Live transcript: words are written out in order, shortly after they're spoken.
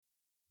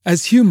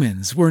As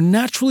humans, we're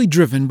naturally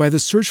driven by the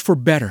search for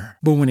better.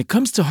 But when it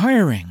comes to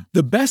hiring,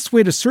 the best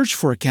way to search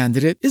for a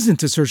candidate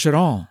isn't to search at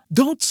all.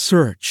 Don't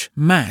search,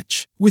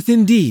 match with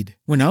Indeed.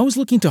 When I was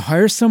looking to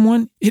hire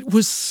someone, it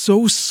was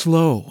so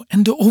slow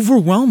and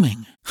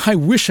overwhelming. I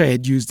wish I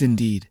had used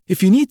Indeed.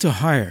 If you need to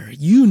hire,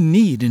 you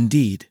need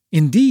Indeed.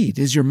 Indeed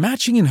is your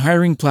matching and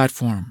hiring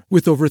platform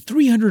with over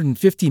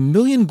 350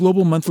 million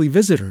global monthly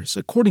visitors,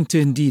 according to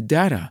Indeed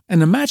data,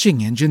 and a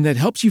matching engine that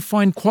helps you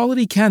find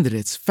quality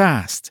candidates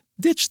fast.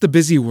 Ditch the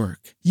busy work.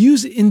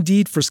 Use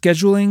Indeed for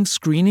scheduling,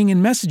 screening,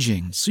 and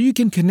messaging so you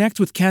can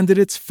connect with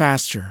candidates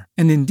faster.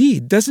 And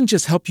Indeed doesn't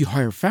just help you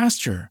hire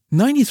faster.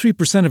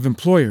 93% of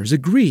employers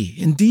agree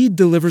Indeed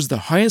delivers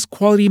the highest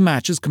quality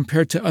matches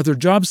compared to other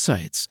job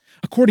sites,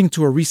 according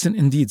to a recent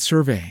Indeed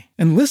survey.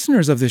 And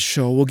listeners of this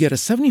show will get a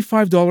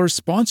 $75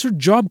 sponsored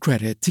job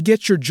credit to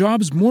get your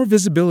jobs more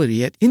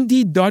visibility at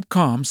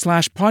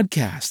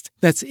Indeed.com/podcast.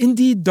 That's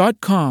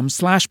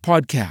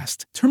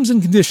Indeed.com/podcast. Terms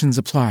and conditions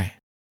apply.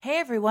 Hey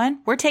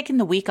everyone, we're taking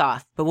the week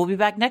off, but we'll be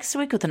back next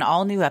week with an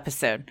all-new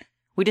episode.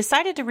 We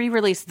decided to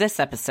re-release this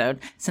episode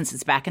since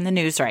it's back in the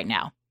news right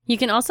now. You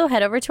can also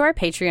head over to our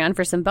Patreon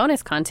for some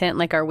bonus content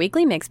like our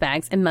weekly mix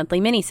bags and monthly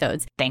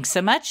minisodes. Thanks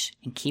so much,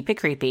 and keep it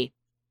creepy.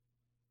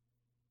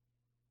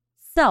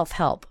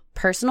 Self-help,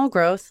 personal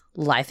growth,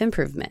 life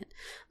improvement.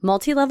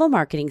 Multi-level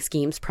marketing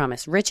schemes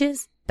promise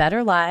riches,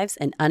 better lives,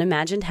 and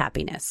unimagined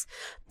happiness.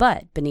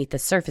 But beneath the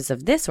surface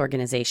of this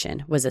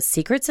organization was a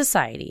secret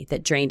society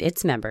that drained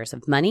its members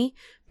of money,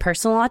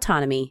 personal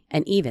autonomy,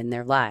 and even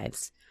their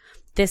lives.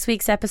 This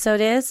week's episode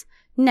is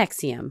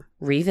NXIVM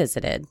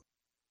Revisited.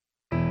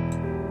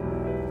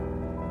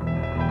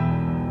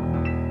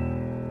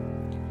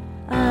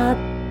 A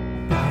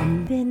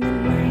bump in the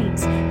night,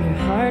 your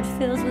heart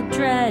fills with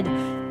dread.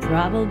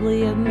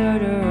 Probably a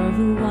murderer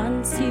who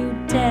wants you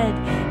dead.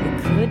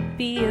 It could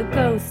be a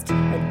ghost,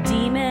 a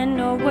demon,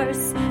 or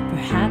worse.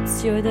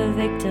 Perhaps you're the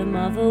victim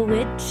of a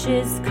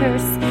witch's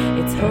curse.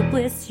 It's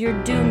hopeless,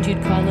 you're doomed.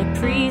 You'd call a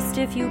priest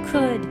if you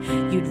could.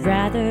 You'd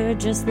rather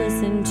just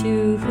listen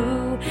to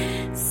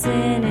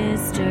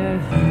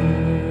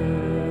Sinisterhood.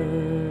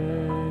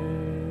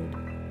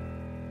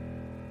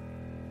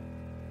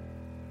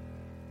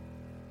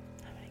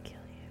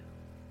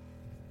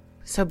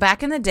 So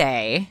back in the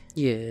day,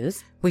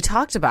 Yes. we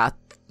talked about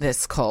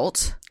this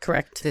cult.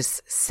 Correct.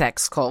 This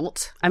sex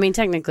cult. I mean,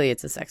 technically,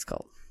 it's a sex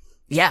cult.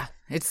 Yeah,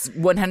 it's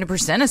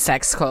 100% a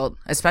sex cult,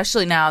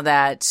 especially now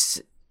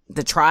that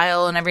the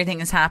trial and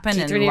everything has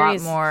happened and a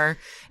lot more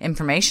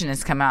information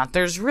has come out.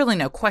 There's really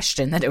no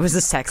question that it was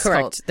a sex cult.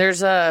 Correct.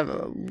 There's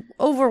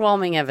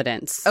overwhelming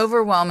evidence.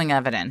 Overwhelming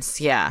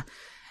evidence, yeah.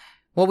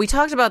 Well, we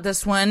talked about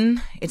this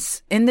one.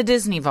 It's in the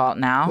Disney Vault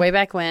now. Way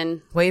back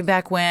when we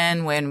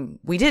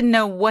didn't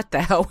know what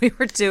the hell we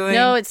were doing.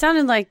 No, it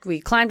sounded like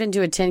we climbed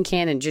into a tin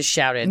can and just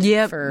shouted.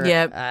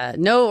 Yep.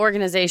 No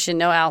organization,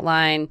 no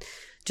outline,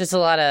 just a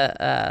lot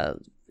of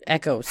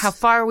echoes. How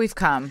far we've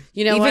come.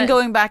 You know, even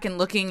going back and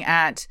looking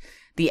at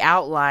the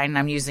outline,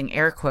 I'm using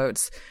air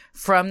quotes,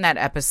 from that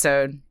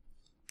episode,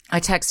 I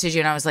texted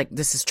you and I was like,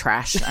 this is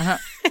trash.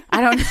 I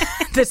don't,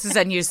 this is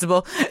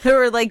unusable. There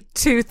were like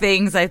two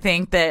things I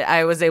think that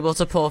I was able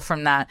to pull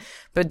from that.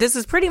 But this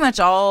is pretty much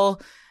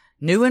all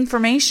new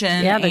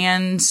information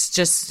and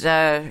just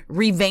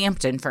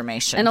revamped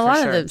information. And a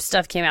lot of the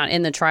stuff came out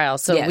in the trial.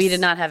 So we did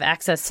not have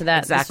access to that.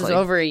 Exactly. This was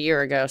over a year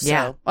ago.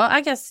 So, well,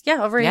 I guess,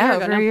 over a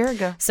year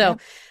ago. So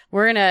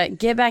we're going to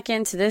get back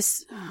into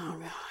this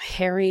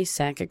hairy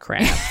sack of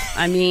crap.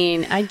 I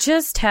mean, I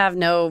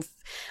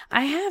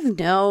have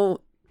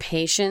no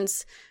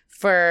patience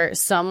for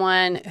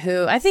someone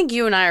who, I think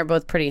you and I are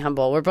both pretty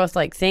humble. We're both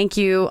like, thank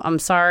you. I'm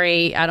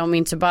sorry. I don't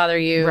mean to bother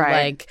you.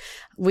 Right. Like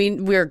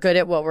we're good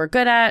at what we're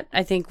good at.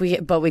 I think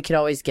but we could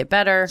always get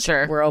better.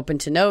 Sure. We're open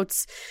to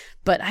notes.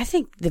 But I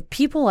think the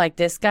people like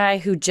this guy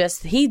who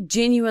he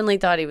genuinely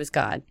thought he was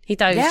God. He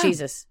thought he was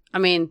Jesus. I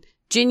mean,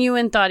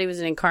 genuine thought he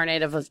was an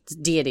incarnate of a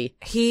deity.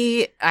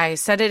 I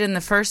said it in the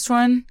first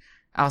one.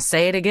 I'll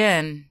say it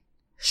again.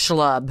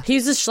 Schlub.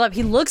 He's a schlub.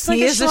 He looks like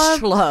he a is schlub. A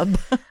schlub.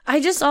 I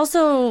just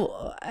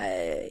also,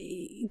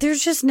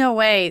 there's just no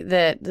way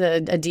that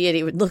a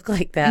deity would look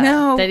like that.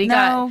 No, that he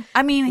got.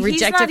 I mean, rejected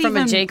he's not from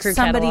even a J. Crew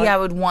somebody catalog. I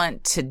would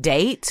want to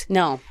date.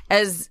 No,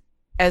 as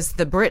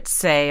the Brits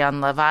say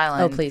on Love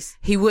Island. Oh, please.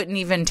 He wouldn't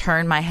even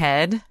turn my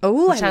head.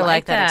 Oh, which I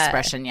like that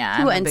expression. Yeah,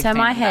 he wouldn't turn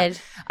my head.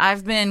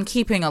 I've been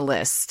keeping a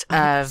list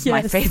of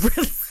my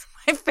favorite.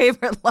 My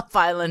favorite Love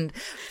Island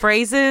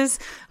phrases.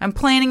 I'm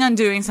planning on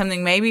doing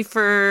something maybe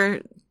for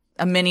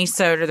a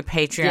mini-sode or the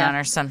Patreon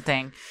or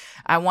something.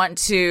 I want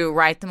to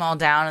write them all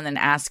down and then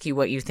ask you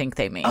what you think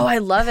they mean. Oh, I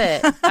love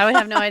it. I would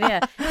have no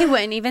idea. He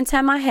wouldn't even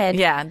turn my head.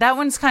 Yeah, that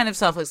one's kind of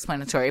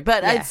self-explanatory,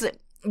 but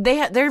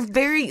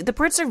the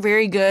Brits are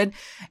very good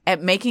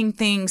at making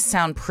things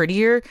sound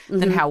prettier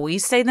than how we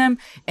say them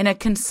in a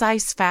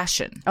concise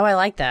fashion. Oh, I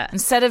like that.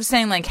 Instead of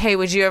saying like, "Hey,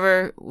 do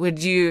you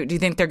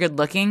think they're good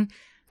looking?"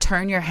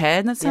 Turn your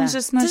head. That sounds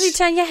just much. Does he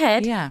turn your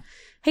head? Yeah.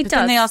 Hey, But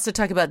then they also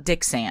talk about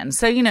dick sand.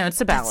 So,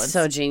 it's a balance.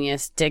 so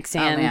genius. Dick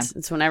sand. man.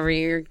 It's whenever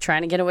you're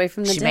trying to get away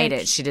from the She dick. made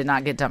it. She did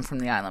not get dumped from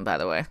the island, by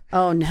the way.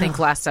 Oh, no. I think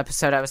last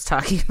episode I was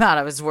talking about,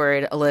 I was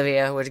worried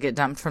Olivia would get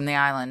dumped from the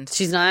island.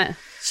 She's not.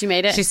 She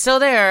made it. She's still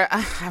there.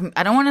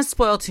 I don't want to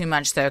spoil too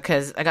much, though,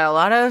 because I got a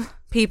lot of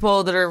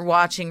people that are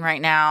watching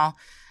right now.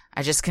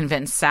 I just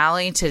convinced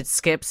Sally to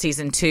skip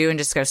season 2 and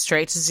just go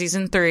straight to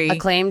season 3.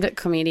 Acclaimed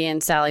comedian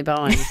Sally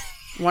Bowen.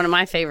 One of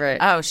my favorite.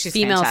 Oh, she's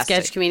female fantastic.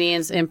 sketch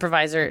comedians,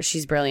 improviser.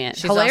 She's brilliant.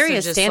 She's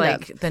Hilarious also just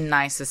stand-up. like the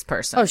nicest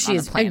person. Oh, she on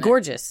is the planet.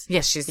 gorgeous.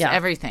 Yes, she's Yeah.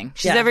 everything.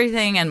 She's Yeah.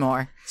 everything and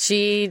more.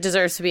 She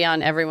deserves to be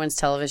on everyone's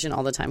television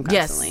all the time,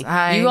 constantly.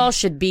 Yes, you all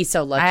should be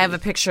so lucky. I have a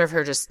picture of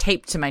her just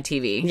taped to my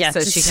TV, Yeah,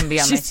 so she can be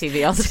on my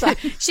TV all the time.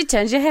 She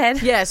turns your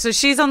head. Yeah, so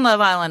she's on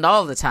Love Island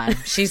all the time.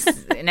 She's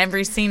in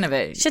every scene of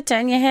it. Should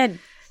turn your head.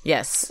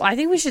 Yes. Well, I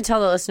think we should tell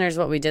the listeners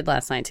what we did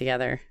last night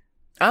together.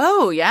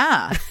 Oh,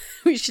 yeah.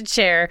 We should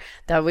share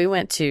that we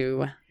went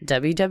to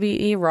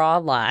WWE Raw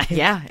Live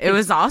Yeah, it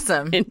was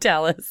awesome. in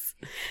Dallas.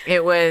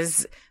 It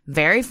was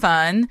very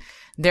fun.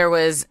 There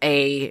was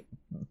a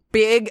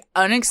big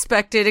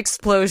unexpected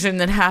explosion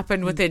that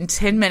happened within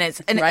 10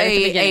 minutes, and Right at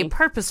the a beginning.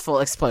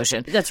 purposeful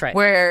explosion. That's right.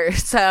 Where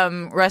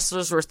some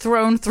wrestlers were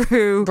thrown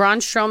through. Braun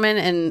Strowman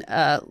and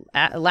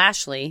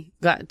Lashley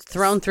got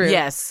thrown through.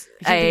 Yes.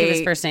 I can't think of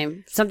his first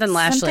name. Something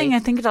Lashley. Something, I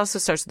think it also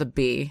starts with a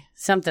B.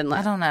 Something.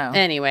 I don't know.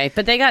 Anyway,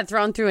 but they got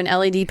thrown through an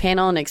LED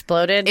panel and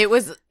exploded. It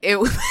was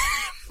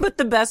but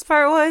the best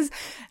part was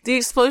the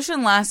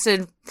explosion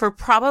lasted for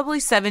probably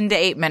 7 to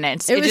 8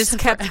 minutes. It was just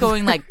kept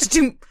going like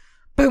boom,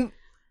 boom,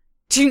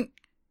 ching,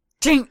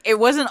 ching. It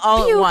wasn't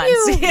all Pew, at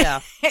once. pew. Yeah,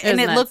 it and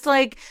was it nuts. looked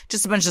like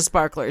just a bunch of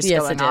sparklers Yes,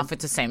 it going did. off at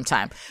the same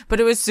time. But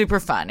it was super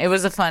fun. It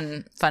was a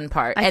fun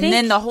part. I And think-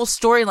 then the whole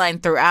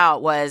storyline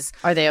throughout was,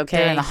 Are they okay?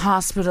 they're in the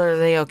hospital. Are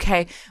they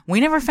okay? We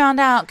never found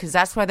out because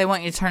that's why they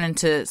want you to turn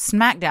into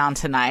SmackDown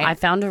tonight. I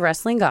found a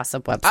wrestling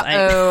gossip website.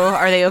 Uh-oh.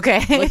 Are they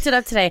okay? Looked it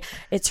up today.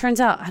 It turns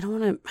out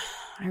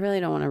I really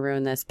don't want to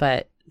ruin this,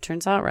 but it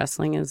turns out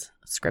wrestling is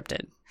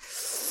scripted.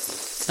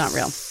 It's not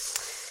real.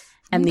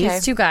 And Okay.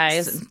 these two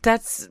guys,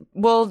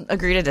 We'll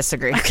agree to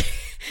disagree.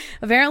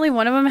 apparently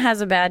one of them has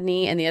a bad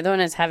knee and the other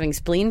one is having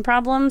spleen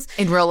problems.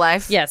 In real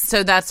life? Yes.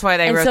 So that's why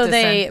they And wrote so this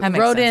they in. That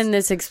makes wrote sense. in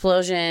this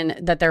explosion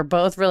that they're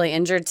both really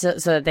injured so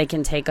that they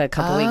can take a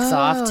couple weeks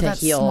off to that's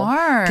heal.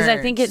 smart. Because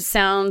I think it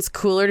sounds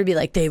cooler to be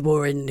like they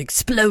were in an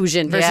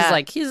explosion versus Yeah.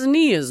 like his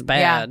knee is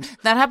bad. Yeah,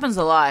 that happens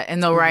a lot.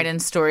 And they'll write in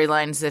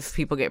storylines if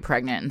people get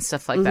pregnant and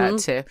stuff like that,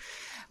 too.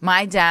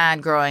 My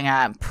dad, growing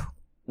up,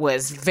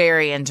 was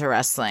very into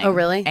wrestling. Oh,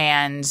 really?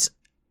 And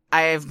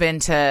I've been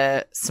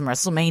to some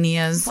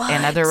WrestleManias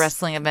and other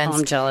wrestling events. Oh,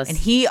 I'm jealous. And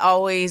he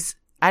always,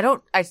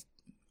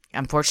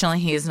 unfortunately,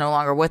 he is no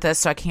longer with us,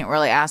 so I can't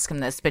really ask him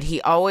this, but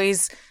he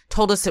always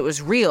told us it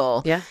was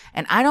real. Yeah.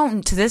 And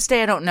to this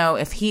day, I don't know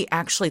if he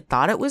actually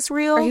thought it was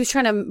real. Or he was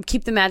trying to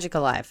keep the magic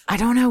alive. I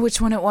don't know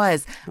which one it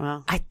was.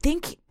 Wow. I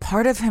think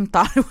part of him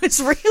thought it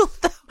was real,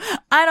 though.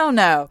 I don't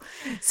know.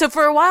 So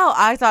for a while,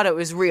 I thought it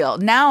was real.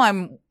 Now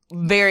I'm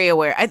very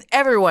aware.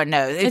 Everyone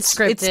knows It's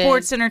scripted. It's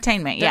sports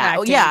entertainment. They're Yeah,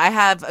 acting. yeah. I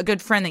have a good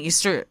friend that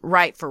used to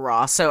write for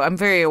Raw, so I'm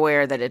very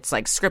aware that it's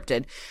like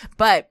scripted.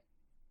 But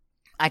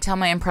I tell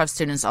my improv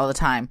students all the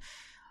time,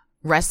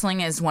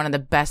 wrestling is one of the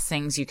best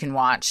things you can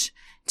watch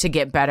to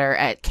get better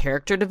at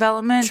character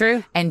development.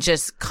 True. And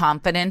just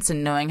confidence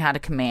and knowing how to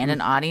command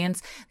an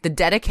audience. The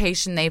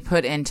dedication they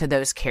put into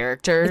those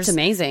characters. It's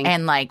amazing.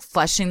 And like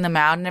fleshing them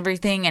out and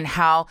everything, and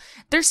how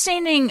they're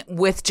standing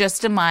with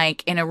just a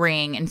mic in a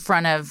ring in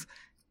front of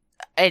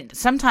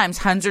sometimes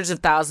hundreds of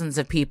thousands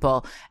of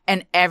people,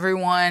 and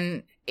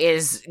everyone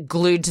is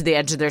glued to the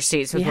edge of their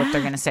seats with what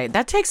they're going to say.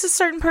 That takes a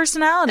certain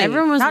personality.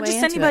 Everyone was Not way just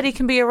into anybody it.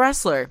 can be a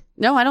wrestler.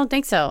 No, I don't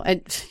think so.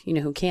 You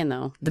know who can,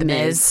 though? The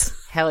Miz.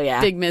 Hell yeah.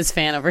 Big Miz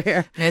fan over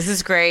here. Miz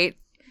is great.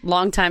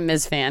 Longtime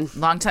Miz fan.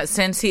 Long time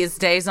since his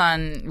days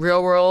on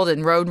Real World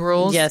and Road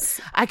Rules.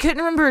 Yes. I couldn't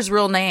remember his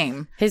real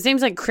name. His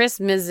name's like Chris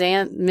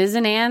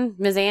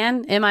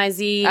Mizanin,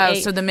 M-I-Z. Oh,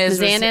 so the Miz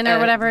was Mizanin or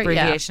whatever.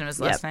 abbreviation of his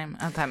Yep. last name.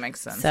 Oh, that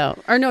makes sense. So,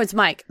 or no, it's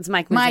Mike. It's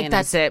Mike Mizanin. Mike,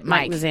 that's it.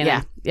 Mike. Mizanin.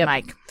 Yeah. Yep.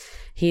 Mike.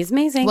 He's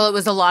amazing. Well, it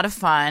was a lot of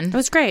fun. it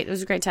was great. It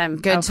was a great time.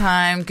 Good Oh,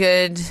 time,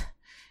 good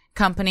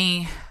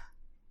company.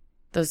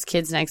 Those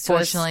kids next to us.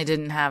 Fortunately,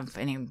 didn't have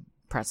any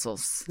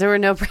pretzels. There were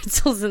no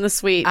pretzels in the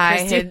suite. I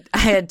Christy.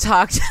 had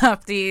talked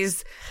up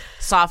these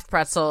soft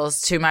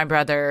pretzels to my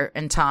brother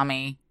and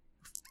Tommy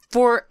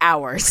for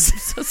hours.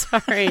 So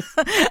sorry.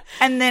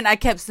 And then I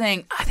kept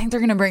saying, I think they're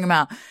going to bring them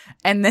out.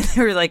 And then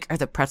they were like, are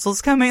the pretzels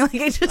coming? Like,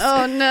 I just,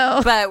 Oh, no.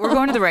 But we're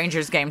going to the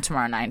Rangers game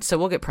tomorrow night, so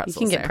we'll get You pretzels.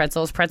 can get there.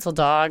 pretzels, pretzel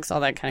dogs, all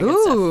that kind of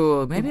good stuff.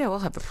 Ooh, maybe I will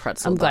have a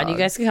pretzel. I'm glad you dog.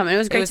 guys could come. It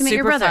was It great was to meet super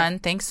your brother. fun.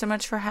 Thanks so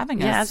much for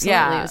having us. Yeah,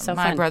 absolutely. It was so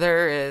my fun.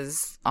 brother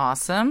is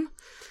awesome.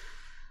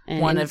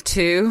 And One of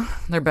two.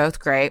 They're both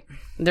great.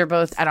 they're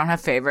both. I don't have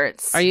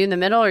favorites. Are you in the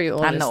middle or are you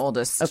oldest? I'm the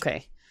oldest.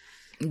 Okay.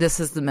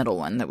 This is the middle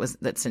one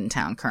that's in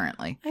town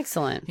currently.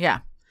 Excellent. Yeah.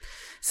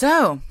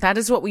 So that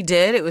is what we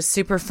did. It was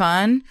super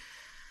fun.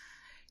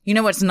 You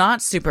know what's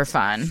not super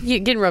fun? You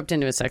getting roped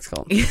into a sex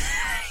cult.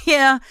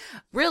 Yeah,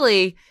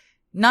 really,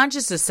 not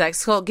just a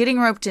sex cult. Getting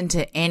roped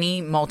into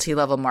any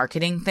multi-level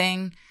marketing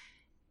thing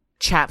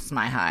chaps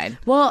my hide.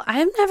 Well,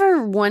 I'm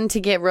never one to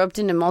get roped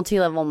into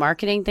multi-level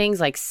marketing things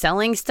like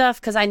selling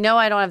stuff because I know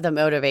I don't have the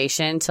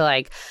motivation to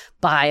like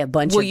buy a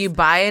bunch Will you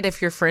buy it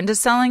if your friend is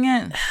selling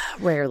it?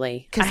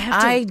 Rarely. Because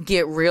I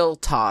get real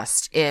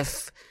tossed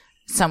if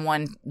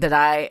someone that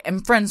I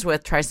am friends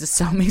with tries to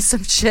sell me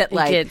some shit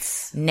like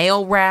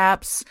nail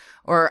wraps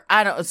or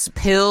it's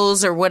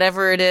pills or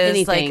whatever it is.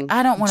 Anything. Like,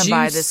 I don't want to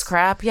buy this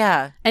crap.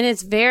 Yeah. And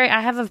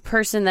I have a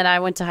person that I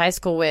went to high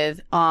school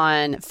with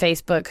on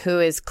Facebook who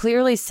is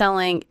clearly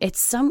selling,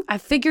 I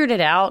figured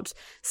it out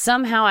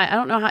somehow. I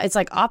don't know how, it's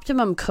like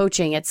Optimum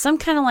Coaching. It's some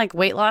kind of like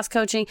weight loss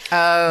coaching.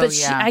 Oh,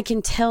 but I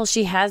can tell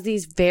she has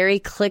these very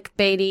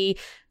clickbaity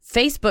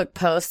Facebook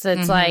posts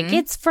that's like,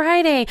 it's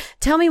Friday.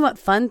 Tell me what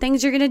fun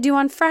things you're going to do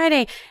on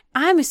Friday.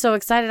 I'm so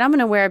excited. I'm going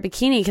to wear a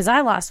bikini because I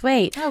lost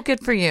weight. Oh,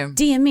 good for you.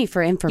 DM me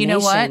for information. You know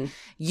what?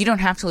 You don't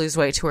have to lose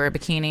weight to wear a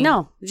bikini.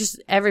 No,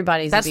 just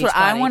everybody's That's a beach what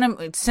body. I want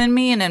to send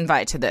me an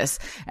invite to this.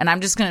 And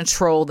I'm just going to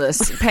troll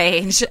this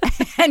page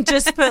and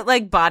just put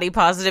like body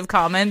positive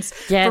comments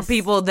for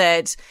people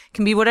that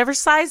can be whatever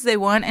size they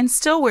want and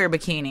still wear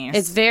bikinis.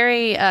 It's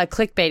very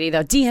clickbaity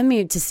though. DM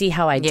me to see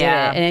how I did it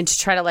and to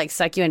try to like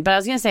suck you in. But I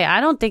was going to say, I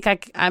don't think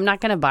I'm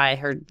not going to buy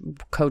her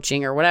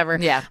coaching or whatever.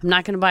 Yeah. I'm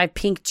not going to buy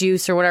pink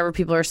juice or whatever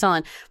people are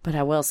selling. But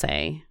I will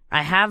say,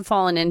 I have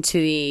fallen into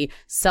the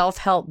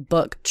self-help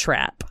book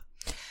trap.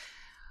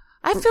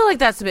 I feel like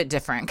that's a bit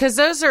different because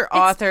those are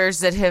authors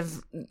that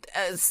have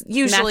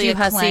usually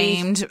Matthew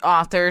acclaimed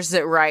authors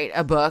that write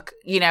a book.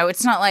 You know,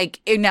 it's not like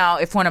now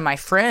if one of my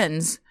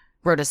friends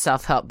wrote a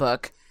self-help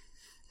book,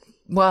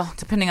 well,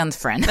 depending on the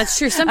friend. That's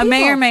true. I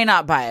may or may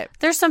not buy it.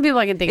 There's some people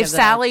I can think if of. If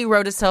Sally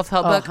wrote a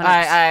self-help book, 100%.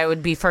 I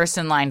would be first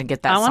in line to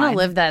get that I want signed. to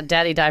live that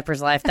Daddy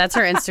Diapers life. That's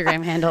her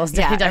Instagram handle. Is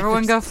Daddy Diapers.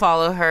 Everyone go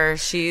follow her.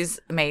 She's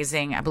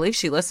amazing. I believe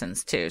she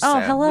listens too.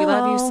 So hello. We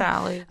love you,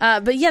 Sally.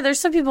 But yeah,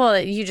 there's some people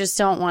that you just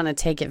don't want to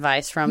take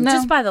advice from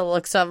just by the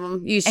looks of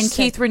them.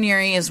 Keith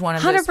Raniere is one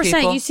of 100%. those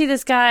people. You see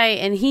this guy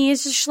and he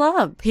is a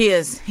schlub. He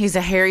is. He's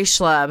a hairy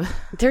schlub.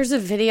 There's a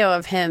video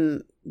of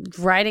him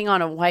writing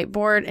on a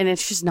whiteboard and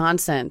it's just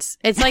nonsense.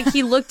 It's like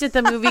he looked at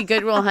the movie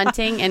Good Will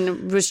Hunting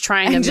and was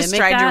trying to just mimic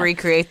tried that. to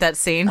recreate that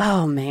scene.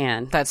 Oh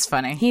man, that's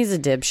funny. He's a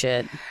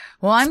dipshit.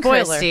 Well, I'm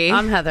Spoiler, Christy.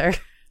 I'm Heather.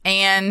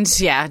 And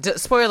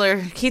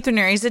spoiler, Keith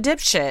Raniere's a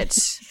dipshit.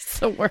 It's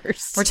the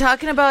worst. We're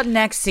talking about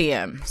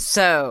NXIVM.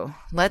 So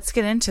let's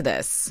get into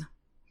this.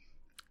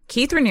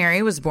 Keith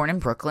Raniere was born in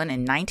Brooklyn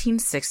in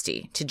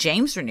 1960 to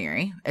James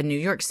Raniere, a New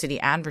York City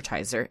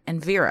advertiser,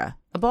 and Vera,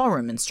 a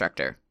ballroom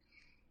instructor.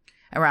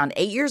 Around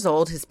 8 years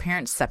old, his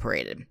parents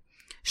separated.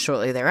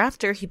 Shortly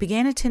thereafter, he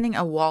began attending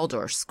a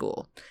Waldorf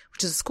school,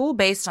 which is a school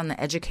based on the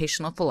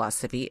educational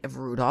philosophy of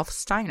Rudolf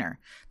Steiner,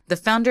 the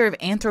founder of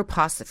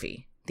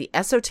Anthroposophy, the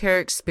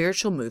esoteric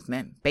spiritual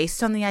movement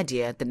based on the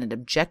idea that an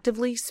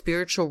objectively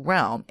spiritual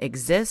realm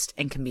exists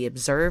and can be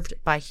observed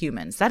by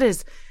humans. That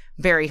is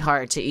very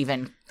hard to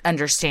even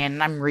understand,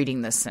 and I'm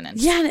reading this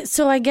sentence. Yeah,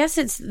 so I guess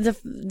it's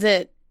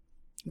that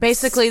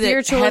basically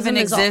that heaven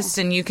exists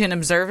and you can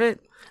observe it.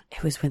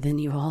 It was within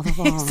you all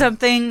along.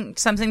 something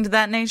to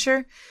that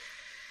nature.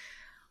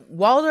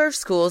 Waldorf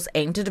schools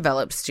aim to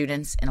develop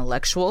students'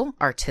 intellectual,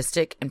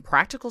 artistic, and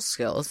practical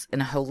skills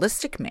in a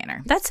holistic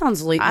manner. That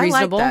sounds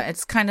reasonable. I like that.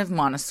 It's kind of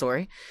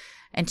Montessori.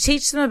 And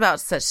teach them about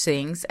such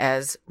things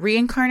as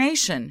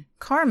reincarnation,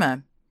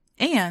 karma,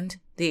 and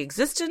the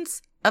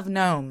existence of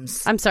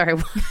gnomes. I'm sorry.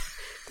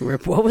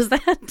 What was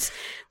that?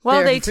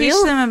 Well, they teach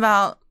them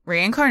about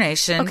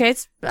reincarnation,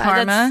 karma,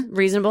 that's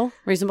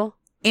reasonable.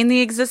 In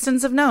the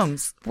existence of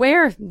gnomes.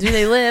 Where do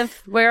they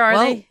live? Where are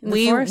they? In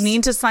the forest?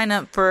 Need to sign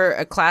up for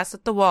a class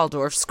at the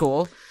Waldorf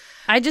school.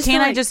 I just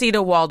eat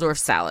a Waldorf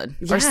salad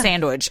or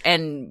sandwich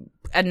and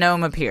a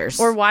gnome appears?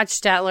 Or watch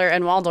Statler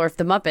and Waldorf,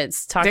 the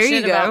Muppets, talk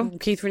shit about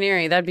Keith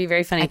Raniere. That'd be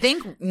very funny. I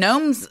think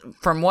gnomes,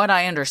 from what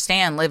I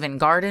understand, live in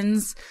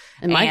gardens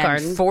in my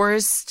garden,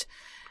 forest,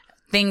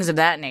 things of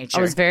that nature.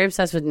 I was very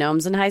obsessed with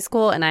gnomes in high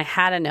school, and I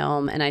had a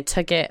gnome, and I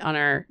took it on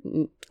our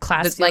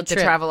class field trip.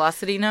 The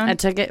Travelocity gnome? I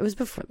took it. It was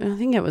before. I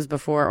think it was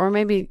before, or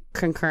maybe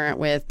concurrent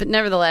with. But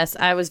nevertheless,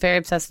 I was very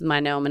obsessed with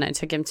my gnome, and I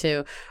took him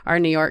to our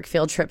New York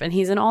field trip, and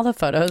he's in all the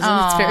photos,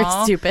 and it's very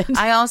stupid.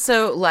 I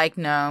also like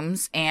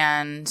gnomes,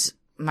 and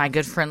my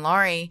good friend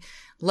Laurie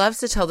loves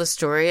to tell the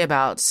story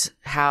about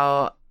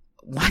how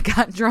I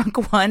got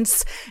drunk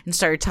once and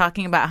started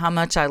talking about how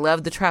much I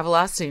love the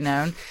Travelocity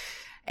gnome,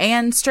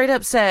 and straight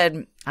up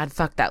said, I'd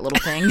fuck that little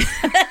thing.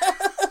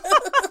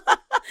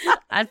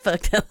 I'd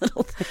fuck that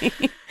little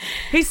thing.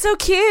 He's so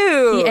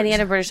cute. And he had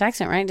a British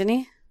accent, right? Didn't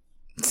he?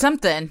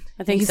 Something.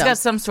 I think he's got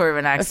some sort of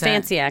an accent. A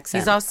fancy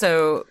accent. He's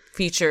also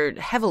featured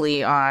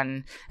heavily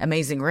on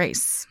Amazing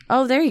Race.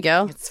 Oh, there you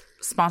go. It's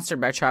sponsored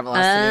by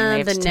Travelocity. And they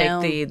have to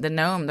take the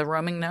gnome, the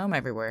roaming gnome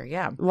everywhere.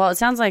 Yeah. Well, it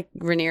sounds like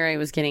Raniere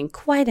was getting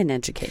quite an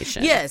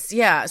education. Yes,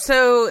 yeah.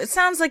 So it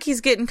sounds like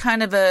he's getting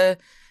kind of a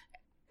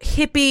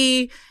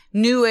hippie,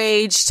 new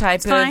age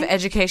type of fine.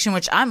 education,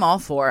 which I'm all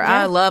for.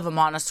 Yeah. I love a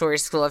Montessori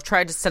school. I've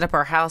tried to set up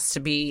our house to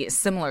be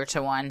similar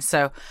to one.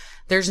 So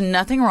there's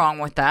nothing wrong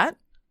with that.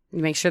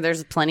 You make sure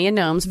there's plenty of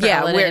gnomes for Yeah,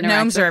 Ella to where interact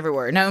gnomes with. are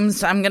everywhere.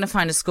 Gnomes, I'm going to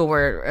find a school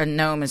where a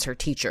gnome is her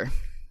teacher.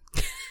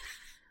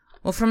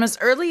 Well, from as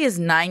early as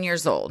 9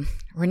 years old,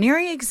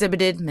 Raniere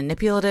exhibited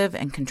manipulative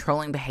and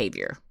controlling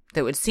behavior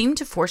that would seem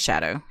to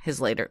foreshadow his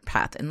later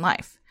path in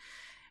life.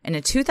 In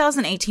a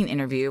 2018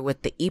 interview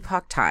with the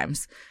Epoch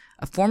Times,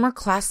 a former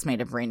classmate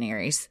of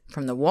Raniere's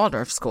from the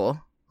Waldorf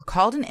School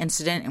recalled an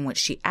incident in which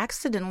she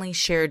accidentally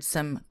shared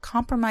some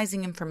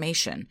compromising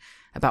information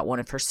about one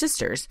of her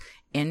sisters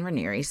in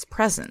Raniere's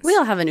presence. We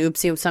all have an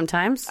oopsie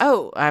sometimes.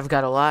 Oh, I've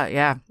got a lot,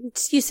 yeah.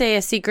 You say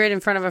a secret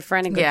in front of a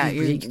friend and go, Yeah,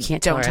 you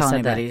can't tell don't her tell I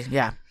said anybody. that.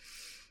 Yeah.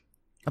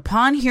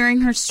 Upon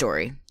hearing her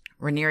story,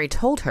 Raniere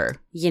told her,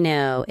 You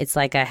know, it's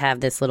like I have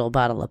this little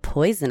bottle of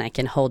poison I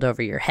can hold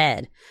over your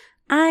head.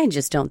 I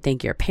just don't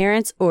think your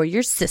parents or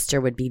your sister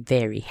would be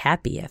very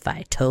happy if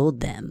I told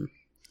them.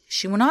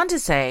 She went on to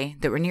say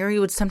that Raniere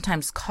would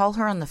sometimes call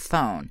her on the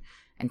phone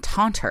and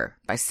taunt her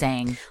by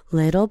saying,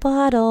 Little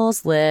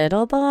bottles,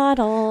 little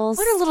bottles.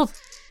 "What a little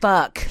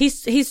fuck."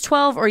 He's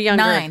 12 or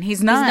younger. 9.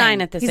 He's 9. He's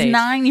 9 at this He's age.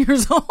 9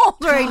 years old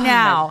right God.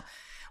 now,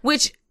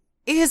 which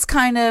is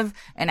kind of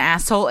an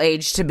asshole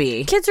age to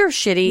be. Kids are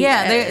shitty.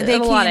 Yeah, they at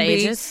can a lot of be.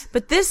 ages.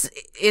 But this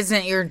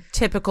isn't your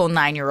typical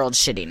 9-year-old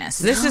shittiness.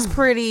 This is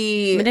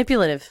pretty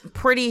Manipulative.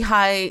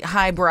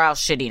 highbrow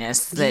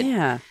shittiness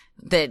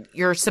that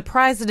you're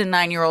surprised that a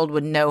 9-year-old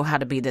would know how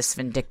to be this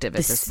vindictive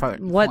at this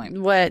point.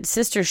 What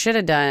sister should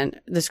have done,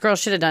 this girl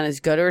should have done is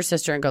go to her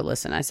sister and go,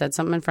 listen, I said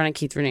something in front of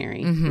Keith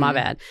Raniere. Mm-hmm. My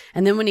bad.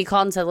 And then when he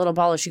called and said little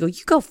baller, she go,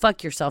 you go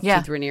fuck yourself, Yeah.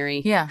 Keith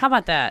Raniere. Yeah. How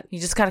about that? You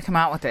just got to come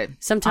out with it.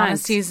 Sometimes.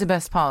 Honesty is the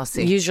best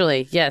policy.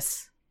 Usually,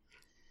 yes.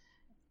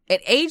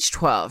 At age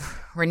 12,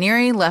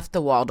 Raniere left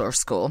the Waldorf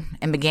School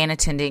and began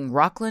attending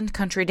Rockland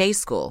Country Day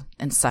School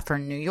in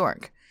Suffern, New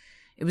York.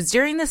 It was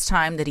during this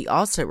time that he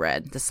also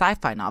read the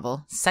sci-fi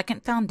novel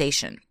Second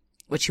Foundation,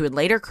 which he would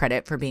later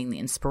credit for being the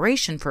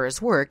inspiration for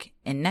his work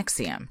in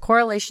NXIVM.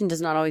 Correlation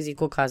does not always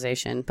equal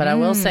causation, but I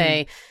will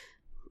say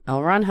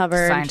L. Ron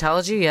Hubbard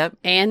Scientology, yep.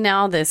 and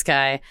now this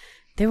guy,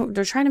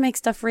 they're trying to make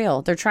stuff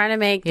real. They're trying to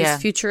make Yeah.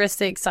 this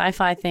futuristic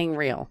sci-fi thing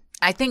real.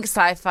 I think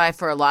sci-fi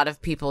for a lot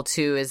of people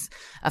too is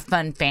a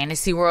fun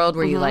fantasy world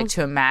where you like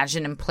to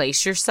imagine and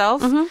place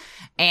yourself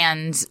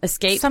and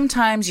Escape.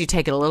 Sometimes you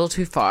take it a little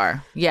too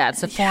far. Yeah,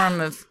 it's a form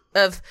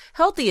of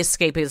healthy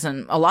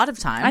escapism a lot of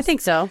times. I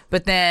think so.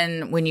 But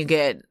then when you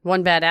get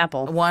One bad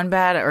apple. one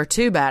bad or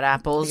two bad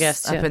apples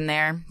Yes, up yeah. in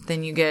there,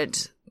 then you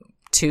get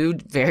two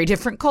very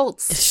different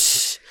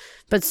cults.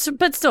 But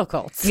still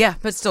cults. Yeah,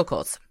 but still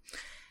cults.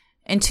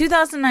 In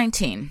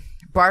 2019,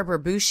 Barbara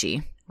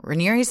Bushi,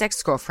 Raniere's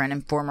ex-girlfriend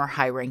and former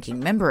high-ranking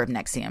member of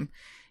NXIVM,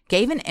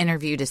 gave an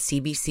interview to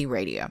CBC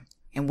Radio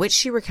in which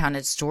she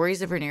recounted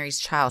stories of Raniere's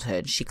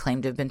childhood she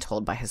claimed to have been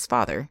told by his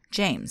father,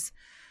 James.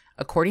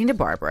 According to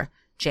Barbara,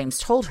 James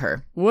told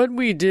her, What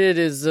we did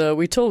is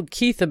we told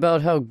Keith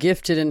about how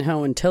gifted and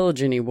how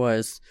intelligent he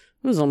was.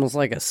 It was almost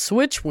like a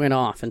switch went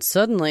off, and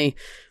suddenly,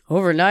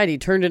 overnight, he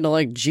turned into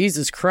like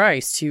Jesus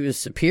Christ. He was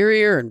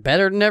superior and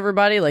better than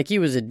everybody, like he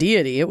was a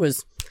deity. It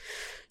was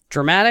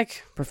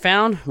dramatic,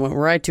 profound, went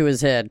right to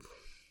his head.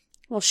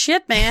 Well,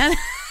 shit, man.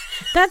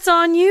 That's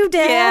on you,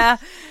 Dad. "Yeah,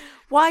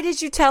 why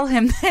did you tell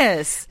him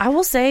this?" I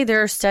will say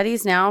there are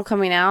studies now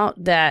coming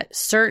out that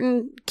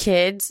certain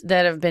kids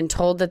that have been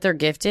told that they're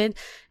gifted,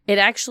 it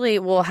actually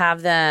will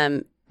have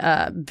them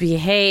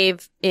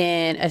behave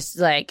in a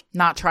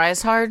Not try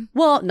as hard?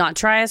 not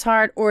try as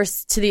hard, or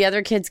to the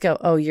other kids go,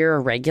 oh, you're a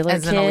regular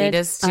As an kid.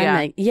 elitist, I'm yeah.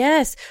 like,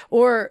 yes.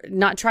 Or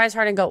not try as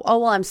hard and go, oh,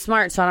 well, I'm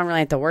smart, so I don't really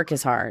have to work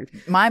as hard.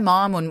 My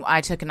mom, when I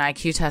took an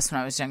IQ test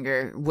when I was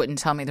younger, wouldn't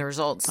tell me the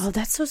results. Oh,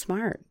 that's so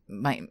smart.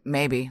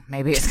 Maybe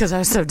it's because I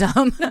was so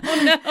dumb. No,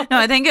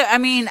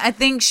 I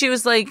think she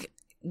was like,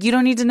 you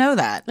don't need to know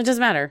that. It doesn't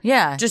matter.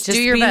 Yeah, Just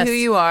do your be best. who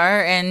you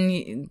are,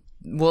 and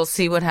we'll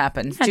see what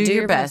happens. Yeah, do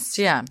your best.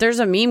 Yeah. There's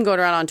a meme going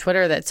around on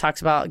Twitter that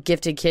talks about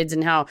gifted kids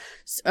and how,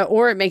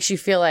 or it makes you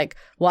feel like,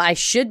 well, I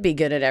should be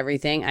good at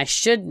everything. I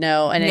should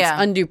know. And it's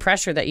Yeah. undue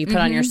pressure that you put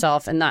on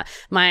yourself. And not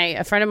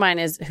a friend of mine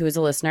who is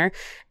a listener,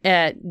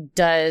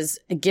 does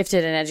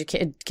gifted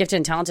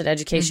and talented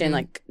education,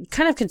 like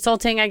kind of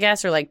consulting, I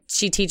guess, or like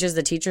she teaches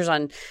the teachers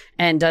on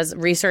and does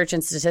research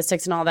and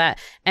statistics and all that.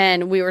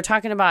 And we were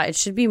talking about it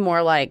should be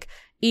more like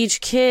each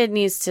kid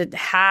needs to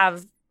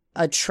have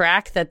a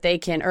track that they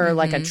can, or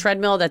like a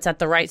treadmill that's at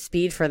the right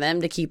speed for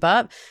them to keep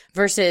up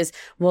versus,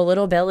 well,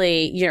 little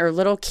Billy, or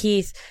little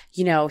Keith,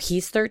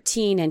 he's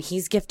 13 and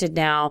he's gifted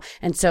now.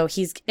 And so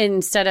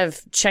instead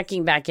of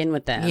checking back in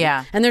with them.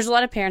 Yeah. And there's a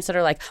lot of parents that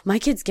are like, my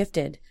kid's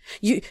gifted.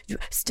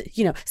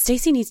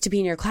 Stacy needs to be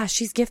in your class.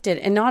 She's gifted.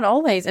 And not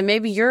always. And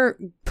maybe you're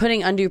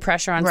putting undue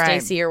pressure on Right.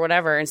 Stacy or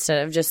whatever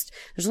instead of just,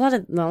 there's a lot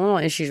of little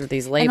issues with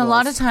these labels. And a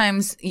lot of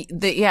times,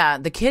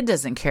 the kid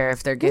doesn't care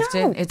if they're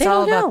gifted. No, It's they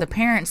all don't about know. the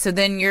parents. So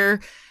then you're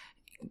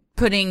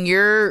putting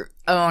your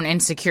own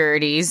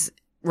insecurities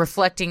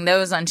reflecting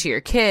those onto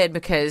your kid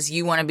because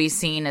you want to be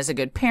seen as a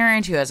good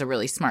parent who has a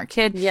really smart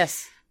kid.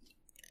 Yes.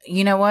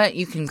 You know what?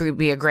 You can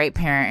be a great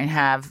parent and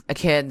have a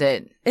kid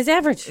that It's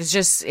average. is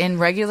just in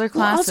regular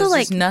class. also,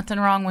 There's just like, nothing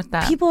wrong with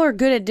that. People are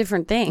good at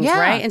different things, Yeah.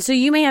 right? And so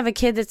you may have a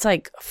kid that's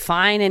like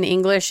fine in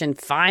English and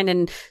fine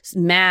in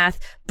math,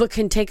 but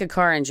can take a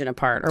car engine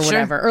apart or Sure.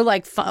 whatever. Or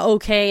like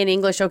okay in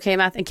English, okay in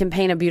math, and can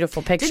paint a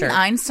beautiful picture. Didn't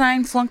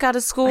Einstein flunk out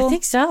of school? I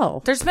think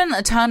so. There's been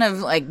a ton of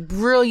like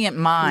brilliant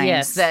minds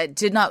Yes. that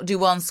did not do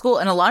well in school,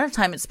 and a lot of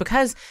time it's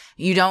because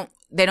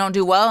they don't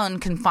do well in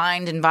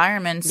confined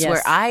environments. Yes.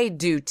 Where I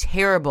do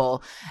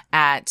terrible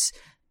at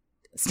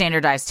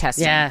standardized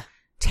testing. Yeah.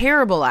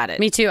 Terrible at it.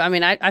 Me too. I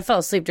mean, I fell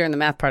asleep during the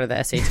math part of the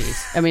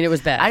SATs. I mean, it was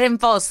bad. I didn't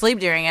fall asleep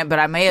during it, but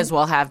I may as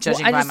well have,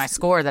 judging I by just- my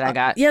score that I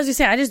got. Yeah, as you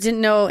say, I just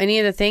didn't know any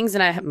of the things,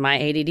 and my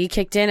ADD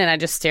kicked in, and I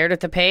just stared at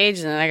the page,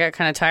 and then I got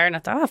kind of tired, and I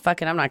thought, oh,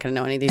 fuck it, I'm not going to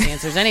know any of these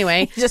answers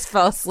anyway. Just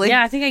fell asleep.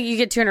 Yeah, I think you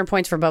get 200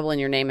 points for bubbling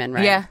your name in,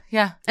 right?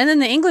 Yeah. And then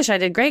the English I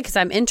did great because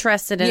I'm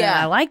interested in it and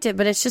Yeah. I liked it,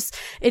 but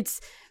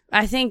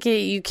I think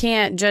you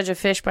can't judge a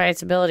fish by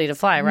its ability to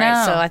fly, right?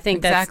 No, So I think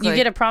exactly. you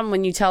get a problem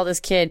when you tell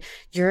this kid,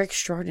 you're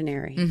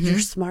extraordinary. You're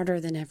smarter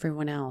than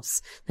everyone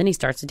else. Then he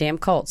starts a damn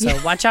cult.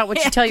 So watch out what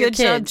you tell your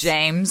Good job, kids.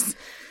 James.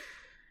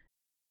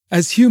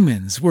 As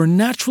humans, we're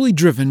naturally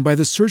driven by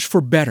the search for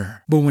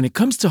better. But when it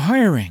comes to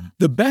hiring,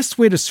 the best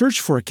way to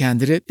search for a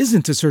candidate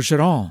isn't to search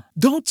at all.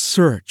 Don't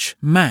search,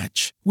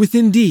 match with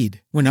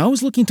Indeed. When I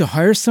was looking to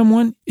hire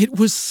someone, it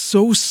was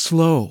so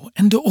slow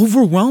and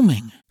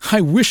overwhelming.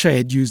 I wish I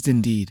had used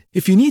Indeed.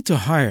 If you need to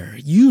hire,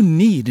 you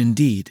need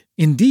Indeed.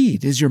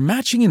 Indeed is your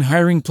matching and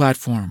hiring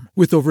platform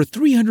with over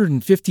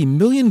 350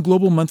 million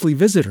global monthly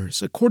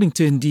visitors, according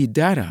to Indeed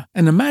data,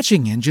 and a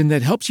matching engine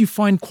that helps you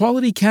find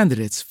quality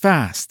candidates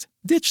fast.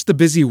 Ditch the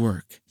busy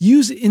work.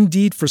 Use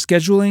Indeed for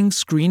scheduling,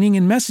 screening,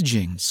 and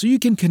messaging so you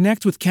can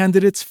connect with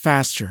candidates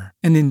faster.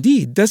 And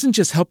Indeed doesn't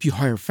just help you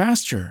hire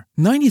faster.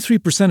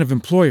 93% of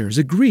employers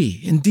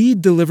agree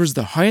Indeed delivers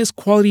the highest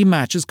quality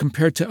matches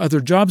compared to other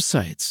job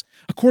sites,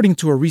 according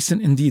to a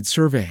recent Indeed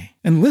survey.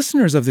 And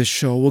listeners of this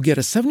show will get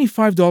a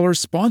 $75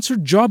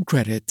 sponsored job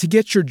credit to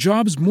get your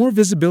jobs more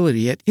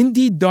visibility at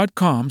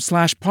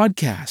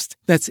Indeed.com/podcast.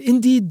 That's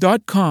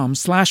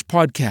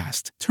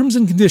Indeed.com/podcast. Terms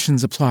and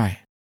conditions apply.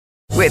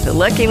 With the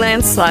Lucky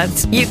Land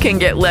Slots, you can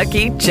get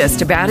lucky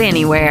just about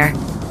anywhere.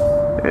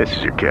 This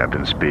is your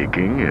captain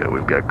speaking.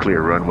 We've got clear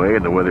runway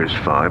and the weather's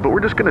fine, but we're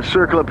just going to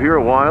circle up here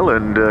a while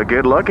and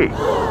get lucky.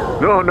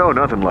 No,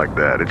 nothing like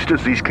that. It's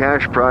just these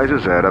cash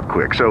prizes add up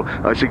quick. So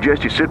I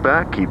suggest you sit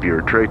back, keep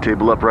your tray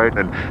table upright,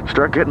 and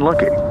start getting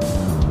lucky.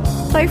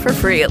 Play for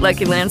free at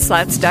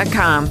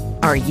LuckyLandSlots.com.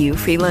 Are you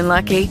feeling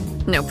lucky?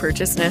 No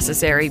purchase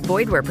necessary.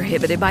 Void where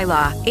prohibited by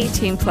law.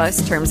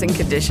 18+ terms and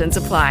conditions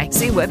apply.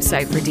 See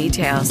website for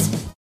details.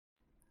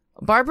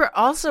 Barbara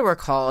also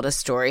recalled a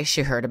story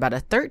she heard about a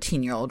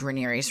 13-year-old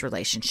Rhaenyra's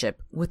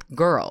relationship with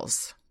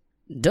girls.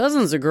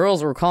 Dozens of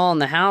girls were calling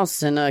the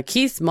house, and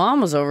Keith's mom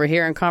was over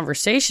here in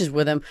conversations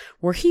with him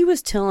where he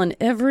was telling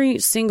every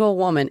single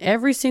woman,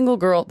 every single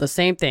girl, the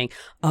same thing.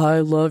 I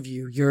love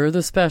you. You're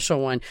the special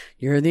one.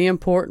 You're the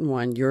important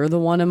one. You're the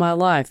one in my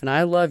life, and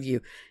I love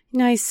you.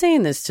 Now, he's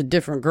saying this to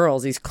different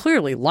girls. He's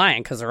clearly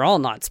lying because they're all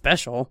not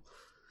special.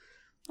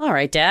 All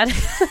right, Dad.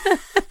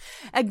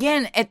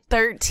 Again, at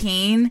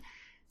 13,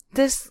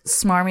 this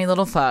smarmy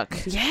little fuck.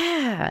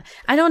 Yeah.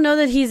 I don't know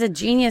that he's a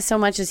genius so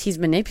much as he's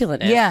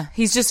manipulative. Yeah,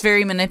 he's just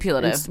very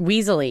manipulative. It's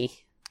weaselly.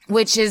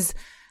 Which is,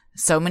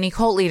 so many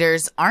cult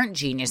leaders aren't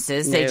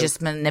geniuses. They No.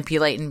 just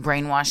manipulate and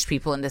brainwash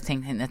people into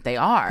thinking that they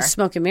are.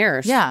 Smoke and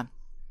mirrors. Yeah.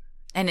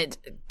 And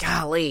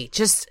golly,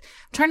 just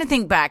trying to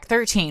think back.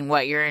 13,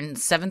 what, you're in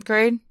 7th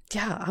grade?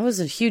 Yeah, I was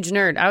a huge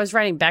nerd. I was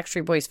writing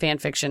Backstreet Boys fan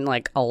fiction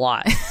like a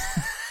lot.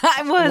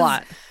 I was. A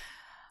lot.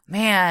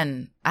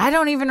 Man, I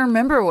don't even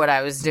remember what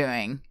I was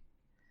doing.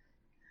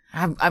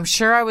 I'm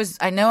sure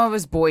I know I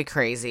was boy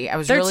crazy. I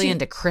was 13. really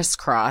into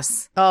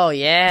crisscross. Oh,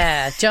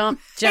 yeah. Jump.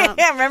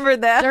 I remember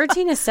that.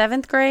 13 is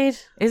 7th grade?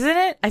 Isn't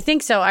it? I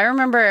think so. I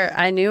remember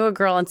I knew a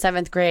girl in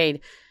 7th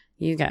grade.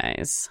 You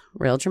guys,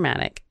 real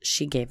dramatic.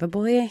 She gave a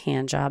boy a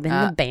hand job in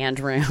the band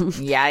room.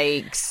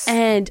 Yikes.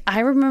 And I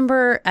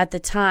remember at the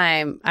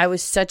time, I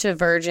was such a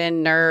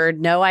virgin nerd,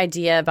 no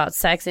idea about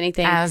sex,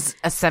 anything. As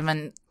a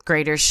 7th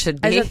grader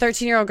should be. As a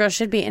 13-year-old girl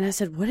should be. And I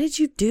said, what did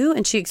you do?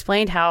 And she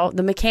explained how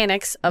the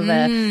mechanics of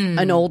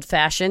an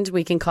old-fashioned,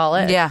 we can call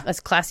it, Yeah. as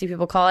classy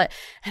people call it.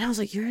 And I was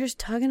like, you're just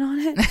tugging on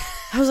it?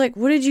 I was like,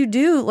 what did you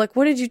do? Like,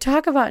 what did you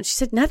talk about? And she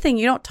said, nothing.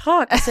 You don't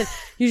talk. I said,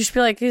 you just be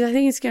like, I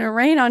think it's going to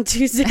rain on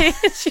Tuesday.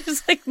 And she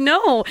was like,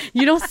 no,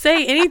 you don't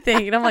say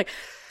anything. And I'm like,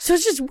 so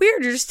it's just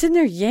weird. You're just sitting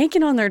there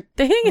yanking on their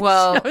thing. And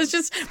Well, I was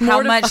just how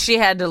mortified. much she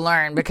had to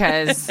learn,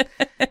 because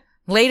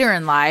later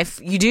in life,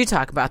 you do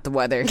talk about the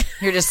weather.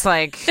 You're just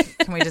like,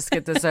 can we just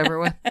get this over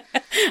with?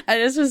 I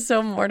just was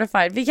so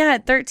mortified. But yeah,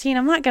 at 13,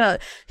 I'm not going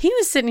to. He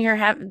was sitting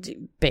here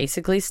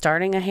basically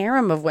starting a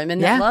harem of women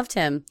that Yeah. loved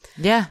him.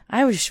 Yeah.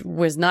 I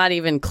was not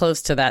even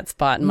close to that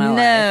spot in my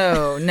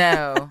life.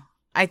 No.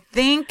 I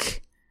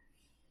think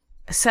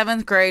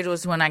 7th grade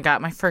was when I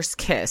got my first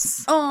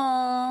kiss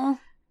Oh.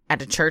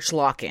 at a church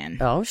lock-in.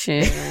 Oh,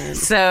 shit.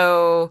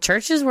 So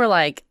Churches were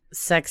like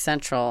sex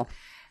central.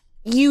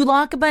 you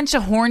lock a bunch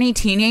of horny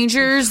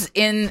teenagers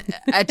in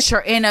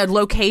in a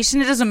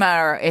location. It doesn't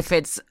matter if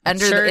it's in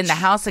the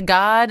house of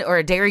God or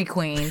a Dairy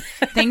Queen.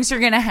 Things are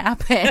going to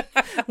happen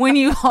when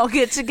you all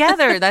get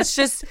together. That's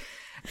just.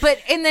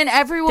 And then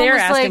everyone They're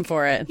was asking like,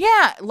 for it.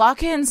 Yeah,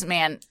 lock-ins,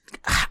 man.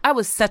 I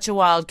was such a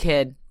wild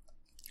kid.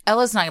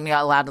 Ella's not going to be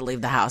allowed to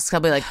leave the house. I'll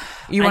be like,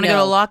 you want to go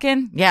to a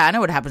lock-in? Yeah, I know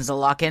what happens to a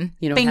lock-in.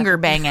 You don't Finger have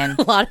to- banging.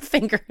 A lot of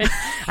fingering.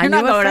 You're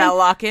not going to a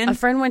lock-in. A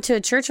friend went to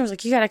a church and was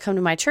like, you got to come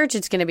to my church.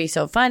 It's going to be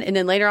so fun. And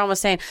then later on was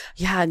saying,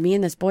 yeah, me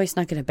and this boy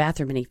snuck in a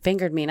bathroom and he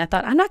fingered me. And I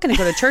thought, I'm not going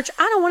to go to church.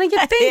 I don't want to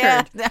get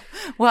fingered. Yeah.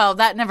 Well,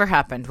 that never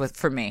happened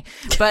for me.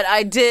 But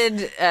I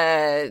did,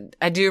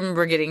 I do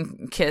remember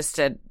getting kissed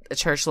at a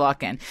church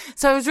lock-in.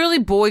 So I was really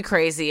boy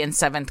crazy in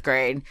 7th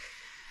grade.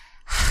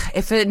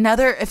 If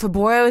a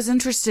boy I was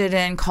interested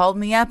in called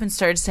me up and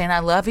started saying, I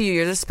love you,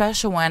 you're the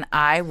special one,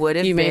 I would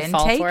have been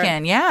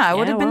taken. Yeah, I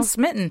would have been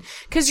smitten.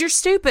 Because you're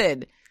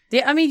stupid.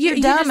 Yeah, I mean, You're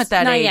dumb at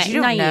that age. You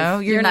don't naive. know.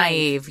 You're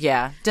naive.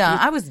 Yeah. Dumb.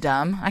 I was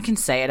dumb. I can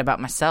say it about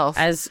myself.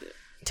 As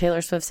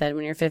Taylor Swift said,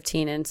 when you're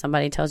 15 and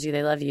somebody tells you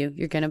they love you,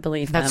 you're going to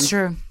believe them. That's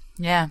true.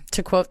 Yeah.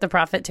 To quote the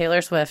prophet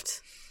Taylor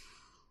Swift.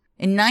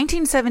 In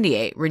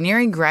 1978,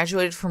 Raniere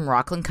graduated from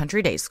Rockland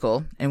Country Day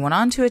School and went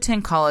on to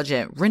attend college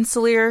at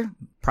Rensselaer,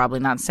 probably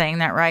not saying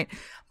that right,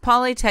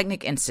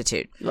 Polytechnic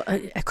Institute.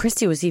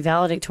 Christy, was he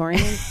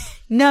valedictorian?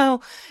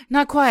 No,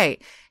 not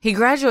quite. He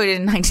graduated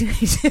in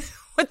 1982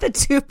 with a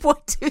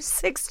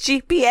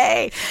 2.26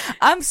 GPA.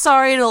 I'm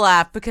sorry to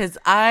laugh because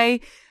I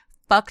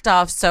fucked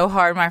off so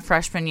hard my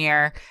freshman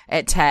year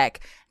at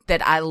Tech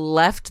that I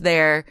left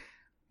there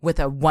with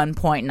a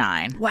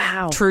 1.9.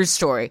 Wow. True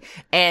story.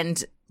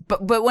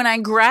 But when I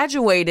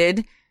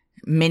graduated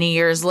many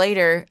years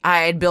later, I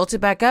had built it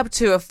back up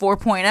to a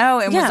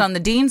 4.0 and was on the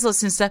dean's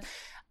list and stuff.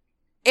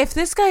 If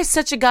this guy's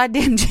such a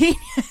goddamn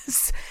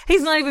genius,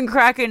 he's not even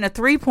cracking a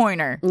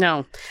 3-pointer.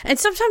 No. And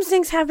sometimes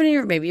things happen to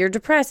you. Maybe you're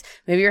depressed.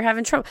 Maybe you're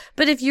having trouble.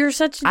 But if you're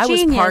such a I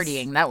genius. was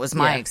partying. That was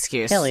my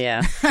excuse. Hell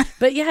yeah.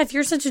 But yeah, if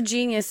you're such a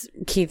genius,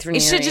 Keith Raniere.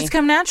 It should just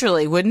come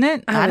naturally, wouldn't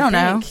it? I don't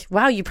know.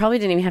 Wow, you probably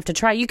didn't even have to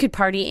try. You could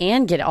party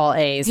and get all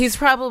A's. He's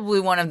probably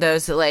one of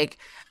those that like,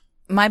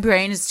 my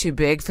brain is too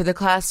big for the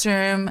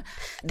classroom.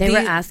 They were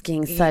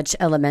asking such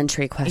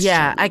elementary questions.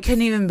 Yeah, I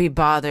couldn't even be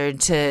bothered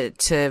to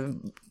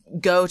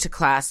go to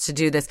class to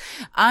do this.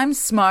 I'm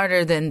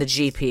smarter than the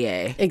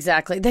GPA.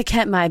 Exactly.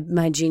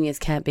 My genius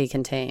can't be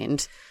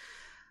contained.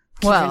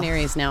 Well, Keith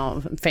Raniere is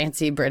now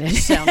fancy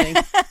British sounding.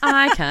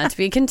 I can't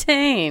be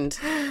contained.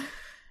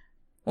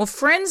 Well,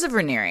 friends of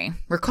Raniere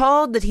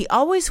recalled that he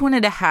always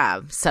wanted to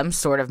have some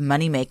sort of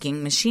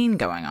money-making machine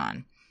going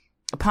on.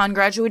 Upon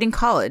graduating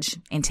college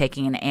and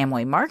taking an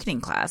Amway marketing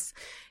class,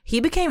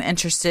 he became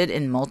interested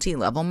in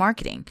multi-level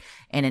marketing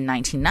and in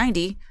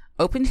 1990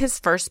 opened his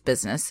first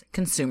business,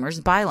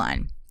 Consumers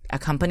Byline, a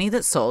company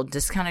that sold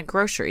discounted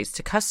groceries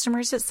to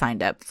customers that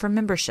signed up for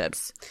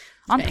memberships.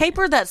 On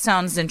paper, that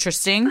sounds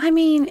interesting. I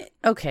mean,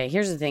 okay,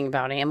 here's the thing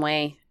about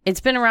Amway.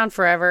 It's been around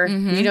forever.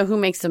 Mm-hmm. You know who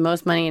makes the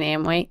most money in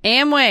Amway?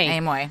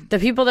 Amway. The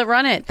people that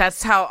run it.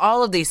 That's how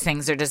all of these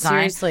things are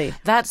designed. Seriously.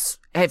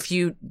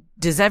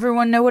 Does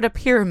everyone know what a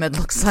pyramid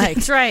looks like?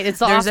 That's right. It's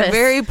the There's office. a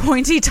very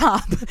pointy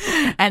top,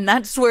 and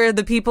that's where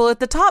the people at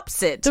the top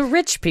sit. The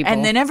rich people.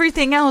 And then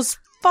everything else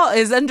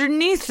is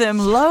underneath them,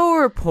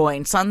 lower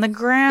points on the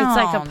ground.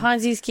 It's like a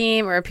Ponzi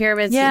scheme or a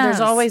pyramid. Yes. There's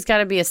always got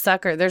to be a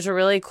sucker. There's a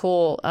really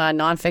cool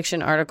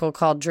nonfiction article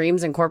called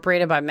Dreams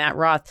Incorporated by Matt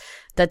Roth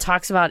that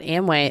talks about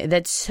Amway.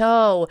 That's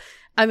so,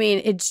 I mean,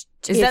 Is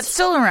that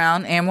still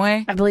around,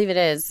 Amway? I believe it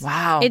is.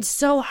 Wow. It's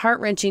so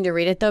heart-wrenching to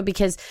read it, though,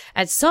 because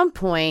at some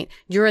point,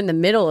 you're in the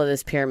middle of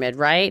this pyramid,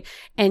 right?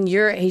 And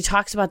he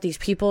talks about these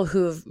people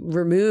who've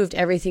removed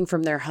everything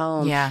from their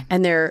home. Yeah.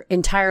 And their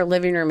entire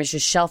living room is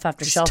just shelf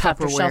after shelf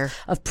after Tupperware. shelf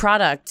of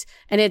product.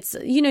 And it's, I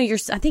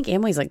think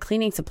Amway's like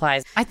cleaning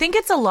supplies. I think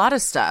it's a lot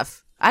of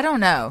stuff. I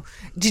don't know.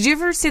 Did you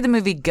ever see the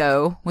movie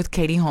Go with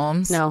Katie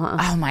Holmes? No.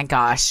 Oh, my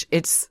gosh.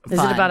 It's fun. Is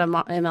it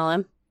about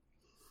MLM?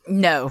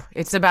 No.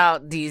 It's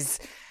about these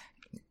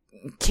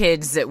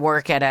kids that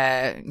work at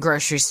a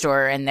grocery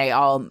store and they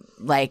all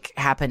like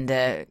happen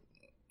to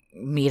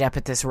meet up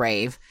at this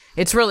rave.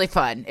 It's really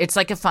fun. It's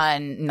like a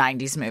fun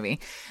 90s movie.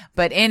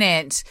 But in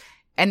it,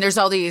 and there's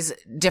all these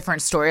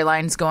different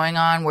storylines going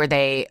on where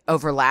they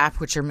overlap,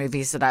 which are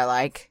movies that I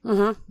like.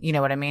 Mm-hmm. You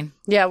know what I mean?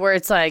 Yeah, where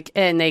it's like,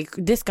 and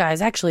this guy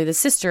is actually the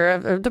sister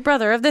of the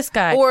brother of this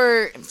guy.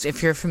 Or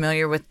if you're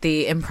familiar with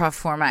the improv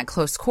format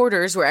Close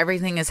Quarters, where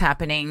everything is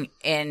happening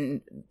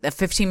in a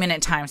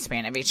 15-minute time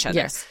span of each other.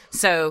 Yes.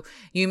 So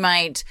you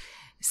might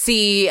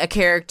see a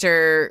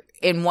character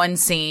in one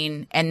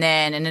scene, and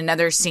then in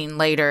another scene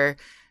later,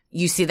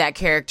 you see that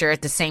character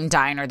at the same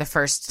diner the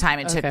first time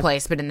it took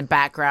place, but in the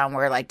background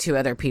where like two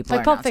other people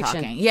like are Pulp not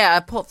Fiction. talking. Yeah,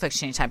 a Pulp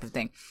Fiction type of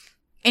thing.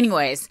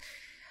 Anyways,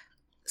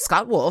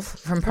 Scott Wolf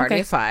from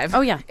Party of Five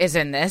is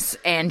in this,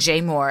 and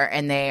Jay Moore,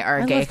 and they are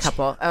a gay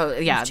couple. Oh,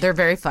 yeah, they're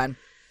very fun.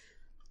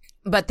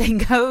 But they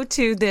go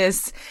to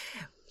this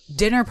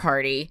dinner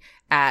party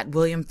at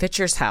William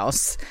Fitcher's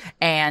house,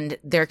 and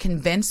they're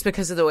convinced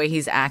because of the way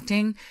he's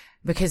acting,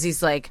 because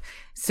he's like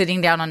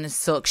sitting down on his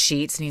silk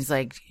sheets and he's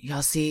like,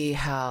 y'all see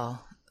how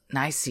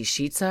nice these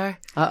sheets are?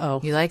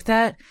 Uh-oh. You like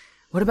that?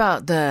 What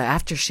about the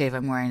aftershave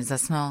I'm wearing? Does that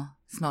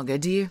smell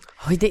good to you?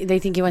 Oh, they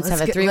think he wants to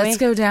have a three-way? Let's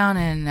go down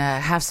and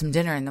have some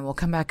dinner, and then we'll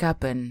come back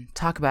up and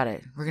talk about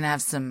it. We're going to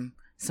have some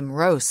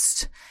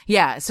roast.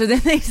 Yeah. So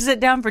then they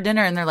sit down for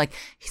dinner and they're like,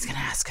 he's going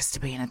to ask us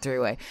to be in a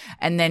three-way.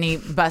 And then he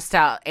busts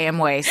out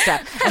Amway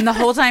stuff. And the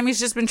whole time he's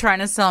just been trying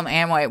to sell him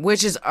Amway,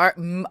 which is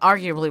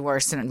arguably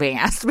worse than being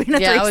asked to be in a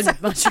three-way. I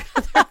would much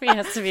rather he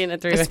has to be in a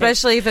three-way.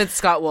 Especially if it's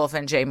Scott Wolf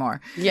and Jay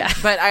Moore. Yeah.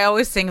 But I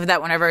always think of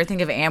that whenever I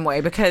think of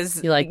Amway,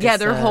 because you like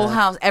their whole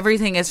house,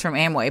 everything is from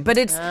Amway. But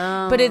it's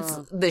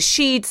the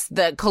sheets,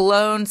 the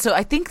cologne. So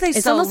I think they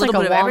sell a little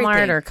bit of everything.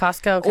 Walmart or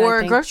Costco or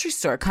a grocery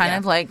store, kind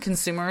of like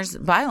Consumers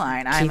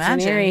Byline, I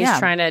imagine. He's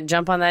trying to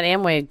jump on that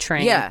Amway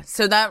train. Yeah,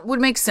 so that would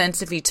make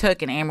sense if he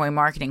took an Amway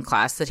marketing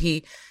class, that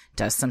he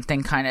does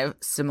something kind of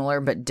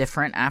similar but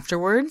different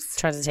afterwards.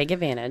 Tries to take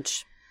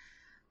advantage.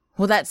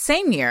 Well, that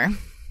same year,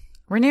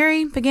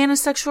 Raniere began a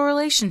sexual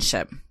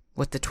relationship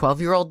with the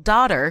 12-year-old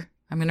daughter.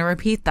 I'm going to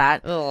repeat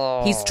that.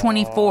 Oh. He's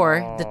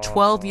 24, the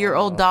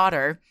 12-year-old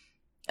daughter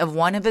of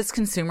one of his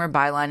Consumer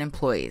Byline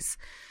employees.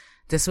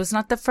 This was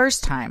not the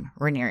first time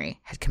Raniere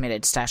had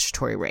committed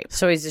statutory rape.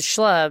 So he's a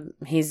schlub,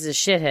 he's a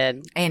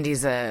shithead. And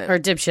he's or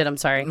dipshit, I'm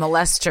sorry.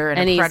 Molester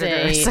and a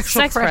predator. He's a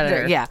sexual sex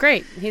predator. Yeah.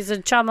 Great. He's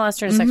a child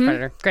molester and a sex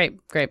predator.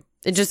 Great.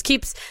 It just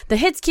keeps, the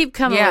hits keep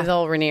coming with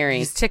old Raniere.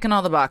 He's ticking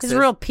all the boxes. He's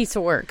a real piece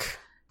of work.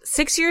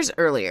 6 years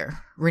earlier,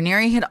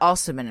 Raniere had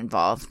also been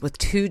involved with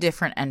two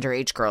different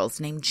underage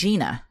girls named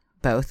Gina,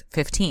 both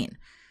 15.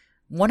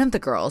 One of the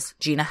girls,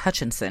 Gina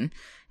Hutchinson,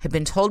 had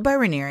been told by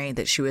Raniere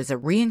that she was a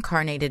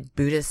reincarnated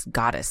Buddhist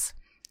goddess.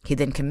 He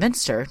then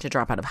convinced her to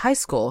drop out of high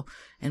school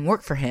and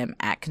work for him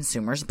at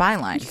Consumers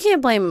Byline. You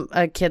can't blame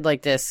a kid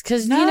like this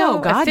because,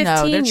 God, at 15,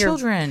 no, they're you're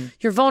children.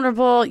 You're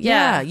vulnerable.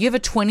 Yeah. You have a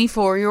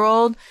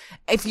 24-year-old.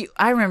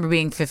 I remember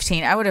being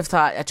 15, I would have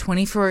thought a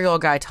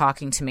 24-year-old guy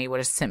talking to me would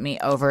have sent me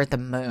over the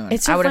moon.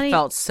 It's so I would funny. have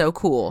felt so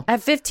cool.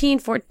 At 13,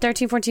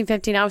 14,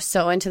 15, I was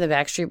so into the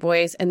Backstreet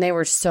Boys, and they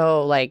were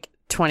so like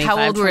 25,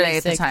 How old were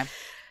 26. they at the time?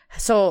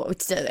 So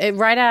it's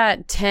right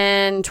at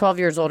 10, 12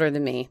 years older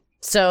than me.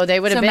 So they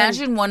would have been.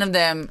 Imagine one of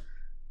them,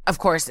 of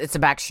course, it's a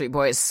Backstreet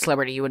Boys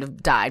celebrity, you would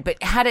have died.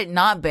 But had it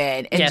not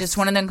been, and just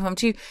one of them come up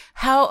to you,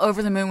 how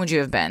over the moon would you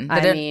have been?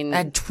 That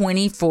a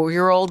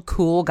 24-year-old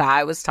cool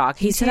guy was talking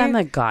to you? He said, I'm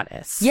a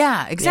goddess.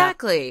 Yeah,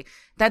 exactly.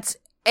 Yeah.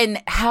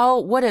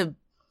 What a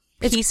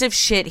piece of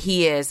shit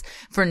he is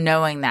for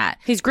knowing that.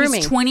 He's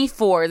grooming. He's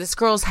 24. This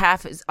girl's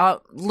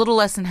little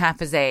less than half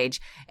his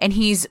age, and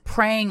he's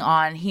preying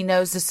on. He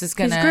knows this is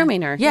gonna. He's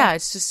grooming her. Yeah,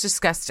 it's just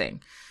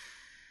disgusting.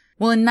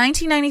 Well, in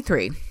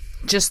 1993,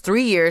 just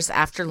 3 years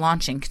after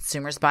launching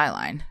Consumers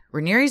Byline,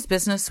 Raniere's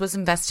business was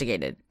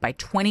investigated by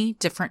 20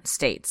 different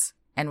states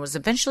and was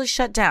eventually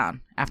shut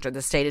down after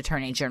the state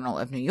attorney general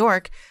of New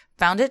York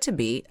found it to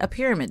be a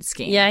pyramid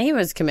scheme. Yeah, he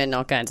was committing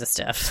all kinds of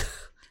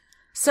stuff.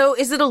 So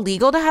is it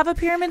illegal to have a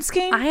pyramid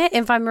scheme?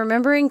 If I'm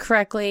remembering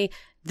correctly,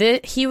 the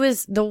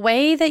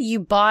way that you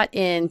bought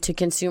into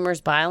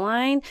Consumers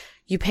Byline,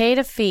 you paid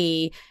a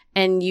fee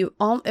and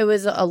it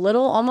was a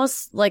little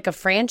almost like a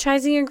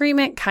franchising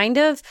agreement, kind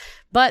of,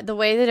 but the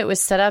way that it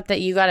was set up that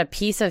you got a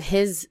piece of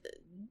his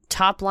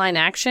top line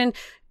action,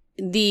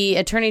 the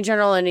Attorney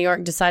General in New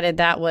York decided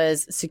that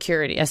was a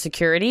security.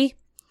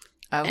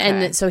 Okay.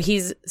 And so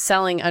he's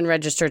selling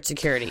unregistered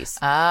securities.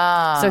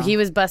 Oh. So he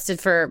was busted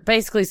for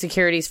basically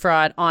securities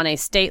fraud on a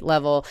state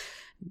level.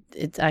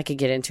 I could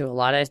get into a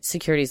lot of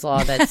securities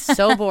law that's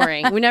so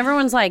boring. When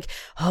everyone's like,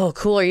 oh,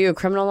 cool, are you a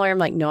criminal lawyer? I'm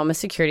like, no, I'm a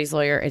securities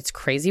lawyer. It's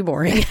crazy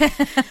boring,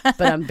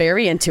 but I'm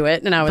very into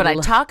it. And I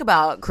talk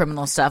about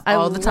criminal stuff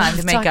all the time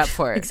to make up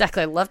for it.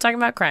 Exactly. I love talking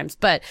about crimes.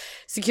 But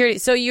security,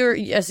 so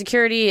a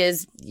security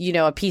is,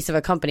 a piece of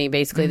a company,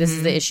 basically. Mm-hmm. This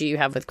is the issue you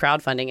have with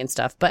crowdfunding and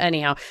stuff. But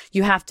anyhow,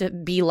 you have to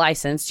be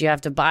licensed. You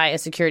have to buy a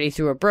security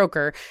through a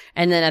broker.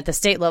 And then at the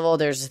state level,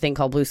 there's a thing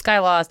called blue sky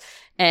laws.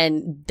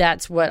 And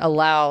that's what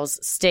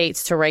allows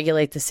states to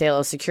regulate the sale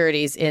of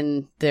securities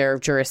in their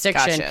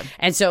jurisdiction. Gotcha.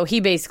 And so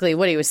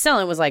what he was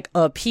selling was like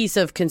a piece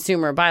of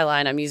Consumer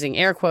Byline. I'm using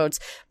air quotes.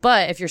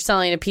 But if you're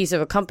selling a piece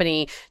of a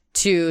company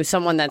to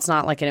someone that's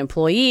not like an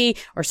employee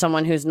or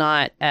someone who's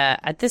not,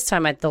 at this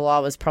time, the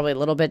law was probably a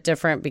little bit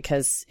different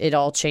because it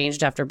all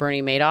changed after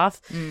Bernie Madoff,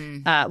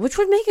 which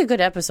would make a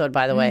good episode,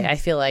 by the way, I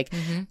feel like.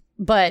 Mm-hmm.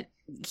 But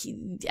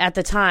at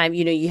the time,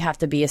 you have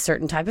to be a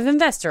certain type of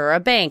investor or a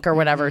bank or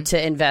whatever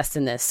to invest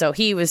in this. So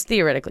he was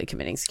theoretically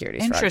committing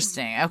securities fraud.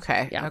 Interesting.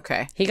 Okay. Yeah.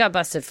 Okay. He got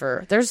busted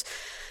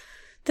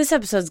this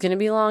episode's going to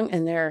be long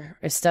and there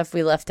is stuff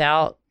we left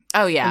out.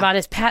 Oh, yeah. About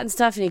his patent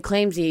stuff, and he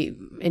claims he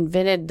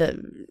invented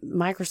the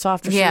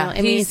Microsoft or something. Yeah,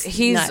 I mean,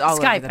 he's all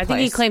Skype. over the place. I think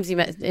he claims he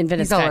invented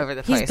He's Skype. all over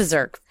the place. He's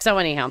berserk. So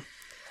anyhow,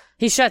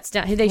 he shuts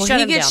down. He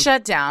gets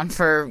shut down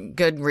for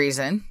good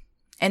reason.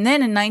 And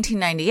then in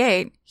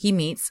 1998, he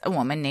meets a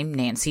woman named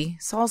Nancy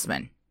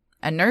Salzman.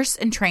 a nurse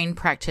and trained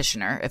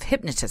practitioner of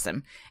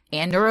hypnotism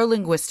and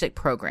neurolinguistic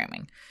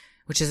programming,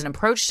 which is an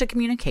approach to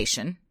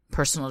communication,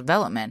 personal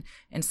development,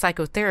 and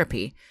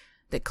psychotherapy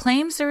that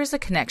claims there is a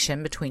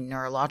connection between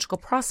neurological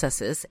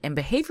processes and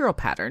behavioral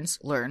patterns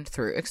learned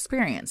through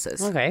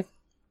experiences. Okay.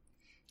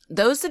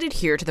 Those that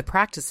adhere to the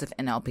practice of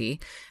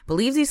NLP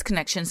believe these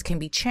connections can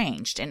be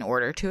changed in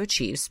order to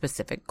achieve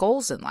specific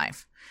goals in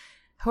life.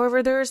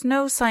 However, there is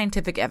no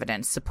scientific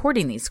evidence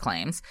supporting these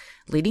claims,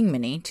 leading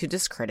many to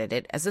discredit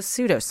it as a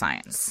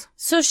pseudoscience.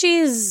 So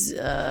she's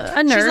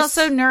a nurse. She's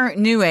also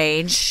new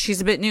age.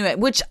 She's a bit new age,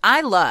 which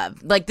I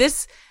love. Like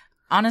this,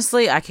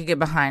 honestly, I could get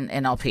behind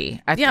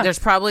NLP. There's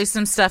probably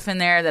some stuff in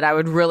there that I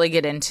would really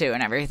get into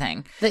and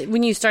everything.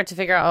 When you start to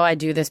figure out, I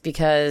do this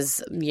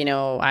because,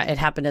 it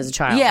happened as a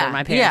child or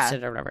my parents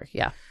did or whatever.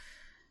 Yeah.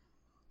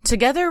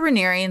 Together,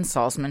 Raniere and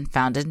Salzman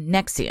founded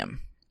NXIVM,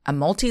 a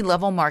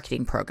multi-level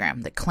marketing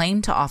program that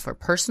claimed to offer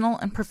personal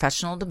and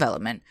professional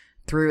development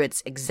through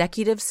its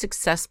executive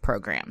success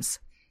programs.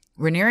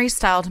 Raniere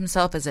styled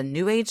himself as a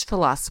New Age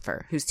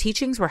philosopher whose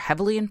teachings were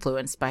heavily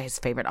influenced by his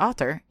favorite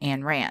author,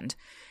 Ayn Rand,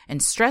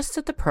 and stressed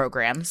that the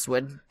programs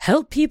would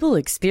help people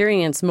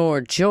experience more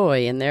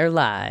joy in their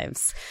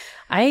lives.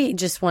 I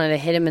just wanted to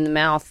hit him in the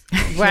mouth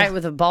right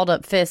with a balled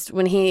up fist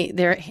when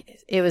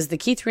it was the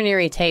Keith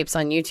Raniere tapes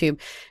on YouTube,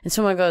 and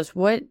someone goes,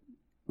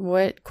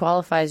 What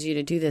qualifies you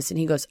to do this? And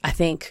he goes, I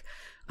think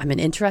I'm an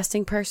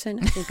interesting person.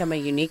 I think I'm a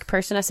unique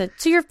person. I said,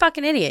 so you're a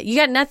fucking idiot. You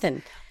got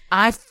nothing.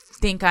 I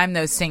think I'm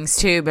those things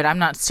too, but I'm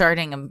not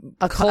starting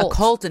a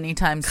cult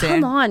anytime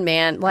soon. Come on,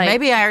 man. Like,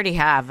 maybe I already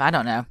have. I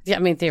don't know. Yeah, I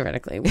mean,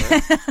 theoretically.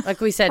 Like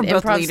we said,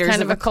 improv's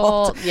kind of a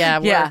cult.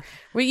 Yeah.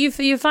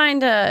 You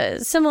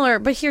find similar,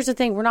 but here's the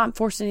thing. We're not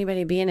forcing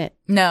anybody to be in it.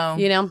 No.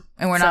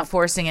 And we're not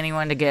forcing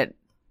anyone to get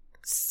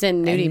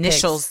send nudie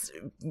initials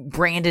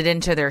branded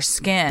into their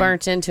skin,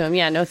 burnt into them.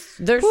 Yeah, no,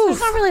 there's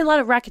not really a lot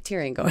of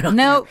racketeering going on.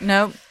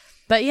 No.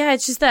 But yeah,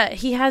 it's just that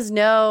he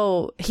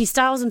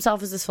styles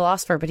himself as this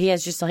philosopher, but he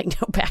has just like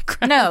no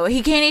background. No,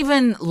 he can't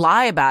even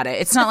lie about it.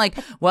 It's not like,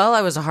 well,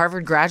 I was a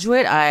Harvard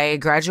graduate. I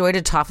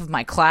graduated top of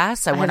my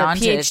class. I went on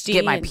to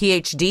get my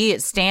PhD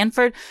at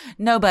Stanford.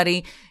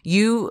 Nobody.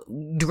 You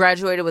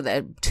graduated with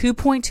a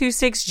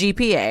 2.26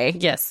 GPA.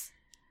 Yes.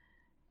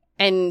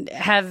 And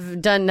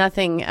have done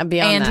nothing beyond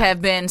that. And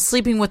have been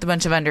sleeping with a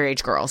bunch of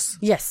underage girls.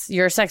 Yes,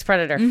 you're a sex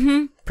predator.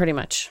 Pretty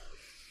much.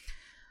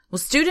 Well,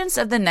 students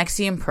of the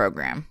NXIVM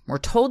program were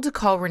told to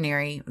call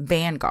Raniere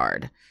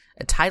Vanguard,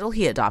 a title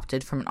he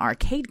adopted from an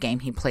arcade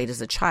game he played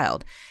as a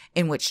child,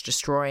 in which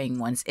destroying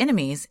one's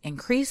enemies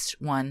increased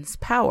one's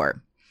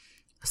power.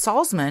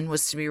 Salzman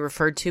was to be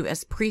referred to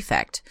as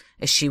Prefect,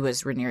 as she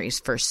was Raniere's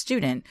first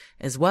student,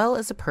 as well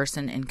as a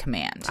person in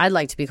command. I'd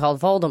like to be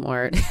called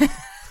Voldemort.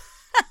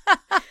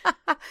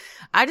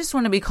 I just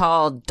want to be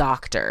called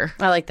Doctor.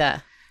 I like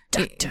that.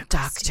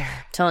 Doctor.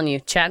 Telling you,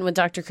 chatting with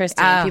Dr.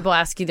 Christie. People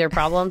ask you their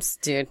problems.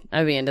 Dude,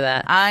 I'd be into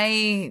that.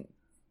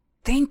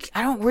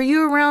 Were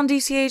you around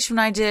DCH when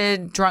I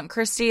did Drunk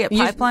Christie at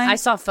Pipeline? I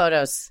saw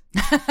photos.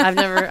 I've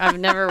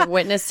never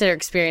witnessed it or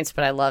experienced,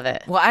 but I love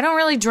it. Well, I don't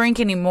really drink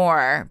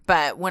anymore,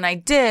 but when I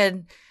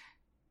did,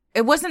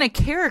 it wasn't a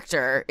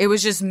character. It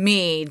was just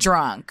me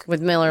drunk.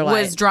 With Miller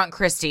Lite. Was Drunk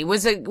Christie.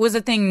 Was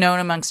a thing known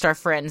amongst our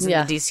friends in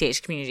the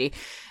DCH community.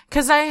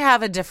 Because I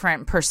have a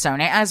different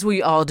persona, as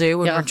we all do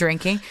when we're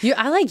drinking.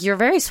 You're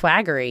very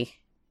swaggery.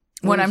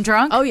 When I'm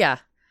drunk? Oh, yeah.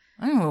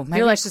 Oh,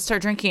 maybe I should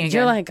start drinking again.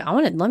 You're like,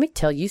 let me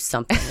tell you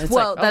something. It's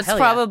well, that's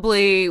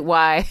probably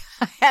why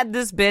I had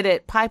this bit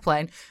at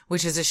Pipeline,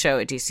 which is a show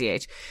at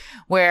DCH,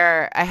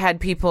 where I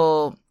had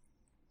people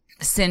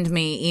send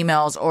me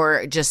emails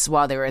or just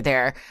while they were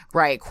there,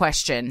 write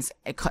questions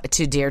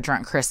to Dear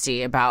Drunk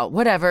Christie about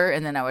whatever,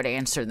 and then I would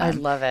answer them. I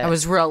love it. I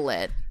was real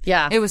lit.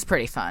 Yeah. It was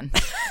pretty fun.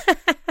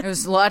 It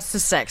was lots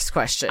of sex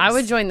questions. I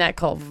would join that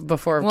cult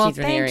before Keith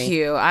Raniere. Thank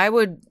you. I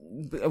would.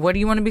 What do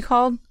you want to be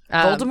called?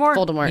 Voldemort?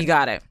 Voldemort. You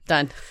got it.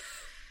 Done.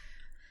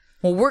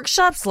 Well,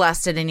 workshops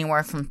lasted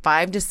anywhere from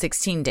 5 to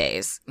 16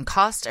 days and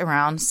cost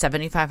around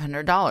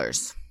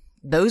 $7,500.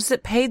 Those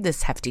that paid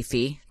this hefty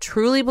fee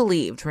truly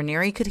believed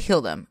Raniere could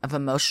heal them of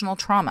emotional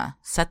trauma,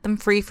 set them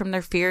free from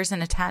their fears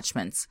and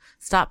attachments,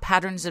 stop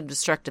patterns of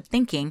destructive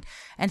thinking,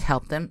 and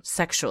help them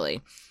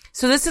sexually.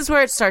 So this is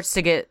where it starts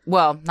to get,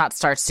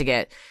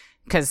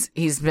 because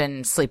he's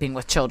been sleeping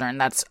with children.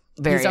 That's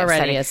very He's already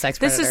upsetting. a sex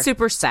predator. This is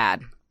super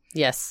sad.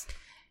 Yes.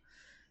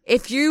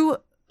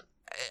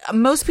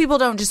 Most people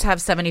don't just have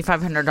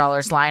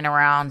 $7,500 lying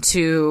around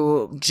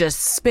to just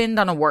spend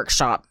on a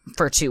workshop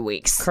for 2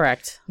 weeks.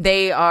 Correct.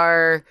 They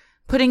are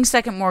putting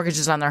second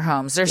mortgages on their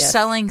homes. They're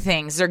selling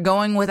things. They're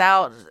going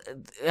without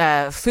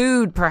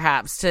food,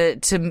 perhaps,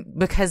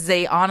 because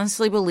they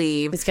honestly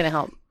believe it's going to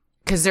help.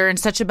 Because they're in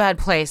such a bad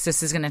place,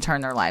 this is going to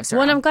turn their lives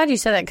around. Well, I'm glad you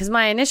said that, because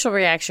my initial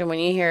reaction when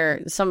you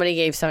hear somebody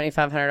gave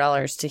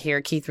 $7,500 to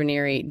hear Keith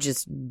Raniere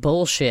just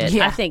bullshit,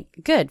 I think,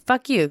 good,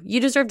 fuck you. You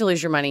deserve to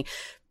lose your money.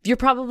 You're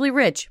probably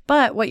rich.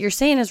 But what you're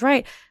saying is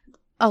right.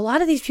 a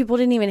lot of these people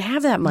didn't even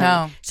have that money.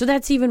 No. So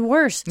that's even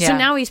worse. Yeah. So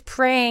now he's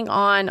preying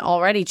on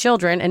already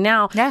children and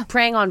now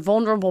preying on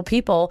vulnerable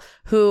people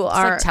who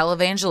are like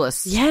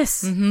televangelists.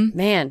 Yes.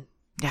 Man.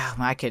 Yeah,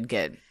 I could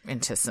get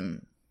into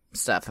some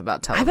stuff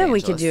about televangelists. I bet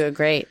we could do a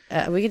great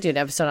we could do an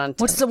episode on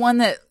What's the one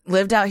that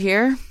lived out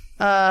here?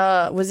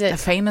 was it A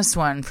famous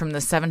one from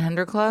the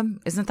 700 Club.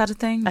 Isn't that a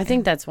thing? I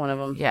think that's one of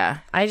them. Yeah.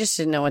 I just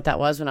didn't know what that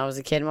was when I was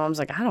a kid. Mom was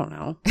like, I don't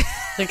know.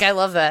 Like, I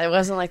love that. It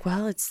wasn't like,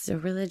 well, it's a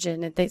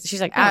religion. She's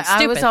like, no, it's I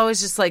stupid. was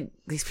always just like,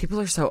 these people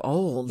are so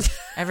old.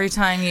 Every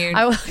time you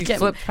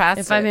flip past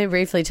If I may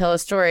briefly tell a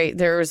story,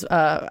 there was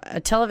a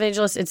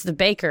televangelist. It's the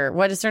Baker.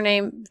 What is her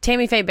name?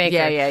 Tammy Faye Baker.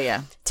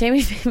 Yeah.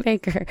 Tammy Faye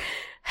Baker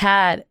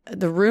had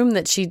the room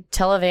that she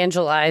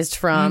televangelized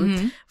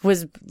from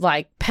was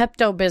like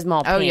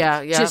Pepto-Bismol pink. Oh,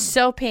 yeah. Just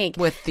so pink.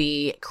 With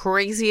the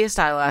craziest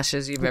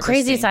eyelashes you've ever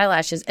Craziest seen.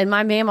 eyelashes. And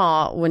my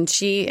mama, when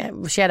she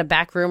had a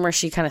back room where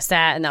she kind of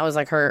sat, and that was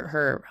like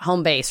her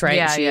home base, right?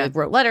 Yeah, she yeah. like,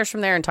 wrote letters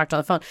from there and talked on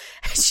the phone.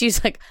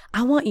 She's like,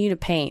 I want you to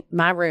paint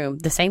my room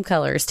the same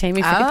color as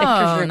Tammy Faye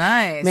Baker's room.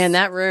 Nice. Man,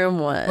 that room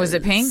was... Was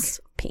it pink?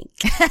 Pink.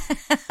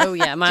 Oh,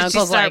 yeah. My Did you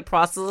uncle's start like...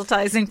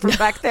 proselytizing from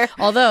back there?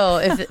 Although,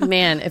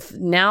 if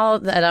now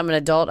that I'm an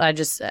adult, I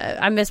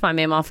miss my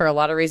mama for a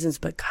lot of reasons,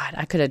 but God,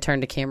 I could have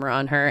turned a camera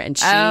on her and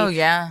she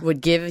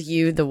would give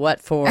you the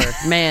what for.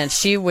 Man,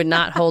 she would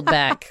not hold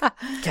back.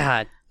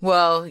 God.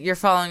 Well, you're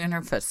following in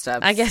her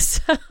footsteps. I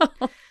guess so.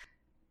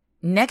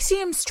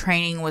 NXIVM's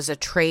training was a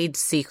trade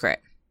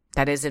secret.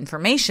 That is,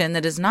 information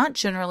that is not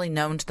generally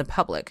known to the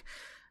public,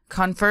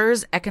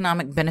 confers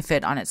economic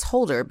benefit on its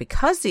holder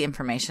because the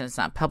information is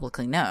not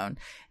publicly known,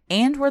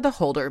 and where the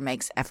holder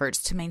makes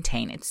efforts to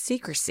maintain its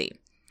secrecy.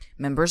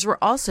 Members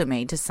were also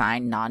made to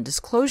sign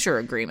non-disclosure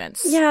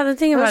agreements. Yeah, the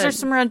thing about Those are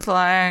some red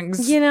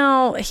flags. You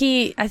know,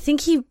 I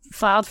think he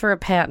filed for a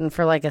patent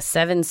for like a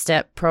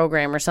 7-step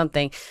program or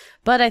something.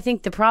 But I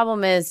think the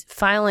problem is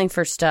filing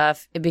for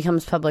stuff, it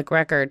becomes public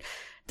record.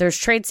 There's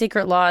trade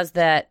secret laws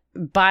that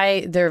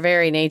by their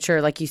very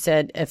nature, like you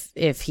said,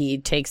 if he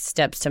takes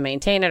steps to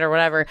maintain it or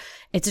whatever,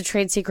 it's a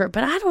trade secret.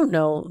 But I don't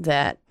know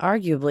that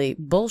arguably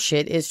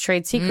bullshit is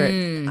trade secret.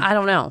 I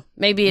don't know.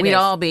 Maybe it We'd is.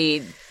 all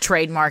be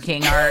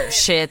trademarking our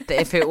shit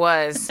if it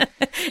was.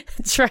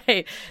 That's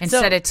right.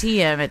 Instead of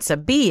TM, it's a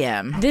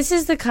BM. This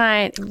is the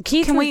kind.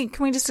 Keith, Can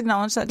we just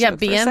acknowledge that? Yeah, joke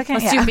for a BM. second?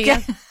 Let's Yeah, do okay.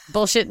 BM.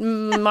 Bullshit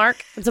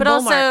mark. It's a But bull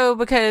also mark.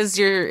 because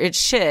it's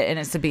shit and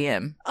it's a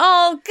BM.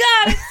 Oh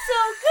God, it's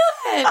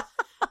so good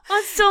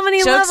on so many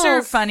Jokes levels.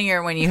 are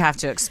funnier when you have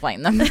to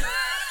explain them.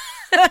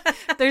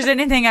 If there's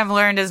anything I've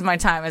learned as my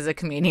time as a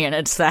comedian,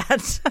 it's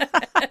that.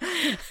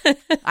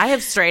 I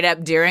have straight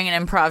up during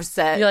an improv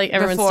set You're like,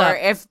 everyone before, stop.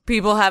 if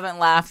people haven't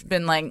laughed,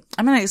 been like,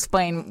 I'm going to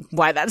explain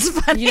why that's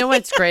funny. You know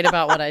what's great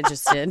about what I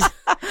just did?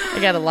 I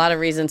got a lot of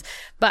reasons.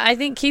 But I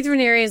think Keith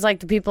Raniere is like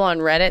the people on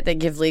Reddit that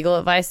give legal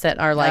advice that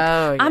are like,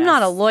 Oh, I'm yes.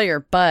 not a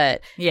lawyer,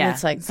 but Yeah. And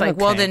it's like,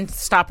 well, okay. then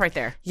stop right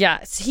there.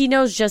 Yeah, he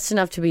knows just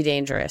enough to be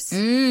dangerous.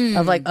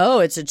 Of like, oh,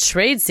 it's a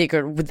trade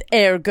secret, with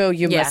ergo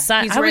you must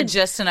sign. He's I read would-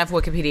 just enough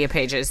Wikipedia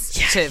pages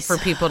for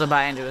people to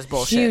buy into his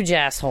bullshit. huge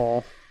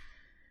asshole.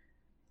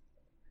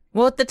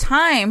 Well, at the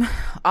time,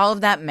 all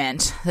of that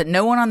meant that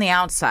no one on the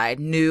outside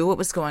knew what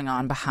was going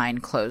on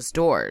behind closed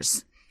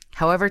doors.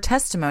 However,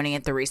 testimony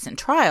at the recent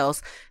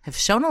trials have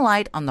shown a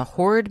light on the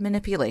horrid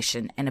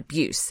manipulation and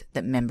abuse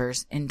that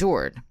members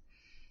endured.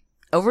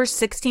 Over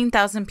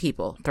 16,000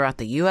 people throughout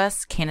the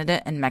U.S.,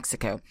 Canada, and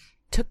Mexico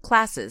took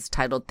classes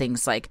titled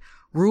things like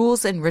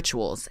Rules and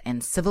Rituals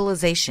and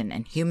Civilization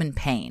and Human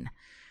Pain.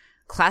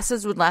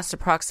 Classes would last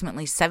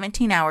approximately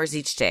 17 hours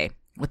each day,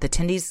 with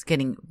attendees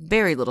getting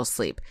very little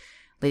sleep,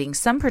 leading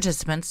some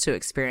participants to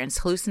experience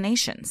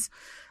hallucinations.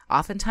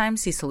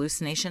 Oftentimes, these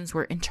hallucinations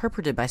were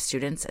interpreted by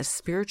students as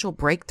spiritual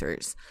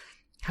breakthroughs.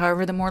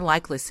 However, the more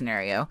likely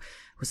scenario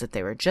was that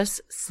they were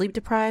just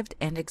sleep-deprived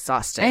and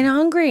exhausted. And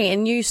hungry,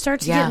 and you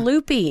start to get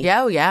loopy.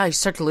 Yeah, you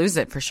start to lose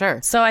it for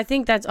sure. So I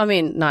think that's, I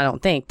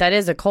don't think, that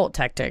is a cult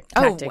tactic.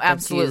 Oh, that's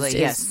absolutely, used,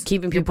 yes. is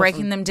keeping You're people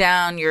breaking them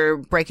down. You're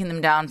breaking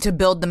them down to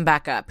build them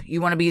back up.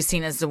 You want to be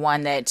seen as the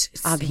one that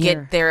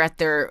here. get there at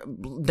their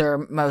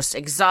most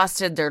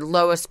exhausted, their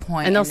lowest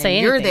point, And they'll then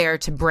say you're anything. there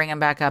to bring them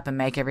back up and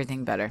make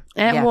everything better.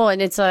 And, yeah. Well,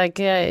 and it's like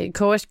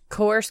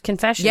coerced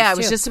confessions, Yeah, I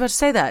was too. just about to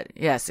say that.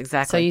 Yes,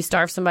 exactly. So you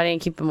starve somebody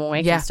and keep them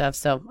awake Yeah. and stuff.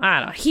 So I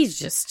don't know. He's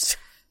just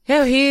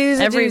yeah,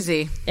 he's a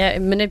doozy.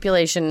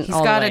 Manipulation. He's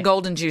all got the a way.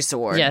 Golden Juice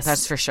Award. Yes.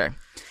 That's for sure.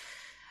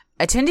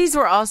 Attendees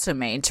were also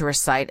made to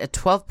recite a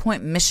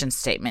 12-point mission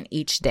statement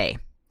each day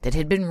that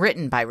had been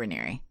written by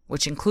Raniere,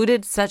 which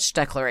included such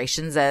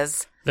declarations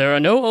as, There are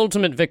no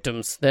ultimate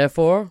victims.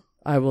 Therefore,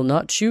 I will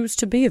not choose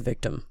to be a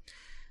victim.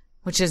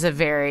 which is a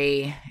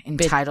very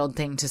entitled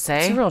thing to say.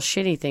 It's a real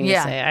shitty thing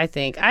Yeah. to say, I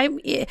think.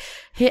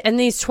 And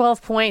these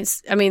 12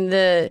 points,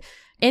 the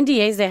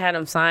NDAs they had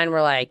him sign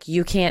were like,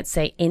 you can't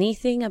say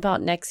anything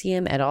about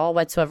NXIVM at all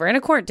whatsoever. And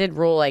a court did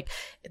rule like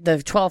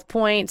the 12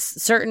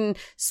 points, certain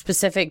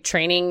specific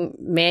training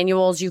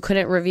manuals you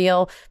couldn't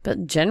reveal,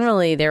 but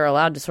generally they're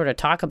allowed to sort of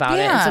talk about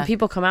it. And Yeah. so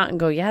people come out and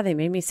go, yeah, they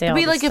made me say all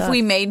It'd be this like stuff. if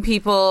we made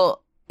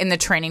people in the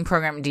training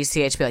program at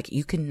DCH be like,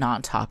 you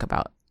cannot talk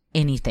about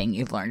anything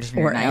you've learned in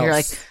your Or night. You're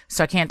like, else.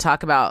 so I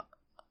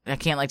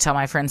can't like tell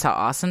my friends how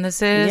awesome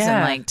this is Yeah.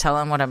 and like tell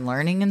them what I'm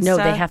learning and No,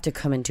 stuff. they have to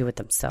come and do it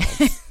themselves.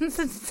 It's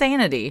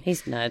insanity.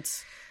 He's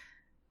nuts.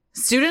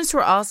 Students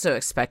were also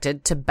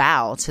expected to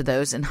bow to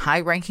those in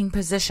high-ranking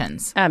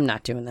positions, I'm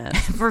not doing that.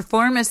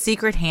 perform a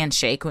secret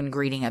handshake when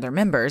greeting other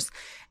members,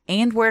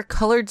 and wear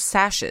colored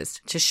sashes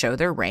to show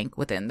their rank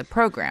within the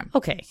program.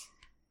 Okay.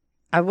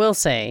 I will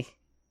say,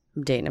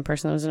 I'm dating a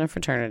person that was in a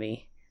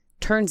fraternity.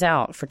 Turns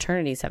out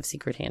fraternities have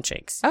secret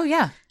handshakes. Oh,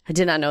 yeah. I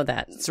did not know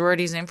that.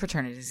 Sororities and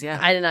fraternities, yeah.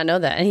 I did not know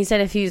that. And he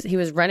said if he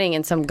was running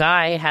and some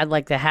guy had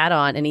like the hat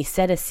on and he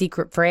said a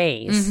secret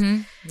phrase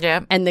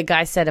Yeah. and the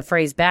guy said a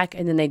phrase back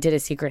and then they did a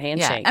secret Yeah.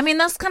 handshake. I mean,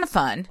 that's kind of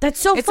fun. That's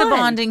so It's fun. a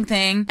bonding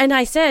thing. And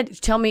I said,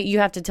 you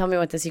have to tell me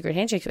what the secret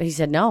handshake is. He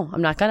said, no,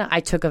 I'm not going to. I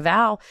took a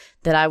vow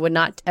that I would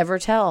not ever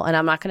tell and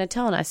I'm not going to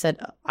tell. And I said,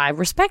 I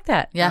respect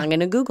that. Yeah. I'm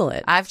going to Google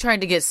it. I've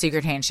tried to get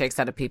secret handshakes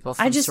out of people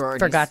from I just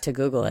sororities. forgot to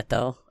Google it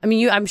though. I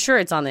mean, I'm sure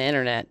it's on the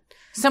internet.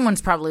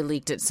 Someone's probably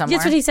leaked it somewhere.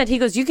 That's what he said. He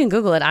goes, you can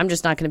Google it. I'm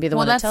just not going to be the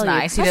Well, one to that's tell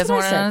nice. you. He That's doesn't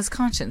what want I it on said. his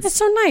conscience. That's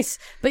so nice.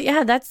 But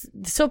yeah, that's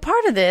so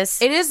part of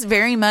this. It is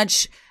very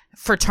much a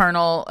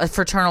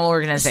fraternal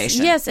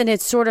organization. Yes, and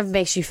it sort of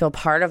makes you feel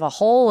part of a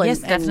whole. And, Yes,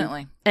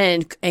 definitely.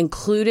 And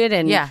included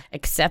and Yeah.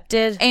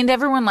 accepted. And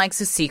everyone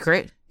likes a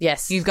secret.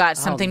 Yes. You've got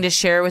something to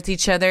share with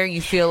each other. You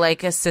feel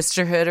like a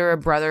sisterhood or a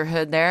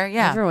brotherhood there.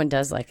 Yeah. Everyone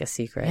does like a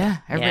secret. Yeah,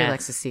 everybody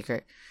likes a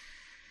secret.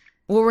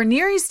 Well,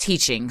 Ranieri's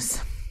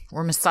teachings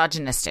were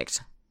misogynistic,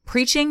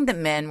 preaching that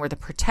men were the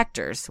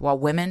protectors while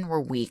women were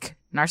weak,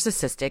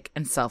 narcissistic,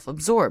 and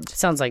self-absorbed.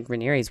 Sounds like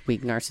Ranieri's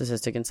weak,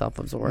 narcissistic, and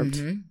self-absorbed.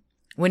 Mm-hmm.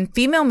 When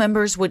female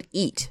members would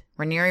eat,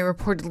 Ranieri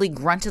reportedly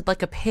grunted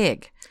like a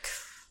pig.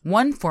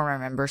 One former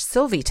member,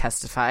 Sylvie,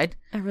 testified,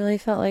 I really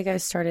felt like I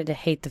started to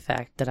hate the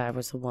fact that I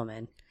was a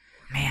woman.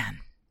 man.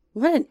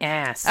 What an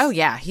ass. Oh,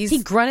 yeah.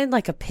 He grunted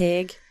like a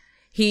pig.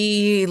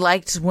 He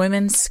liked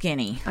women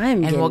skinny.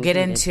 I'm and we'll get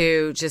getting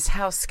into just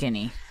how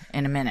skinny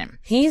in a minute.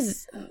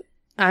 He's,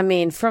 I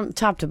mean, from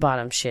top to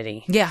bottom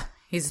shitty. Yeah,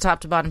 he's a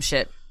top to bottom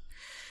shit.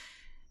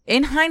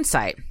 In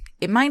hindsight,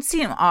 it might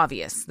seem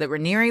obvious that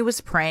Ranieri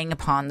was preying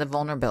upon the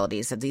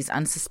vulnerabilities of these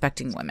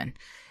unsuspecting women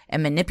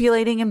and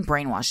manipulating and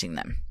brainwashing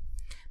them.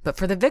 But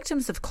for the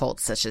victims of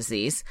cults such as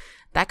these,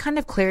 that kind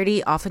of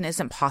clarity often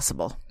isn't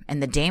possible,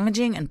 and the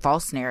damaging and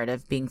false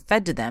narrative being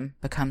fed to them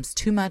becomes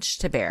too much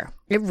to bear.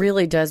 It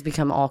really does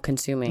become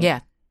all-consuming.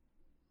 Yeah.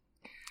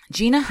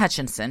 Gina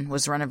Hutchinson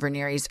was one of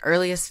Ranieri's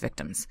earliest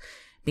victims,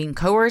 being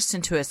coerced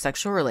into a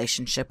sexual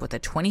relationship with a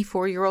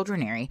 24-year-old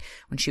Ranieri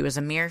when she was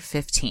a mere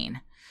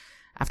 15.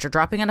 After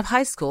dropping out of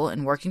high school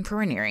and working for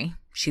Ranieri,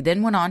 she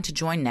then went on to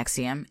join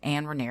NXIVM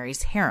and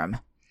Ranieri's harem.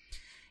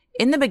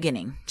 In the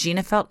beginning,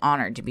 Gina felt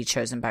honored to be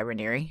chosen by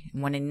Ranieri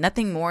and wanted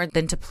nothing more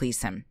than to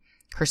please him.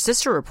 Her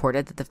sister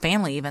reported that the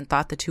family even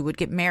thought the two would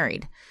get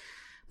married.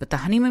 But the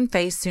honeymoon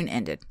phase soon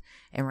ended,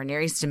 and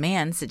Ranieri's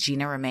demands that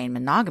Gina remain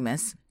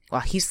monogamous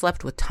while he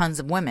slept with tons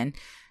of women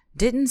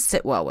didn't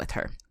sit well with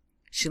her.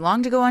 She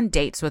longed to go on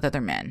dates with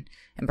other men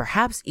and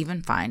perhaps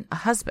even find a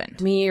husband.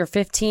 I mean, you're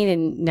 15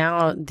 and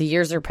now the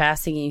years are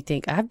passing and you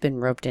think, I've been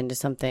roped into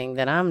something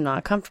that I'm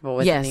not comfortable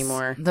with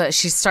anymore.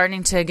 She's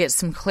starting to get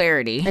some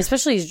clarity.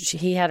 Especially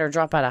he had her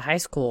drop out of high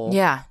school.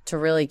 Yeah. To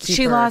really keep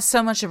She her lost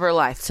so much of her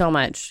life. so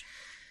much.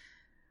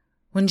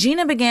 When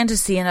Gina began to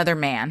see another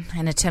man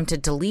and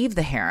attempted to leave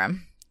the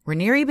harem,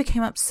 Ranieri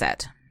became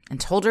upset and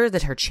told her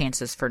that her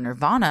chances for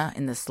nirvana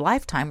in this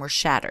lifetime were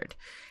shattered,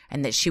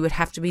 and that she would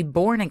have to be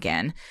born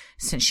again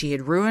since she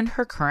had ruined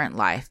her current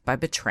life by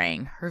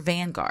betraying her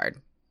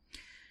vanguard.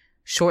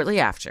 Shortly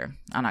after,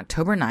 on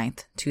October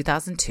 9th,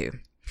 2002,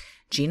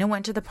 Gina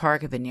went to the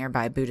park of a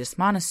nearby Buddhist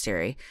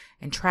monastery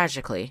and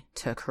tragically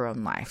took her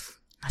own life.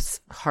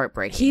 That's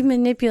heartbreaking. He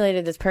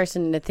manipulated this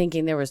person into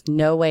thinking there was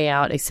no way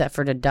out except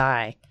for to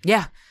die.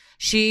 Yeah.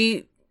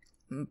 She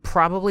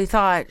probably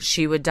thought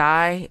she would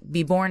die,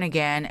 be born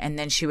again, and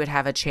then she would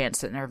have a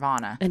chance at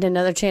nirvana. And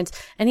another chance.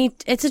 And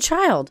it's a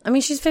child. I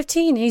mean, she's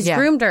 15. He's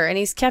groomed her and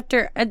he's kept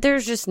her.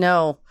 There's just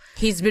no.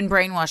 He's been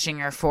brainwashing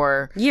her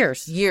for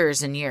years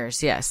and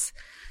years, yes.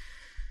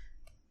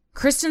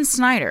 Kristen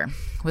Snyder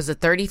was a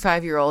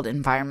 35-year-old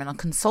environmental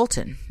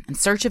consultant in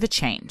search of a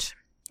change.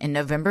 In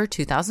November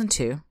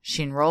 2002,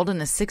 she enrolled in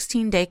the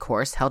 16-day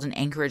course held in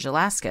Anchorage,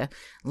 Alaska,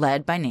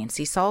 led by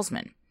Nancy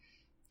Salzman.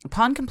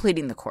 Upon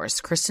completing the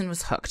course, Kristen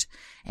was hooked,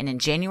 and in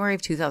January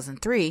of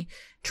 2003,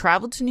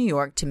 traveled to New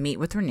York to meet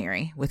with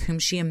Ranieri, with whom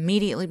she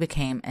immediately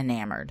became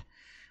enamored.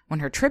 When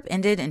her trip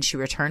ended and she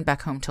returned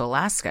back home to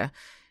Alaska,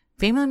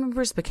 family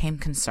members became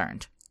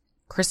concerned.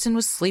 Kristen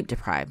was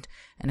sleep-deprived,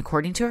 and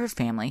according to her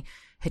family,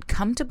 had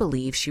come to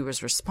believe she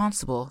was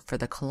responsible for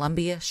the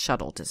Columbia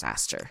shuttle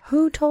disaster.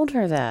 Who told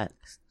her that?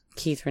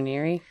 Keith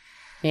Ranieri?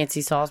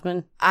 Nancy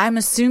Salzman? I'm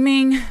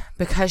assuming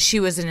because she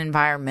was an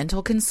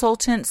environmental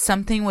consultant,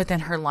 something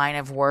within her line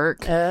of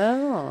work.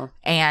 Oh.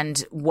 And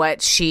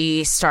what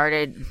she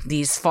started,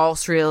 these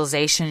false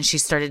realizations she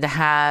started to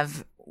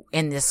have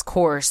in this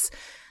course,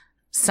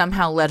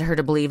 somehow led her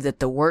to believe that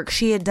the work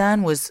she had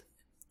done was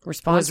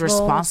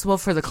responsible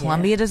for the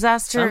Columbia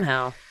disaster.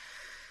 Somehow.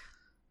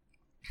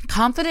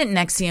 Confident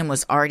NXIVM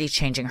was already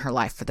changing her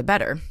life for the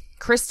better.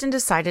 Kristen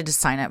decided to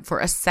sign up for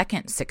a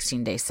second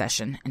 16-day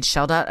session and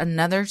shelled out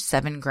another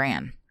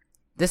 $7,000.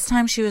 This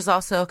time she was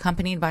also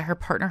accompanied by her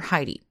partner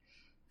Heidi.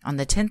 On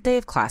the 10th day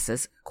of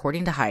classes,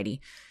 according to Heidi,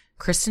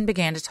 Kristen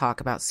began to talk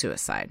about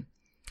suicide.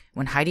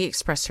 When Heidi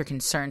expressed her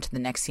concern to the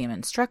NXIVM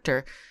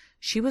instructor,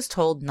 she was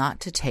told not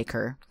to take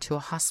her to a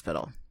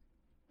hospital.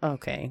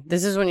 Okay.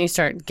 This is when you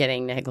start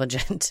getting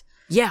negligent.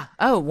 Yeah.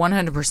 Oh,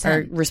 100%.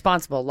 Or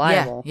responsible,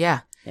 liable. Yeah.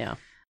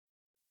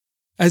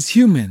 As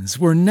humans,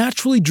 we're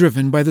naturally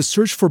driven by the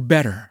search for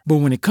better. But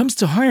when it comes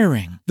to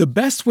hiring, the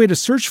best way to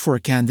search for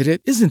a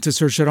candidate isn't to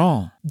search at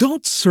all.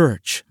 Don't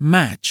search,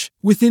 match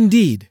with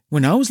Indeed.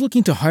 When I was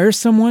looking to hire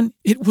someone,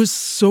 it was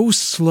so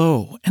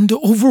slow and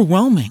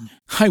overwhelming.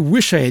 I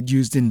wish I had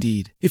used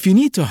Indeed. If you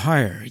need to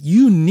hire,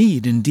 you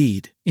need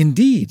Indeed.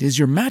 Indeed is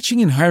your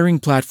matching and hiring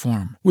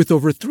platform with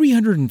over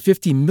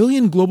 350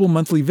 million global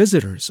monthly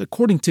visitors,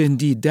 according to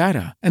Indeed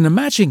data, and a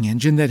matching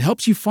engine that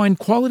helps you find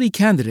quality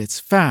candidates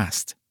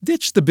fast.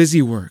 Ditch the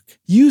busy work.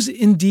 Use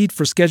Indeed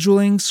for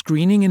scheduling,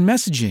 screening, and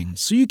messaging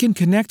so you can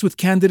connect with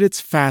candidates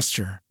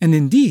faster. And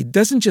Indeed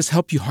doesn't just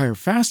help you hire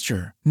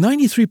faster.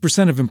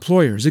 93% of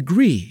employers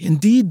agree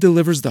Indeed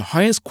delivers the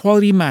highest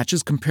quality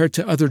matches compared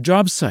to other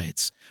job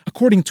sites,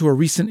 according to a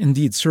recent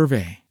Indeed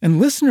survey. And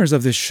listeners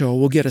of this show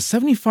will get a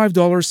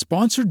 $75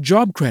 sponsored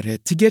job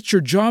credit to get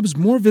your jobs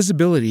more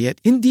visibility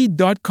at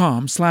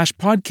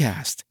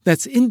Indeed.com/podcast.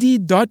 That's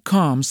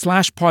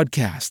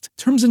Indeed.com/podcast.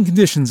 Terms and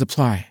conditions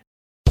apply.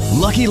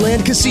 Lucky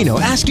Land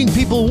Casino, asking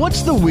people,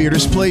 what's the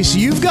weirdest place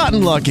you've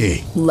gotten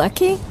lucky?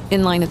 Lucky?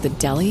 In line at the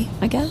deli,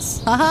 I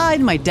guess? Aha,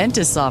 in my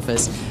dentist's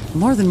office.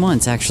 More than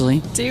once,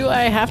 actually. Do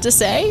I have to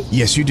say?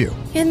 Yes, you do.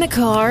 In the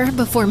car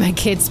before my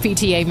kids'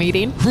 PTA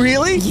meeting.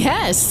 Really?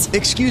 Yes.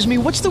 Excuse me,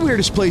 what's the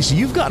weirdest place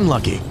you've gotten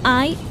lucky?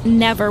 I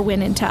never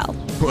win and tell.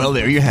 Well,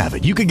 there you have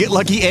it. You can get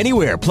lucky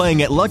anywhere,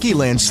 playing at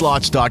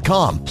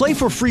LuckyLandSlots.com. Play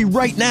for free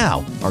right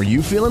now. Are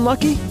you feeling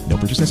lucky? No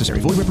purchase necessary.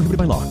 Void where prohibited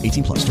by law.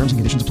 18+. Terms and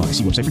conditions apply.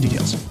 See website for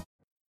details.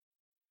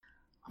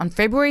 On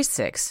February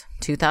 6,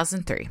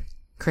 2003,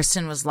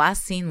 Kristen was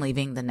last seen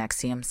leaving the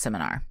NXIVM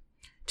seminar.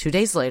 2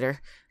 days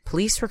later,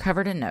 police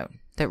recovered a note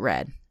that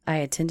read, I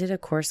attended a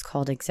course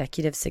called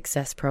Executive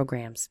Success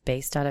Programs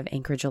based out of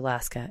Anchorage,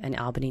 Alaska and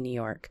Albany, New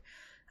York.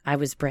 I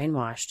was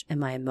brainwashed and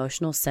my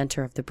emotional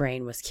center of the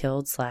brain was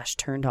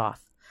killed/turned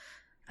off.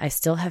 I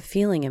still have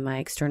feeling in my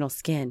external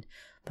skin,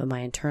 but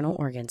my internal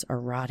organs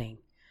are rotting.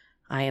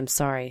 I am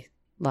sorry,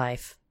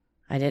 life.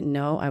 I didn't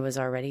know I was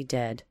already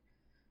dead.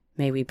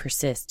 May we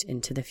persist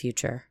into the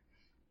future.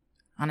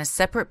 On a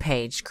separate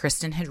page,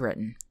 Kristen had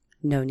written,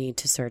 No need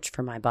to search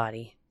for my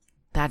body.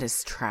 That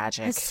is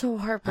tragic. It's so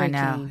heartbreaking.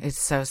 I know.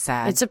 It's so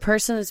sad. It's a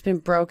person that's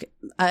been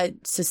a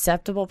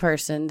susceptible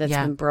person that's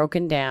been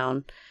broken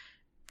down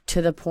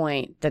to the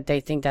point that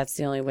they think that's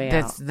the only way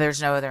out.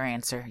 There's no other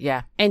answer.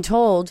 Yeah. And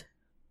told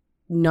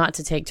not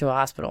to take to a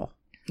hospital.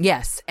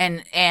 Yes.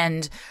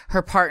 And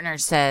her partner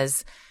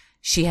says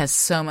she has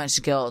so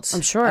much guilt,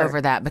 I'm sure,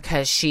 over that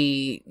because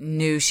she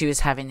knew she was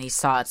having these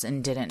thoughts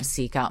and didn't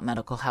seek out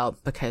medical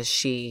help because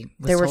she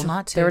was told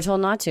not to. They were told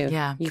not to.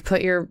 Yeah. You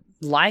put your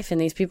life in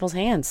these people's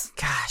hands.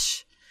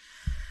 Gosh.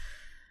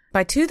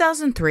 By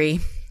 2003,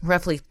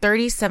 roughly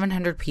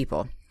 3,700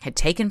 people had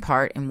taken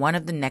part in one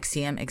of the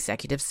NXIVM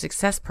Executive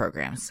Success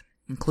Programs,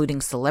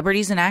 including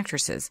celebrities and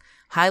actresses,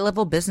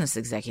 high-level business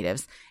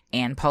executives,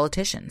 and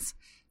politicians.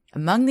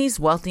 Among these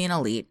wealthy and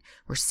elite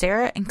were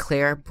Sarah and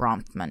Claire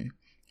Bronfman,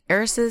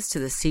 heiresses to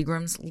the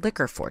Seagram's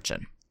liquor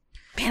fortune.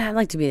 Man, I'd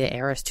like to be the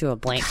heiress to a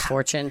blank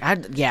fortune.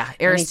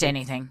 Heiress to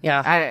anything.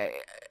 Yeah.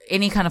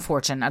 Any kind of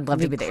fortune. I'd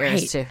love to be the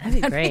heiress to.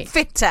 That'd be great.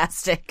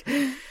 Fantastic.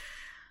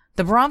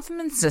 The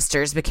Bronfman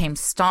sisters became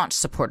staunch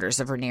supporters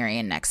of Raniere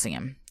and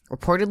NXIVM,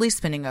 reportedly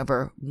spending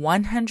over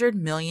 $100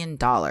 million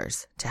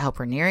to help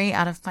Raniere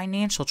out of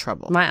financial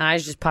trouble. My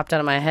eyes just popped out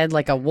of my head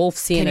like a wolf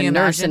seeing a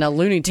nurse in a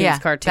Looney Tunes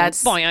cartoon.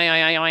 That's, boing,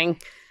 boing, boing.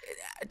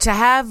 To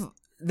have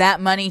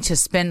that money to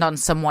spend on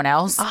someone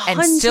else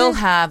and still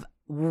have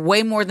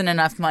way more than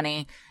enough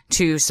money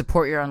to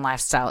support your own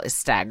lifestyle is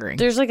staggering.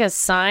 There's like a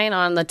sign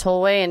on the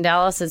tollway in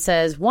Dallas that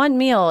says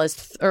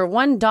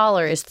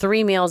 $1 is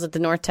 3 meals at the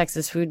North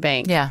Texas Food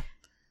Bank. Yeah.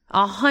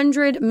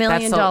 $100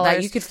 million.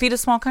 That you could feed a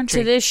small country.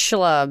 To this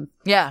schlub.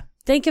 Yeah.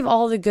 Think of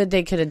all the good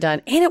they could have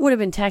done. And it would have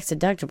been tax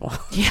deductible.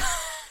 Yeah.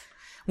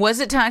 Was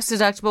it tax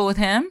deductible with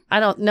him? I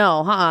don't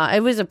know.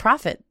 It was a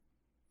profit.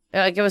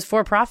 Like it was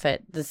for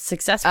profit. The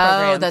success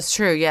program. Oh, that's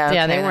true. Yeah.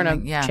 Yeah, okay, they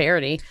weren't a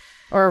charity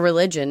or a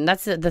religion.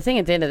 That's the thing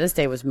at the end of this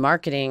day was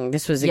marketing.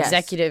 This was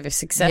executive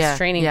success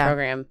training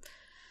program.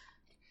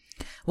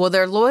 Well,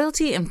 their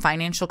loyalty and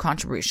financial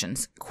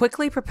contributions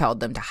quickly propelled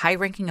them to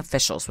high-ranking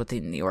officials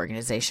within the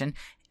organization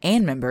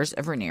and members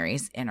of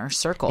Raniere's inner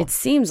circle. It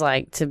seems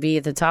like to be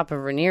at the top of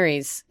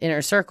Raniere's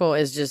inner circle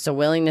is just a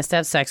willingness to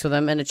have sex with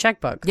them and a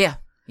checkbook. Yeah.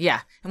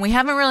 Yeah. And we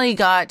haven't really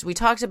we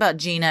talked about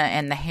Gina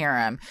and the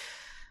harem.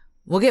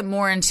 We'll get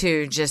more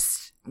into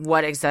just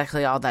what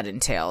exactly all that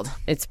entailed.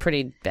 It's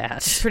pretty bad.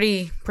 It's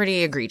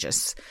pretty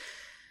egregious.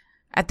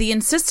 At the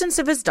insistence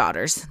of his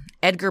daughters,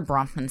 Edgar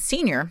Bronfman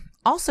Sr.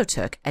 also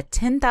took a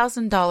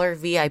 $10,000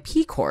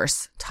 VIP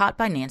course taught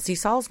by Nancy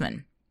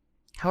Salzman.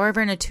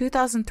 However, in a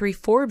 2003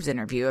 Forbes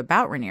interview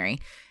about Raniere,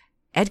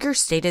 Edgar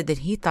stated that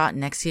he thought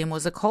NXIVM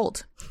was a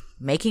cult,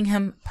 making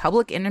him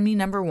public enemy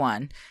number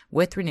one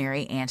with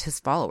Raniere and his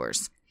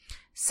followers.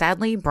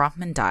 Sadly,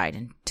 Bronfman died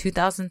in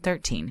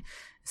 2013,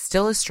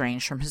 still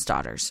estranged from his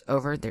daughters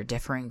over their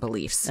differing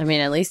beliefs. I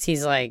mean, at least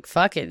he's like,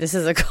 fuck it, this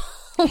is a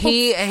cult.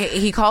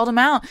 He called him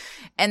out.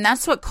 And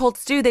that's what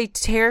cults do. They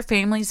tear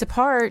families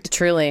apart.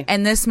 Truly.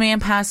 And this man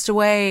passed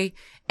away.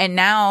 And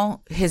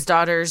now his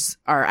daughters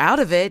are out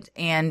of it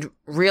and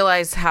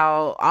realize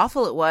how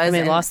awful it was. And they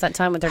and lost that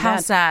time with their how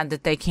dad. sad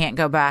that they can't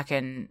go back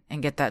and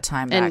get that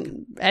time back.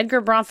 And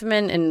Edgar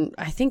Bronfman and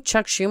I think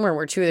Chuck Schumer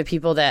were two of the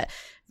people that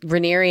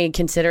Raniere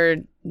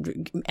considered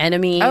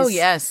enemies. Oh,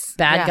 yes.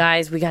 Bad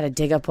guys. We got to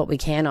dig up what we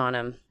can on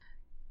them.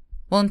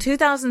 Well, in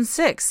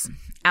 2006,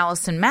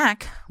 Allison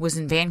Mack was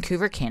in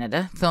Vancouver,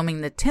 Canada,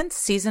 filming the 10th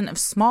season of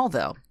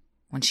Smallville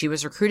when she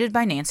was recruited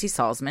by Nancy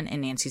Salzman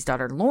and Nancy's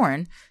daughter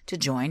Lauren to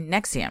join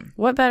NXIVM.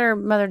 What better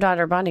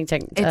mother-daughter bonding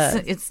thing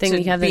It's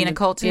we have be in than a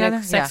cult being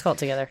together? a sex cult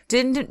together?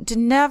 Did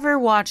never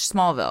watch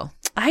Smallville.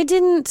 I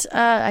didn't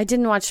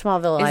watch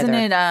Smallville Isn't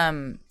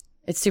either. it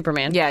It's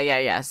Superman.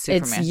 Yeah,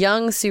 Superman. It's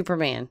young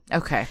Superman.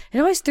 Okay. It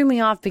always threw me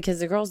off because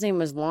the girl's name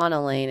was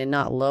Lana Lane and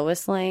not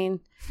Lois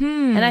Lane.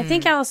 And I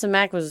think Allison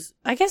Mack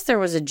I guess there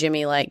was a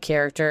Jimmy-like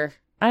character.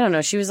 I don't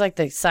know. She was like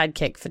the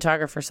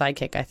photographer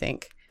sidekick, I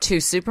think. To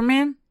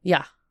Superman?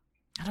 Yeah.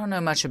 I don't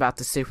know much about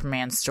the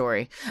Superman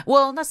story.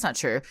 Well, that's not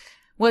true.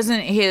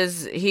 Wasn't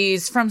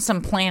he's from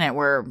some planet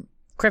where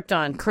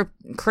Krypton.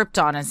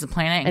 Krypton is the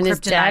planet, and his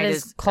dad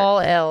is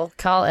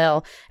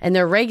Kal-El, and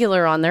they're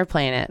regular on their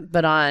planet,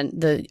 but on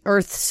the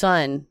Earth's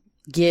sun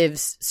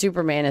gives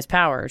Superman his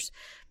powers.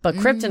 But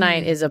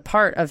Kryptonite is a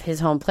part of his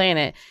home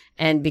planet,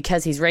 and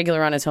because he's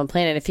regular on his home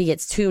planet, if he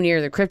gets too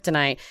near the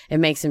Kryptonite, it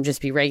makes him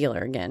just be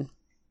regular again.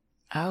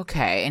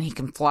 Okay, and he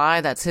can fly?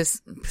 That's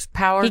his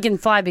power? He can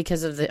fly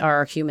because of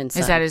our human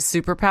sun. Is that his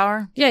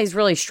superpower? Yeah, he's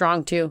really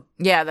strong, too.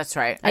 Yeah, that's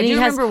right. And I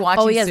remember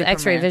watching he has Superman.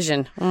 X-ray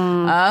vision.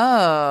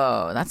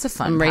 Oh, that's a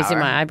fun I'm raising power.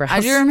 my eyebrows.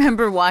 I do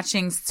remember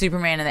watching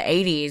Superman in the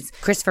 80s.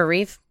 Christopher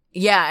Reeve?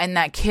 Yeah, and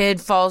that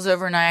kid falls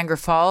over Niagara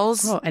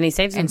Falls. Oh, and he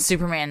saves him. And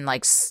Superman,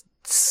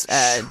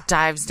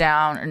 dives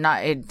down, or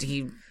not,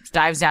 he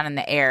dives down in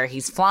the air.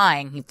 He's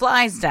flying. He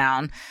flies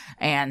down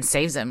and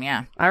saves him,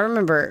 yeah. I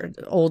remember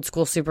old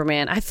school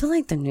Superman. I feel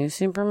like the new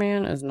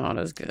Superman is not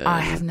as good.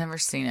 I have never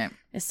seen it.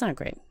 It's not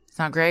great. It's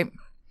not great?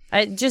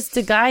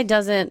 The guy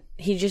doesn't,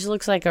 he just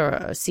looks like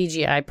a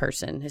CGI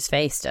person. His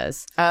face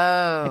does.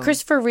 Oh. And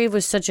Christopher Reeve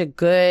was such a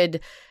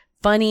good,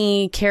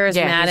 funny, charismatic.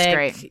 Yeah, he's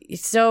great.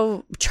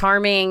 So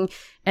charming.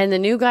 And the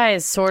new guy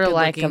is sort of Good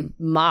like looking.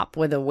 a mop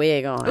with a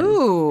wig on.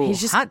 Ooh,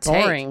 he's just hot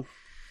take. boring.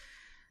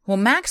 Well,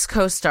 Mac's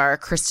co-star,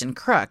 Kristen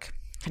Kruk,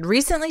 had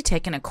recently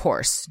taken a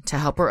course to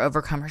help her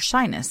overcome her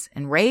shyness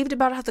and raved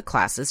about how the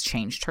classes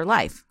changed her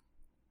life.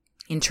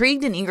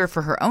 Intrigued and eager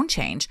for her own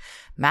change,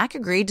 Mac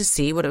agreed to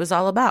see what it was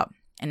all about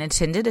and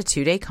attended a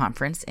 2-day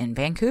conference in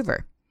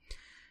Vancouver.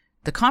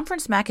 The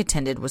conference Mac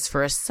attended was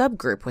for a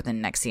subgroup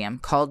within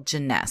NXIVM called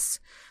Jeunesse,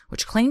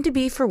 which claimed to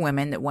be for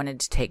women that wanted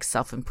to take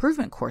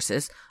self-improvement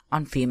courses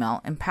on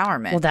female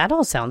empowerment. Well, that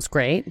all sounds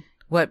great.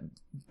 What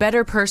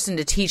better person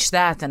to teach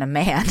that than a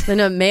man? Than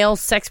a male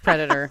sex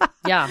predator.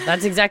 Yeah,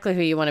 that's exactly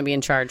who you want to be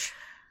in charge.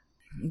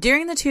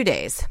 During the 2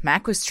 days,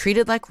 Mac was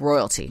treated like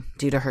royalty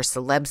due to her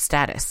celeb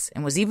status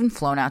and was even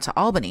flown out to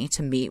Albany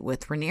to meet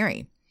with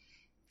Raniere.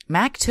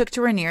 Mac took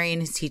to Raniere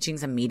and his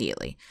teachings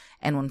immediately,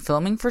 and when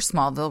filming for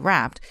Smallville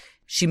wrapped,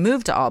 she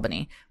moved to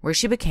Albany, where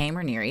she became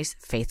Raniere's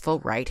faithful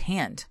right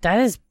hand. That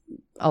is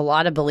a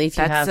lot of belief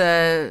you have.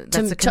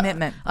 That's a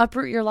commitment. To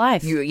uproot your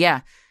life.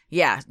 Yeah.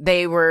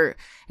 It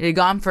had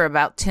gone for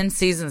about 10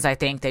 seasons, I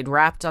think. They'd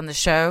wrapped on the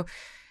show.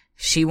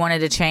 She wanted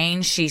to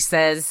change. She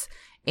says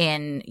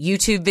in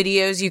YouTube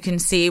videos you can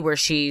see where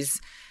she's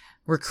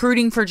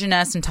recruiting for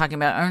Jeunesse and talking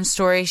about her own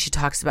story. She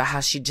talks about how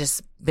she'd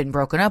just been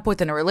broken up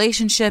with in a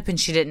relationship and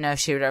she didn't know if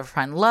she would ever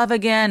find love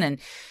again. And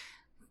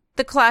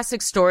the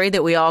classic story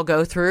that we all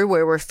go through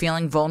where we're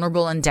feeling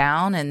vulnerable and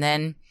down, and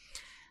then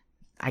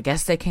I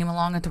guess they came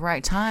along at the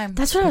right time.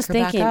 That's what I was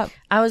thinking.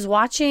 I was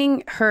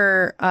watching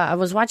her, it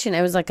was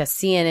like a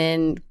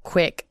CNN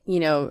quick,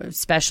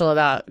 special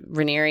about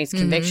Raniere's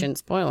conviction.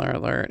 Spoiler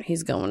alert,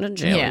 he's going to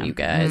jail, you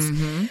guys.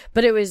 Mm-hmm.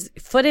 But it was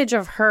footage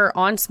of her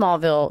on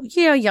Smallville,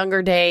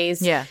 younger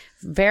days. Yeah.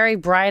 Very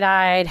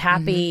bright-eyed,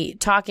 happy,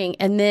 talking,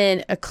 and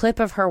then a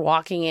clip of her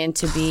walking in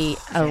to be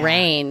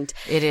arraigned.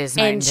 It is,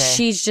 and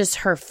she's just,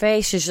 her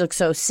face just looks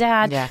so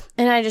sad. Yeah.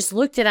 And I just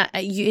looked at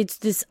it. It's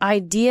this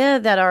idea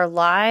that our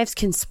lives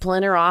can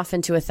splinter off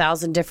into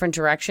 1,000 different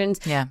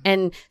directions. Yeah.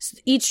 And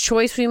each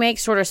choice we make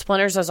sort of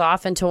splinters us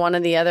off into one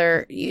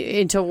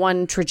into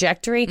one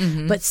trajectory.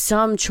 Mm-hmm. But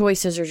some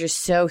choices are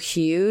just so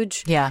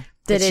huge. Yeah.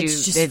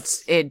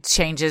 that it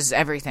changes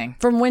everything.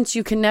 From whence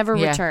you can never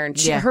return.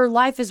 Yeah. Her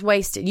life is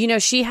wasted. You know,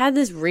 she had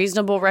this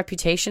reasonable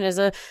reputation as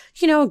a,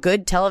 you know,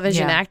 good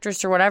television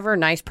actress or whatever,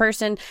 nice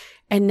person.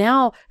 And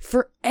now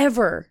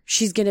forever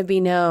she's going to be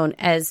known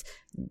as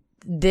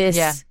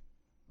this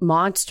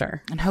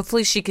monster. And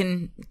hopefully she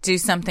can do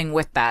something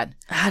with that.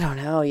 I don't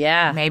know.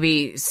 Yeah.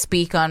 Maybe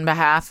speak on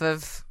behalf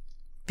of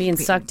being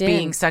sucked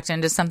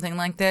into something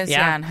like this.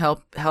 Yeah. And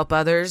help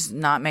others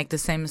not make the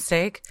same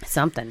mistake.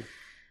 Something.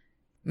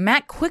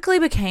 Matt quickly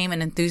became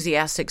an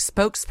enthusiastic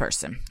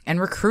spokesperson and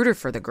recruiter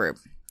for the group,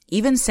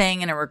 even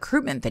saying in a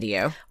recruitment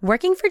video,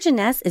 "Working for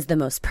Jeunesse is the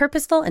most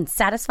purposeful and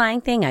satisfying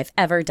thing I've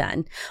ever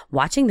done.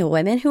 Watching the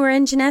women who are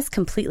in Jeunesse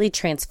completely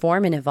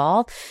transform and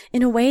evolve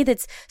in a way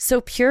that's so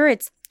pure,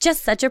 it's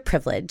just such a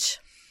privilege."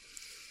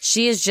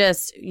 She is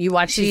just,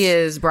 she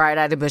is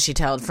bright-eyed and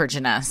bushy-tailed for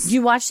Jeunesse.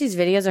 You watch these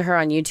videos of her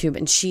on YouTube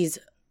and she's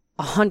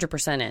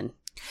 100% in.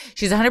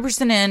 She's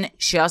 100% in.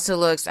 She also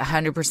looks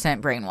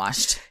 100%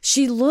 brainwashed.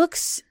 She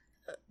looks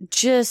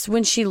just,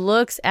 when she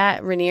looks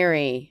at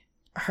Raniere,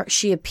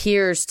 she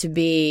appears to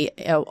be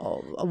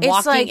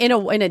walking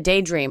in a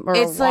daydream, or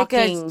it's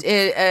walking. Like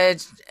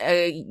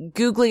a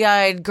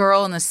googly-eyed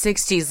girl in the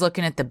 60s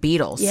looking at the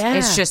Beatles. Yeah.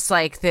 It's just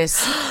like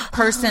this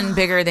person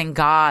bigger than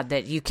God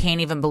that you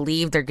can't even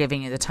believe they're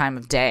giving you the time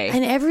of day.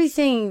 And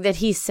everything that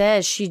he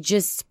says, she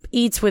just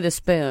eats with a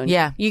spoon.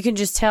 Yeah. You can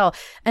just tell.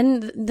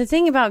 And the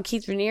thing about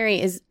Keith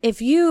Raniere is,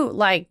 if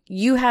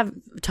you have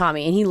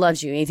Tommy and he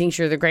loves you and he thinks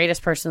you're the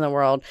greatest person in the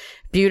world,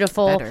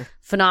 beautiful,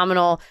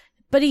 phenomenal,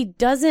 but he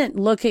doesn't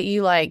look at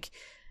you like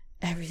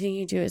everything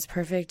you do is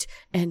perfect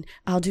and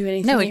I'll do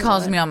anything. No, he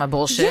calls me on my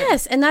bullshit.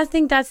 Yes. And I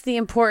think that's the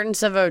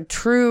importance of a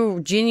true,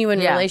 genuine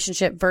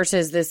relationship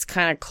versus this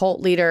kind of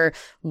cult leader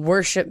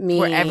worship me.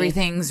 Where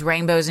everything's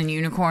rainbows and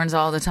unicorns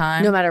all the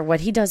time. No matter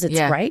what he does, it's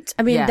right.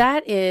 I mean,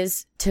 that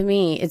is, to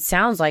me, it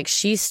sounds like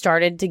she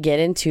started to get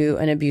into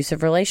an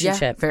abusive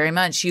relationship. Yeah, very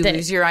much. You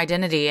lose your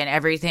identity and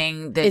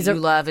everything that you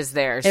love is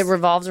theirs. It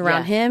revolves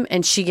around him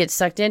and she gets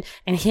sucked in.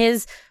 And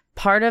his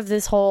part of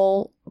this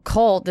whole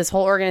cult, this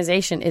whole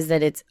organization, is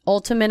that it's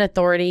ultimate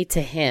authority to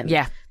him.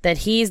 Yeah. That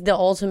he's the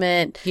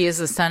ultimate. He is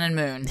the sun and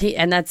moon.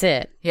 And that's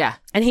it. Yeah.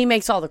 And he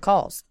makes all the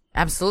calls.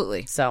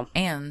 Absolutely. So.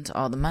 And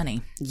all the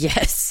money.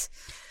 Yes.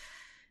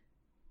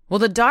 Well,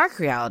 the dark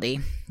reality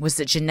was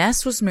that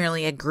Jeunesse was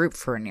merely a group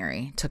for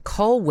Raniere to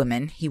cull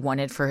women he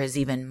wanted for his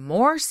even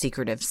more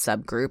secretive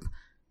subgroup,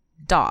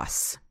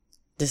 DOS.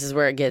 This is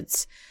where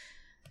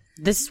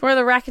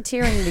the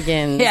racketeering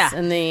begins.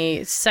 And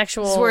the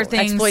sexual this is where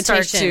things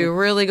exploitation start to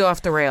really go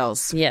off the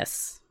rails.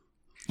 Yes.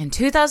 In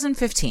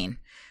 2015,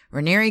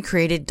 Raniere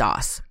created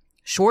DOS,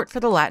 short for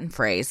the Latin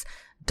phrase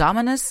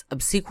Dominus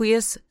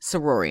Obsequious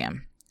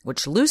Sororium,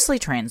 which loosely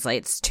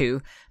translates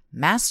to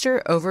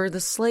master over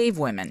the slave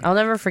women. I'll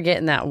never forget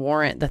in that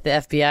warrant that the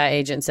FBI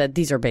agent said,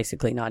 these are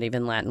basically not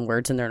even Latin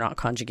words and they're not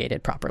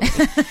conjugated properly.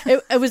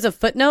 it was a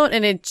footnote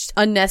and it's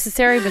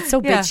unnecessary, but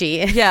so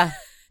bitchy. Yeah.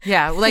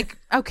 Yeah, like,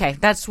 okay,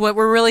 that's what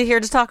we're really here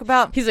to talk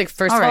about. He's like,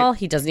 first of all,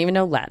 he doesn't even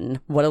know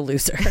Latin. What a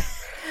loser.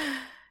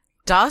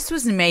 DOS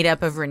was made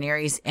up of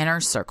Raniere's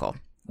inner circle,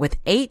 with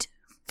 8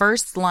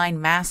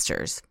 first-line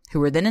masters who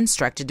were then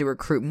instructed to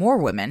recruit more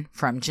women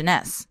from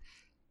Jeunesse.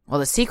 While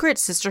the secret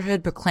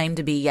sisterhood proclaimed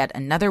to be yet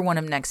another one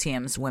of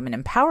NXIVM's women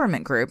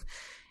empowerment group,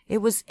 it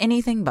was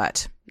anything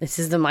but. This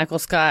is the Michael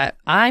Scott,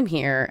 I'm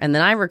here, and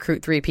then I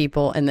recruit 3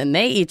 people, and then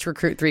they each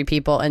recruit 3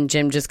 people, and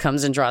Jim just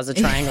comes and draws a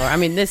triangle. I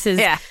mean, this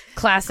is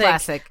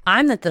classic.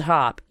 I'm at the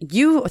top.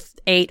 You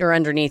 8 are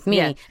underneath me,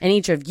 and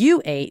each of you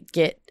 8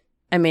 get,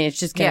 I mean, it's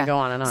just going to go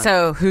on and on.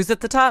 So who's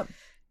at the top?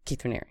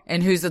 Keith Raniere.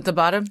 And who's at the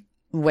bottom?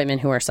 Women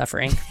who are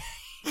suffering.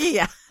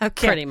 Yeah,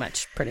 okay.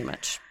 Pretty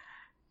much.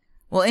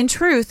 Well, in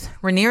truth,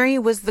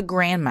 Raniere was the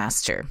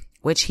Grandmaster,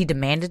 which he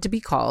demanded to be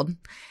called,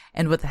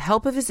 and with the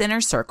help of his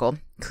inner circle,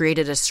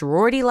 created a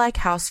sorority-like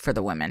house for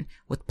the women,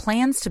 with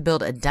plans to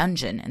build a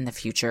dungeon in the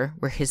future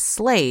where his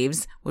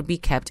slaves would be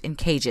kept in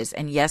cages.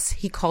 And yes,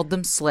 he called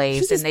them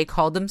slaves, and they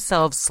called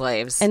themselves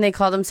slaves. And they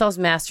call themselves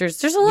masters.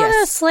 There's a lot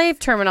of slave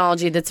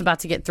terminology that's about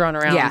to get thrown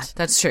around. Yeah,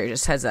 that's true.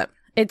 Just heads up.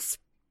 It's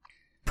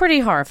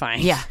pretty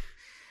horrifying. Yeah.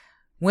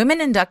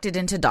 Women inducted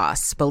into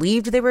DOS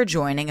believed they were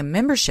joining a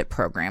membership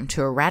program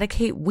to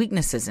eradicate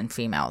weaknesses in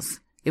females.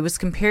 It was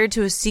compared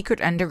to a secret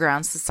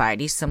underground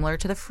society similar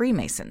to the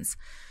Freemasons.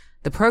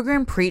 The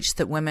program preached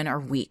that women are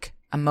weak,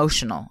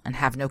 emotional, and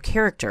have no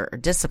character or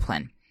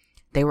discipline.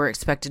 They were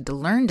expected to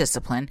learn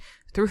discipline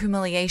through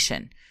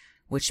humiliation,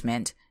 which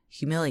meant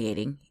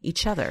humiliating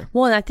each other.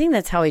 Well, and I think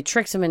that's how he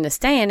tricks them into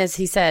staying, is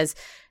he says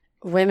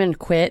women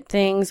quit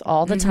things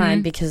all the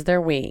time because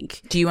they're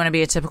weak. Do you want to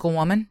be a typical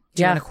woman?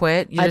 Do you want to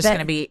quit? You're just going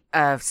to be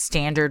a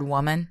standard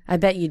woman? I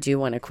bet you do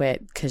want to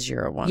quit because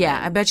you're a woman. Yeah,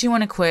 I bet you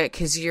want to quit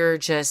because you're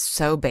just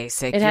so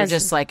basic. You're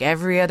just like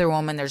every other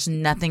woman. There's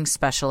nothing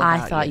special about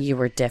you. I thought you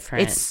were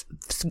different. It's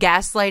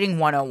gaslighting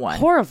 101.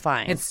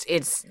 Horrifying.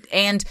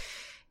 And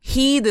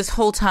he this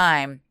whole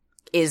time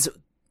is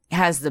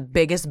has the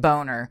biggest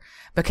boner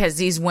because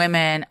these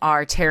women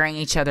are tearing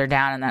each other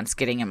down and that's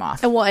getting him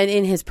off. And well, and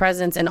in his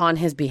presence and on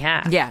his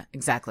behalf. Yeah,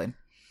 exactly.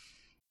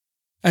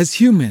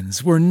 As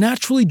humans, we're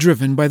naturally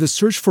driven by the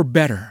search for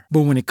better.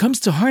 But when it comes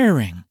to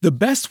hiring, the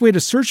best way to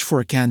search for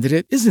a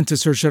candidate isn't to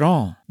search at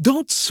all.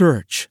 Don't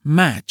search,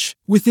 match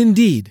with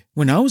Indeed.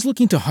 When I was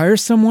looking to hire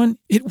someone,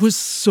 it was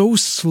so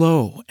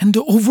slow and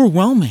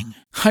overwhelming.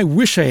 I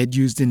wish I had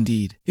used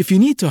Indeed. If you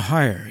need to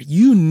hire,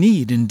 you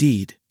need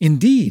Indeed.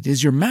 Indeed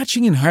is your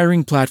matching and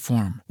hiring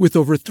platform with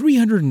over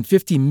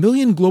 350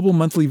 million global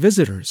monthly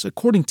visitors,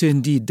 according to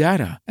Indeed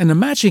data, and a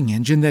matching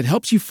engine that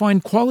helps you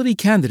find quality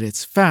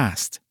candidates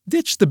fast.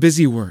 Ditch the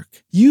busy work.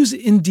 Use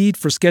Indeed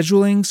for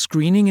scheduling,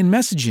 screening, and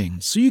messaging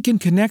so you can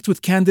connect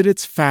with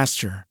candidates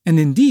faster. And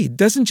Indeed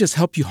doesn't just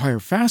help you hire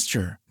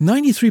faster.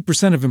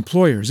 93% of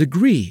employers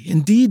agree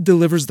Indeed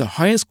delivers the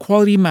highest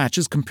quality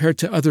matches compared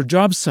to other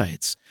job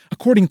sites,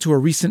 according to a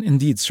recent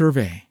Indeed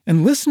survey.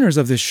 And listeners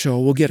of this show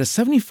will get a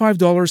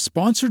 $75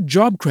 sponsored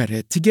job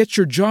credit to get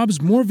your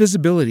jobs more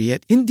visibility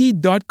at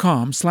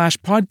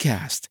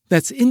Indeed.com/podcast.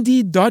 That's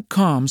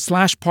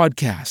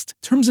Indeed.com/podcast.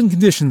 Terms and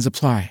conditions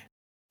apply.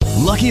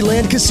 Lucky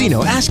Land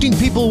Casino, asking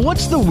people,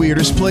 what's the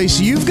weirdest place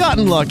you've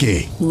gotten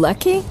lucky?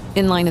 Lucky?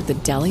 In line at the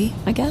deli,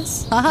 I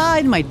guess? Aha,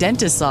 in my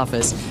dentist's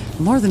office.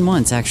 More than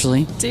once,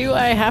 actually. Do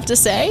I have to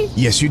say?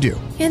 Yes, you do.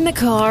 In the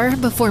car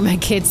before my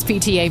kids'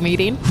 PTA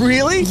meeting.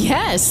 Really?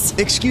 Yes.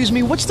 Excuse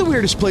me, what's the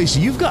weirdest place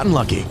you've gotten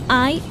lucky?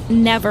 I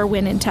never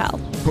win and tell.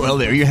 Well,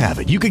 there you have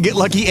it. You can get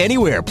lucky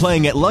anywhere,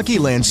 playing at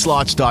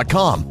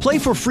LuckyLandSlots.com. Play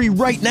for free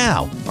right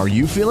now. Are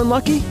you feeling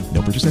lucky?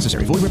 No purchase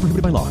necessary. Void where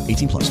prohibited by law.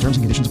 18+. Terms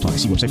and conditions apply.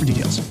 See website for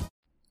details.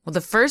 Well,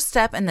 the first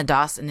step in the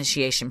DOS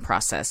initiation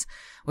process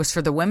was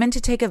for the women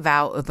to take a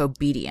vow of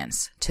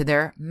obedience to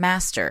their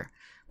master,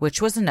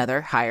 which was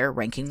another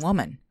higher-ranking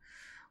woman.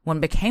 One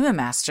became a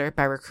master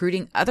by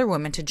recruiting other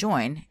women to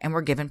join and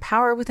were given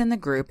power within the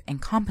group and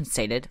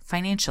compensated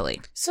financially.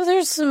 So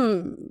there's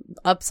some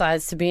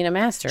upsides to being a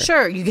master.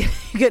 Sure, you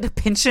get a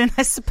pension,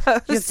 I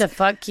suppose. You have to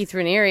fuck Keith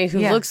Raniere,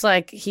 who looks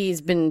like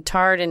he's been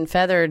tarred and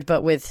feathered,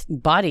 but with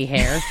body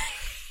hair.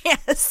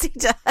 Yes, he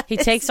does. He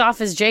takes off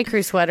his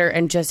J.Crew sweater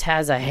and just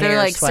has a hair They're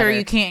like, sweater. sir,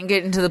 you can't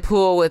get into the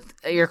pool with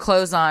your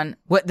clothes on.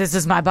 What? This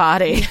is my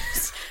body.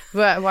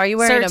 Why are you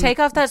wearing Sir, take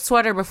off that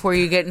sweater before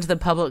you get into the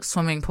public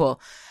swimming pool.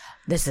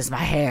 This is my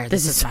hair.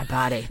 This is my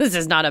body. This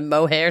is not a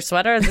mohair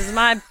sweater. This is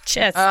my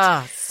chest.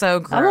 Oh, so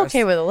gross. I'm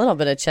okay with a little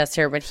bit of chest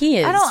hair, but he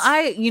is.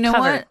 You know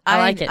covered. what? I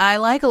like it. I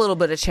like a little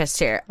bit of chest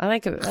hair. I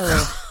like it.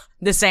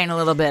 This ain't a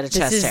little bit of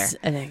chest hair. This is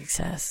an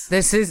excess.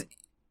 This is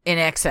in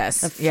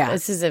excess. Yeah.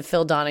 This is a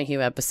Phil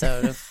Donahue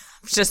episode of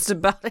just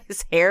about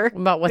his hair.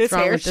 About what's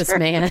wrong with this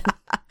man.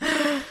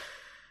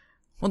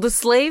 Well, the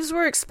slaves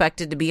were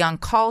expected to be on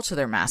call to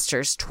their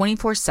masters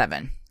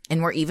 24/7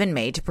 and were even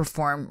made to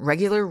perform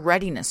regular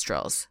readiness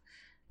drills.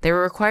 They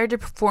were required to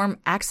perform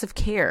acts of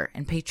care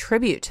and pay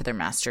tribute to their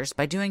masters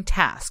by doing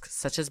tasks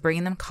such as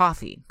bringing them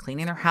coffee,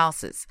 cleaning their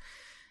houses.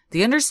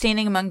 The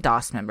understanding among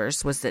DOS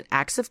members was that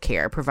acts of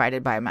care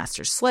provided by a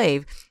master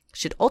slave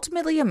should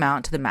ultimately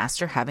amount to the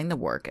master having the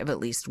work of at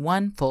least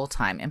one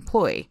full-time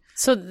employee.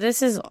 So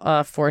this is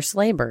forced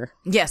labor.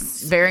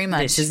 Yes, very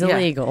much. This is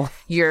illegal.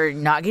 You're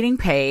not getting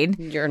paid.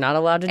 You're not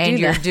allowed to do that. And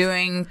you're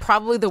doing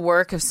probably the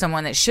work of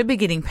someone that should be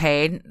getting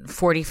paid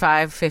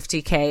 $45,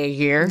 $50K a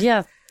year.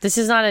 Yeah. This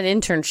is not an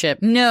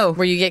internship. No.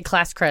 Where you get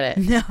class credit.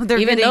 No, they're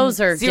even getting those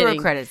are zero getting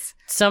credits.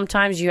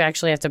 Sometimes you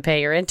actually have to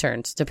pay your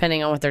interns,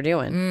 depending on what they're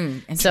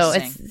doing. So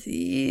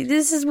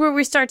this is where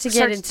we start to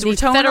get into the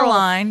federal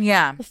line.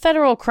 Yeah, the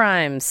federal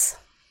crimes.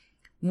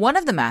 One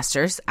of the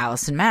masters,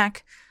 Allison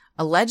Mack,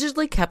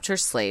 allegedly kept her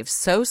slaves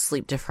so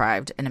sleep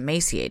deprived and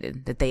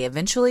emaciated that they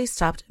eventually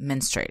stopped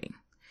menstruating.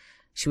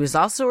 She was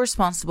also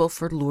responsible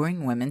for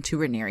luring women to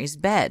Raniere's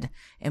bed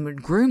and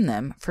would groom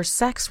them for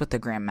sex with the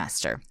Grand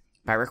Master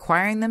by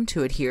requiring them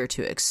to adhere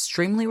to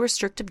extremely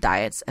restrictive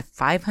diets of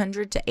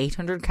 500 to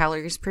 800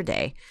 calories per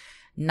day,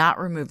 not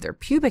remove their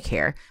pubic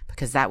hair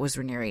because that was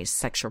Raniere's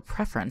sexual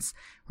preference,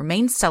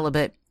 remain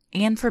celibate,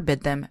 and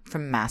forbid them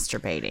from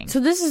masturbating.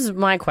 So this is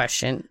my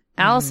question.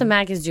 Allison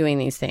Mack is doing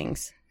these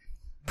things,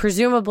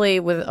 presumably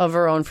of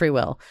her own free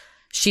will.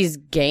 She's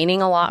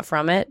gaining a lot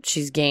from it.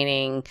 She's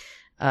gaining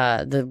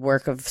the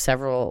work of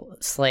several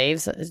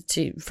slaves,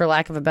 for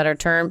lack of a better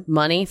term,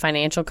 money,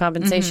 financial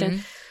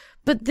compensation.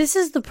 But this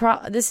is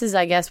this is,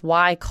 I guess,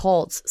 why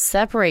cults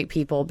separate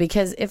people.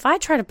 Because if I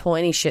try to pull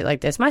any shit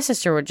like this, my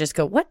sister would just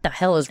go, "What the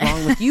hell is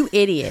wrong with you,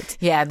 idiot?"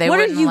 Yeah, what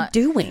are you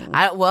doing?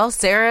 Well,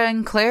 Sarah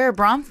and Claire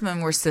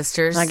Bronfman were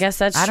sisters. I guess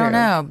that's true. I don't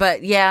know,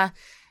 but yeah,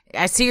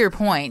 I see your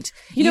point.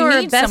 You know,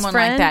 need someone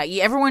like that.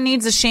 Everyone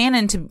needs a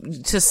Shannon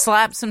to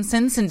slap some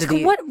sense into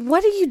the.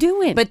 What are you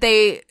doing? But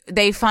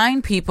they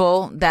find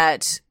people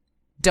that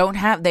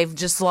they've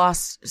just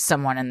lost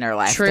someone in their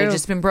life. True. They've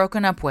just been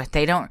broken up with.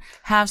 They don't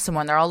have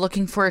someone. They're all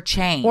looking for a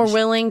change. Or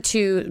willing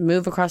to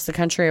move across the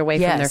country away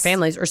from their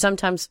families, or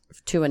sometimes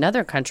to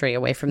another country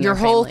away from their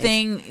families. Your whole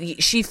thing,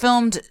 she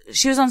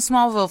was on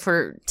Smallville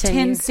for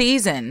 10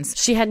 seasons.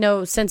 She had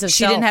no sense of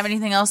She didn't have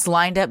anything else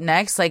lined up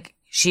next. Like,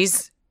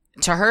 she's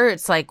to her,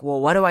 it's like,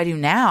 well, what do I do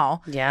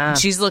now? Yeah. And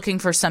she's looking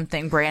for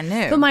something brand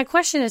new. But my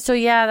question is, so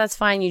yeah, that's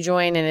fine. You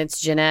join and it's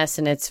Gen S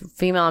and it's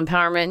female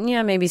empowerment. And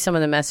yeah, maybe some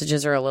of the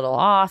messages are a little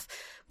off.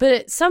 But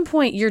at some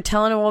point, you're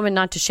telling a woman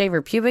not to shave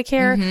her pubic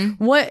hair.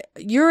 What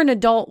you're an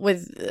adult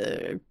with,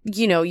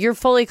 you're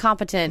fully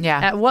competent. Yeah.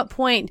 At what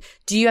point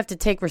do you have to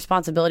take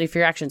responsibility for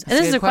your actions? And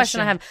That's a this is good a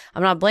question I question. have.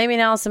 I'm not blaming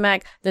Allison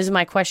Mack. This is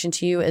my question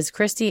to you as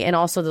Christy and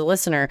also the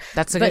listener.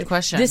 That's a But good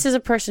question. This is a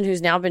person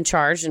who's now been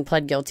charged and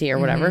pled guilty or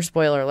whatever.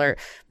 Spoiler alert.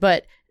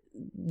 But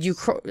you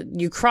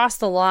cross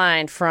the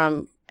line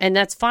from. And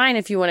that's fine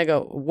if you want to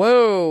go,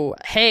 whoa,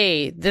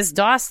 hey, this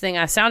DOS thing,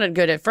 I sounded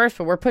good at first,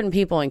 but we're putting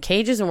people in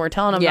cages and we're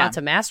telling them not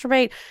to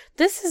masturbate.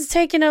 This is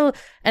taking and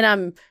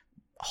I'm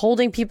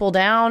holding people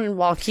down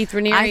while Keith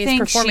Raniere I is think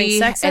performing she,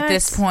 sex at acts.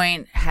 this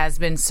point, has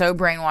been so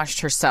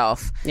brainwashed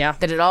herself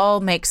that it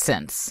all makes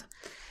sense.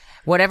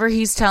 Whatever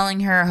he's telling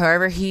her,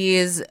 however he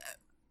is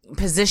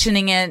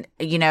positioning it,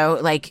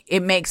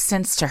 it makes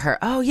sense to her.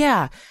 Oh,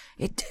 yeah.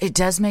 It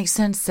does make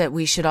sense that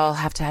we should all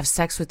have to have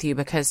sex with you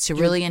because to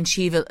really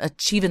achieve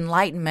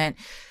enlightenment,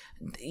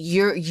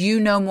 you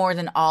know more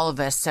than all of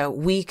us, so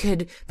we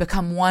could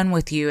become one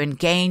with you and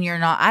gain your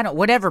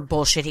whatever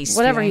bullshit he's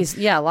Whatever doing. he's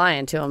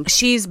lying to him.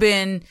 She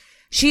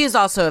is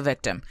also a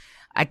victim.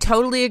 I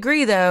totally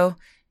agree, though.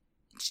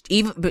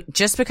 But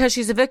just because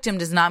she's a victim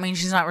does not mean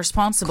she's not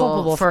responsible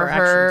Culpable for for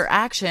her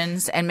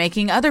actions and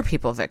making other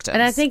people victims.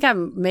 And I think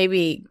I'm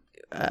maybe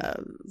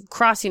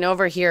crossing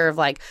over here of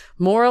like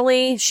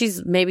morally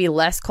she's maybe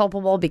less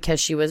culpable because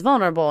she was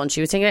vulnerable and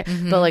she was taking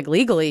it, but like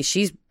legally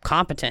she's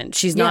competent.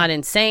 She's not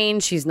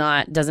insane. She's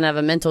doesn't have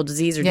a mental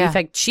disease or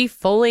defect. She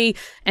fully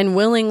and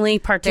willingly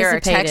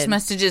participated. There are text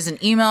messages and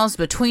emails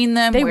between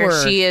them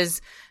she is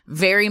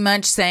very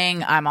much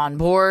saying, I'm on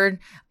board,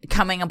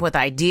 coming up with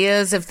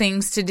ideas of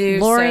things to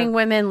do. Luring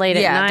women late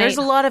at night. There's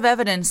a lot of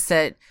evidence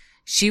that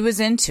she was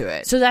into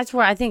it. So that's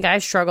where I think I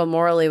struggle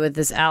morally with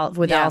this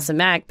Allison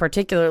Mack,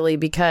 particularly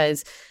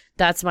because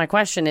that's my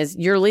question is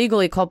you're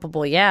legally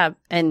culpable. Yeah.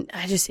 And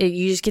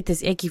you just get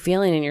this icky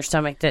feeling in your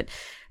stomach that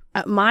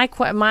my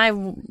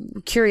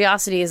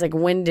curiosity is like,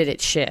 when did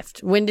it shift?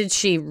 When did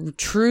she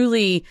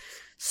truly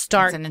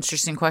start? That's an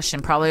interesting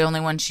question. Probably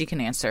only one she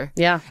can answer.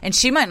 Yeah. And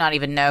she might not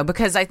even know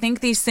because I think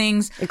these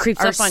things it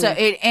creeps up on you.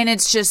 And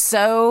it's just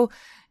so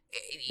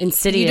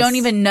insidious. You don't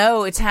even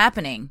know it's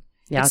happening.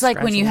 Yeah, it's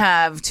like when you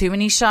have too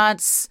many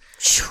shots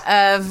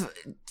of,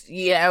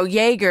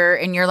 Jaeger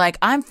and you're like,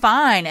 I'm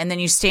fine. And then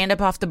you stand up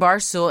off the bar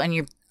stool and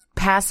you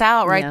pass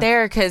out right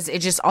there because it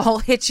just all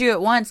hits you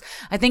at once.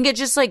 I think it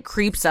just like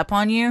creeps up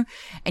on you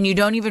and you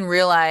don't even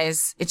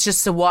realize it's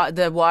just the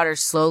water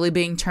slowly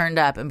being turned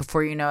up. And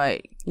before you know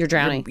it, you're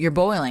drowning. You're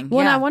boiling.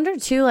 Well, and I wonder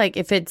too, like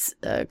if it's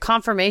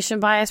confirmation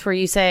bias where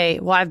you say,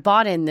 well, I've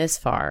bought in this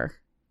far.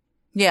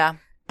 Yeah.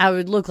 I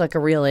would look like a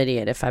real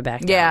idiot if I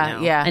backed out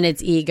now. Yeah. And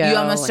it's ego. You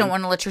almost don't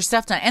want to let your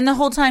stuff down. And the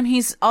whole time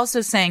he's also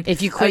saying,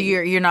 if you quit,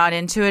 you're not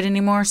into it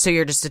anymore, so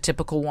you're just a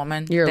typical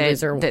woman. You're a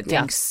loser. That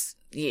thinks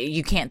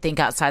you can't think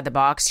outside the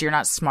box. You're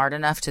not smart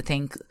enough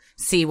to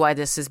see why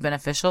this is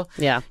beneficial.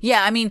 Yeah.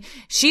 Yeah, I mean,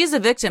 she is a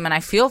victim and I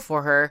feel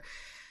for her,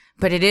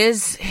 but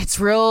it's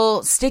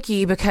real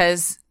sticky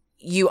because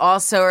you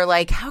also are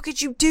like, how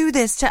could you do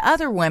this to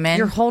other women?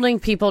 You're holding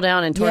people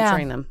down and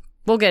torturing them.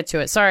 We'll get to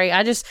it. Sorry,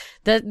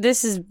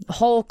 this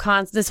whole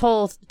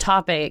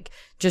topic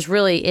just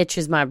really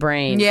itches my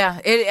brain. Yeah,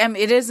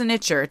 it is an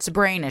itcher. It's a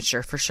brain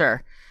itcher for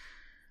sure.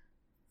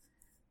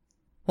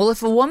 Well,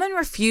 if a woman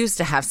refused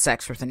to have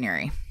sex with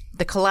Raniere,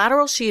 the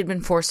collateral she had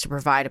been forced to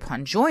provide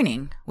upon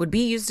joining would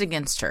be used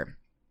against her.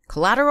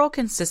 Collateral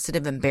consisted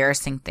of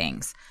embarrassing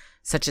things,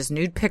 such as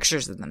nude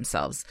pictures of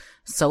themselves,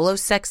 solo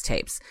sex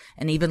tapes,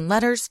 and even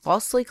letters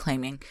falsely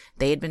claiming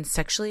they had been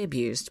sexually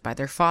abused by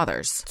their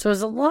fathers. So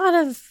there's a lot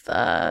of,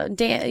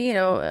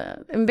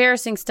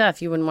 embarrassing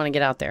stuff you wouldn't want to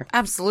get out there.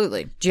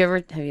 Absolutely.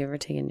 Have you ever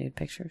taken nude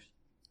pictures?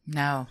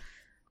 No.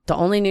 The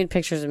only nude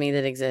pictures of me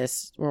that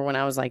exist were when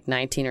I was like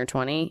 19 or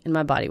 20 and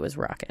my body was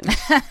rocking.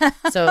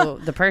 So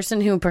the person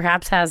who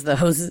perhaps has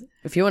those,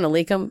 if you want to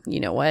leak them, you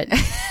know what?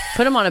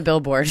 Put them on a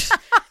billboard.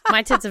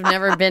 My tits have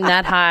never been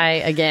that high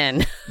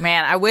again.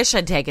 Man, I wish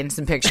I'd taken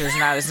some pictures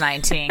when I was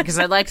 19 because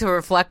I'd like to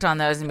reflect on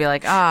those and be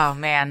like, oh,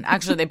 man.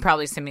 Actually, they'd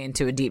probably send me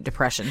into a deep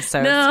depression.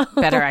 So It's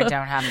better I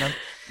don't have them.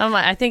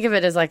 I think of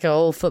it as like an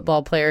old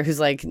football player who's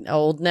like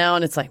old now.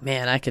 And it's like,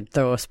 man, I could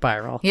throw a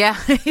spiral. Yeah.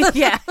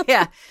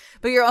 Yeah.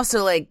 But you're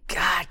also like,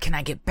 God, can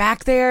I get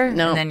back there?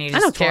 No, and then you just I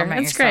don't care.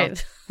 torment That's yourself.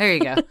 great. There you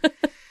go.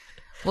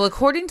 Well,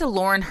 according to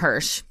Lauren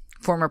Hirsch,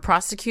 former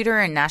prosecutor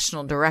and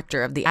national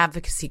director of the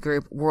advocacy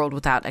group World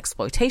Without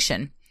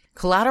Exploitation,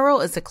 collateral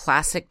is a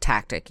classic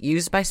tactic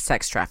used by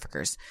sex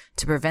traffickers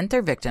to prevent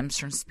their victims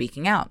from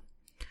speaking out.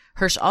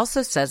 Hirsch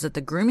also says that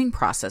the grooming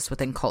process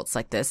within cults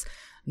like this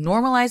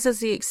normalizes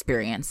the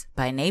experience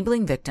by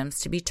enabling victims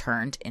to be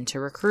turned into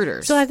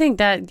recruiters. So I think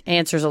that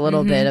answers a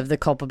little bit of the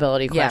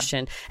culpability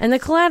question. And the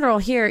collateral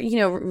here,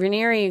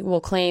 Raniere will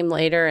claim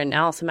later and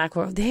Allison Mack,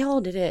 they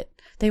all did it.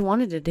 They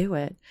wanted to do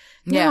it.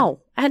 Yeah.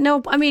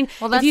 No, I mean,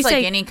 Well, that's if you like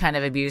say, any kind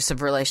of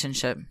abusive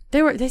relationship.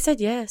 they said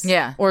yes.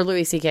 Yeah. Or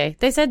Louis C.K.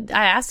 They said,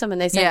 I asked them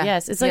and they said Yeah.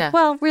 yes. It's like, Yeah.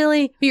 well,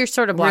 really? You're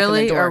sort of blocking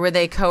Really? the door. Or were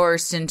they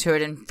coerced into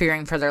it and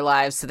fearing for their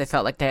lives so they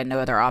felt like they had no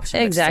other option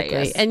but to say Exactly.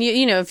 yes? And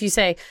you know, if you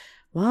say,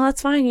 well,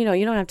 that's fine, you know,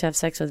 you don't have to have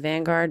sex with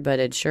Vanguard, but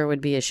it sure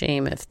would be a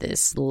shame if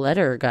this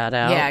letter got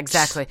out. Yeah,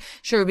 exactly.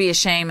 Sure would be a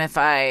shame if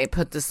I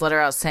put this letter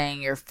out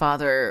saying your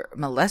father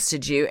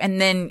molested you and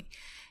then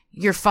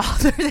your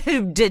father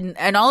who didn't,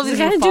 and all of these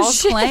are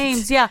false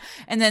claims. Yeah.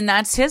 And then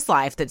that's his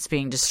life that's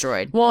being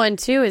destroyed. Well, and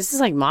two, this is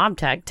like mob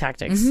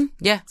tactics.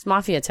 Yeah. It's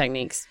mafia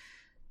techniques.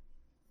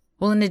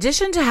 Well, in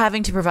addition to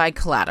having to provide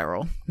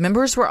collateral,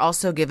 members were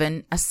also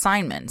given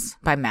assignments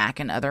by Mac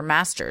and other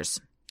masters.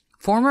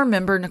 Former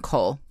member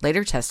Nicole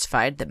later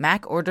testified that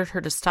Mac ordered her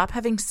to stop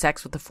having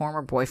sex with a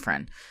former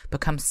boyfriend,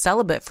 become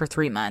celibate for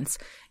 3 months,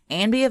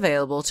 and be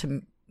available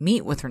to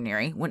meet with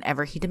Raniere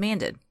whenever he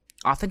demanded,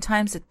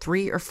 oftentimes at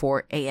 3 or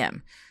 4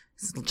 a.m.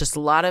 It's just a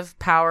lot of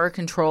power,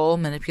 control,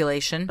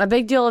 manipulation. A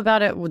big deal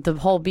about it with the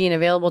whole being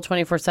available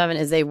 24/7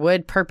 is they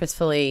would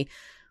purposefully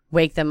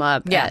wake them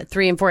up at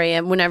 3 and 4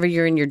 a.m. whenever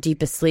you're in your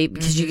deepest sleep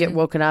because you get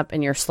woken up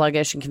and you're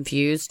sluggish and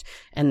confused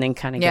and then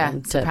kind of get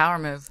it's a power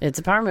move. It's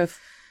a power move.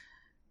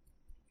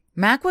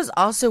 Mac was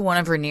also one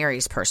of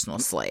Raniere's personal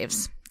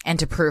slaves, and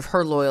to prove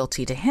her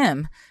loyalty to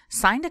him,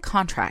 signed a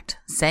contract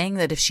saying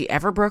that if she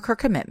ever broke her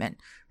commitment,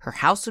 her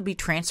house would be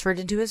transferred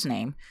into his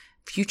name,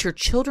 future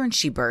children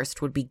she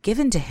birthed would be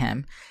given to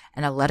him,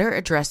 and a letter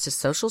addressed to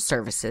social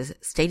services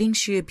stating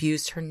she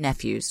abused her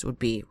nephews would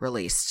be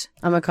released.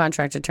 I'm a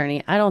contract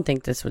attorney. I don't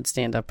think this would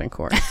stand up in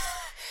court.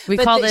 We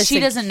But call this. she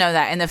doesn't know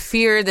that, and the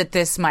fear that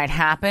this might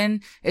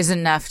happen is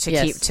enough to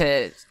Yes.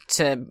 keep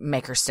to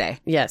make her stay.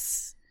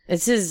 Yes.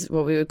 This is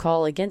what we would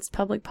call against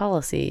public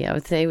policy. I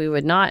would say we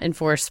would not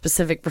enforce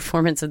specific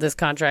performance of this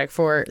contract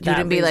for that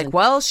You would be reason. like,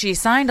 well, she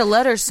signed a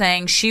letter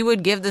saying she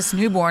would give this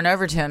newborn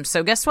over to him.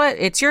 So guess what?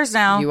 It's yours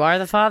now. You are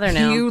the father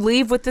now. You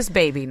leave with this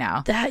baby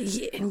now.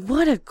 And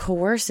what a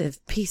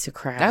coercive piece of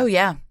crap. Oh,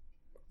 yeah.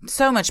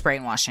 So much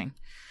brainwashing.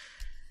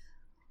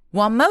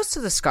 While most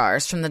of the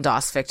scars from the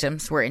DOS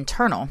victims were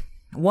internal,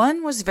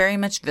 one was very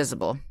much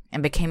visible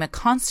and became a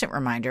constant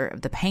reminder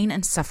of the pain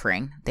and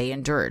suffering they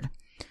endured.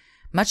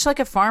 Much like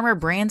a farmer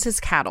brands his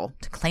cattle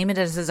to claim it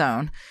as his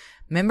own,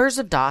 members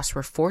of DOS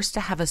were forced to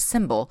have a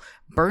symbol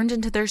burned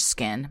into their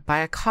skin by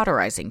a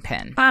cauterizing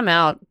pen. I'm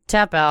out.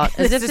 Tap out.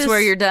 As This is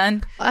where you're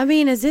done? I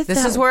mean, as if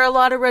This is where a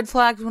lot of red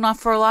flags went off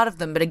for a lot of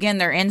them. But again,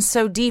 they're in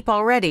so deep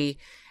already.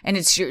 And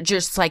it's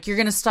just like, you're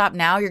going to stop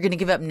now? You're going to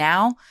give up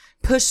now?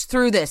 Push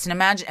through this and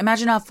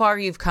imagine how far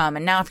you've come.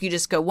 And now if you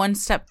just go one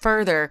step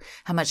further,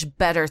 how much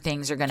better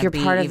things are going to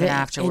be part of even the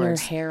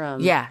afterwards. inner harem.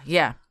 Yeah,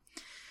 yeah.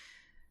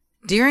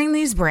 During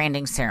these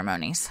branding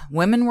ceremonies,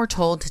 women were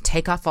told to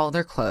take off all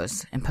their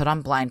clothes and put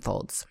on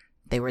blindfolds.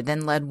 They were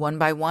then led one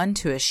by one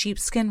to a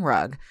sheepskin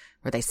rug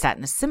where they sat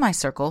in a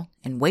semicircle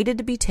and waited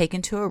to be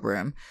taken to a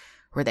room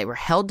where they were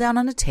held down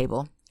on a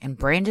table and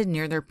branded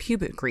near their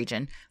pubic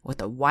region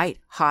with a white,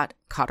 hot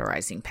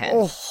cauterizing pen.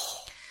 Oh.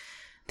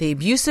 The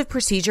abusive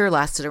procedure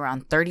lasted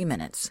around 30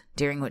 minutes,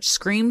 during which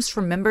screams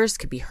from members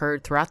could be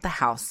heard throughout the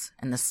house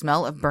and the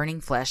smell of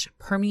burning flesh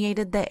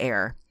permeated the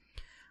air.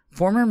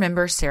 Former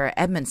member Sarah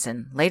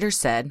Edmondson later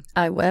said,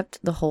 I wept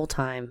the whole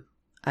time.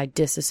 I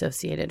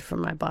disassociated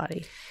from my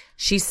body.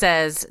 She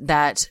says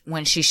that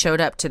when she showed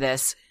up to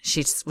this,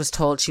 she was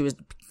told she was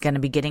going to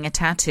be getting a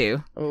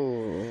tattoo.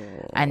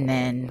 Oh. And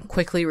then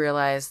quickly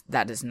realized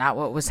that is not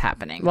what was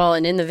happening. Well,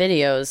 and in the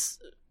videos,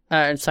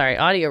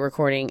 audio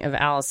recording of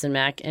Allison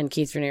Mack and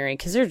Keith Raniere,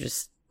 because they're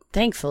just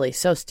thankfully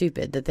so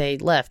stupid that they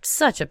left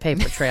such a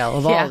paper trail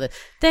of all of it.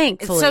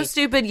 Thankfully. It's so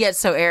stupid yet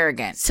so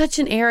arrogant. Such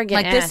an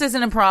arrogant Like, this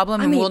isn't a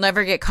problem and we'll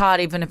never get caught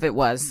even if it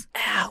was.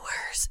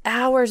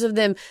 Hours of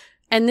them.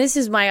 And this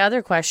is my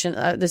other question.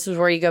 This is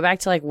where you go back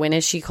to, like, when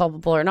is she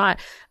culpable or not?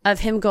 Of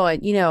him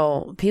going, you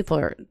know,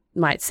 people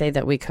might say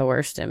that we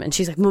coerced him. And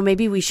she's like, well,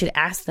 maybe we should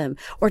ask them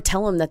or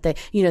tell them that they,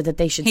 you know, that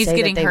they should say that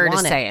they want it. He's getting her to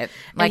say it.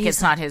 Like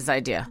it's not his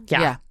idea.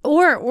 Yeah.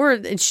 Or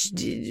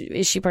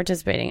is she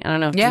participating? I don't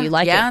know. Yeah. Do you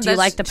like it? Do you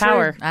like the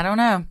power? I don't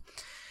know.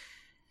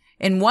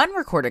 In one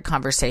recorded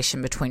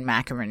conversation between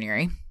Mac and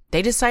Raniere,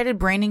 they decided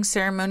branding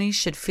ceremonies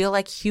should feel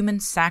like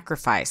human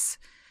sacrifice.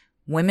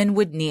 Women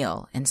would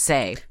kneel and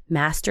say,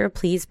 Master,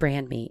 please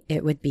brand me.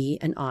 It would be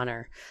an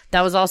honor.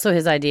 That was also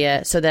his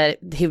idea, so that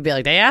he would be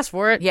like, they asked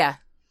for it. Yeah.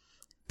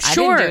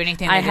 Sure. I didn't do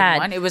anything they didn't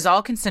want. It was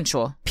all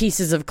consensual.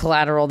 Pieces of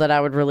collateral that I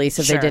would release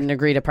if they didn't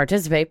agree to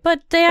participate,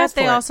 but they asked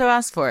for it. But they also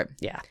asked for it.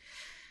 Yeah.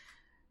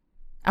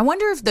 I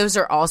wonder if those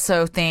are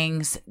also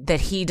things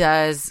that he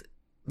does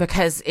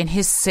because in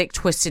his sick,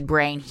 twisted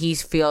brain, he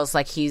feels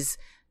like he's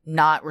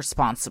not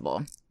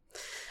responsible.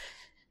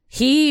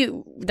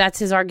 That's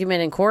his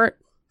argument in court.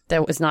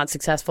 That was not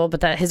successful,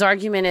 but that his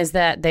argument is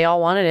that they all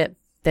wanted it.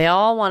 They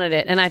all wanted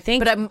it. And I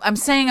think. But I'm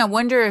saying I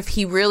wonder if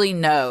he really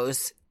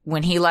knows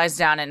when he lies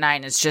down at night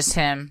and it's just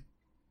him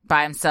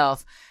by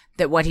himself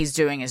that what he's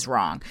doing is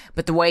wrong.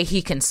 But the way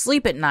he can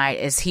sleep at night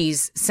is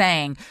he's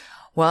saying,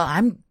 well,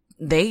 I'm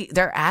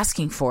they're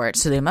asking for it,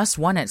 so they must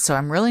want it. So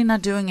I'm really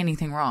not doing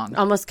anything wrong.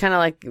 Almost kind of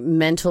like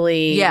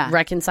mentally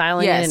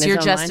reconciling it in his you're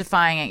own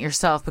justifying it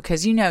yourself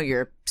because you know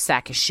you're a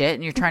sack of shit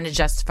and you're trying to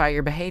justify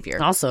your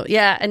behavior. Also,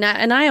 yeah,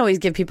 and I always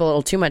give people a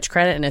little too much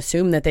credit and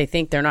assume that they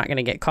think they're not going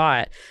to get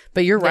caught.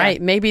 But you're right.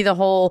 Maybe the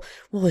whole,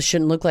 well, it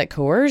shouldn't look like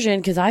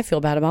coercion because I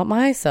feel bad about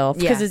myself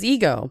because his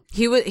ego.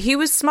 He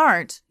was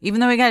smart,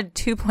 even though he got a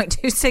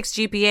 2.26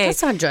 GPA.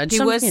 That's not judge.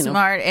 He was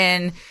smart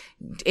in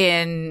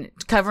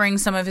covering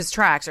some of his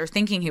tracks or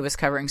thinking he was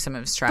covering some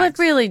of his tracks. But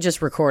really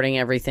just recording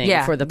everything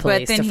for the police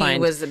but then to find. He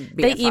was a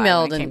BFI they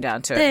emailed when it came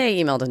down to it.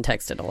 They emailed and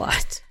texted a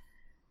lot.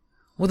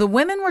 Well, the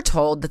women were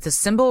told that the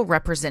symbol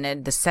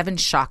represented the 7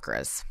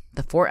 chakras,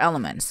 the 4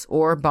 elements,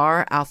 or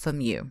Bar Alpha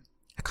Mu,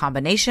 a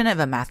combination of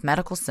a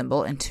mathematical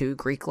symbol and 2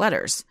 Greek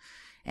letters.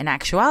 In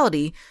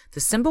actuality, the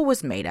symbol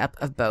was made up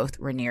of both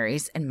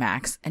Rhaenyra's and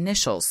Mac's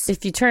initials.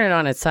 If you turn it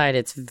on its side,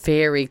 it's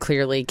very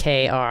clearly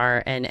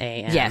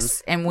KRNAM.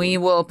 Yes, and we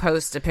will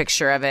post a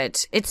picture of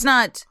it.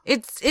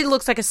 It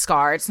looks like a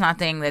scar. It's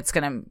nothing that's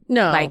going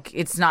to,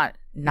 it's not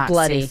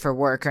bloody safe for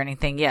work or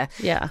anything. Yeah.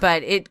 Yeah.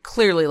 But it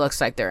clearly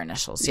looks like their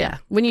initials. Yeah.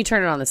 When you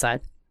turn it on the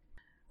side.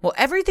 Well,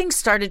 everything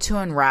started to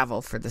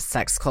unravel for the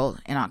sex cult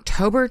in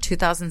October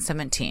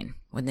 2017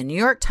 when the New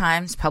York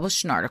Times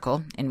published an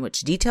article in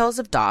which details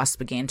of DOS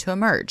began to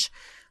emerge,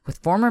 with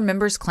former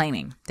members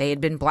claiming they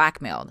had been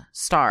blackmailed,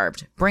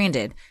 starved,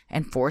 branded,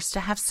 and forced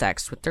to have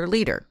sex with their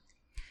leader.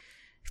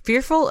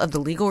 Fearful of the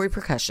legal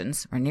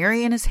repercussions,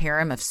 Rhaenyra and his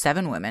harem of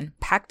 7 women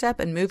packed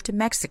up and moved to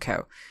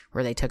Mexico,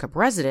 where they took up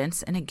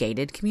residence in a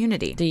gated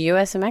community. The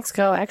U.S. and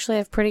Mexico actually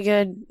have pretty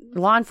good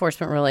law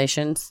enforcement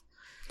relations.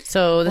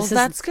 So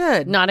that's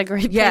good. Not a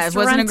great place to it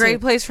wasn't a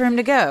great place for him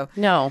to go.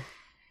 No.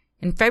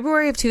 In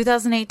February of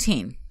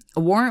 2018, a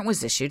warrant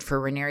was issued for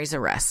Rhaenyra's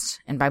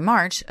arrest, and by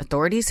March,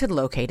 authorities had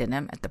located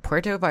him at the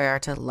Puerto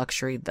Vallarta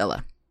luxury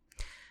villa.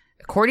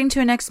 According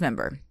to an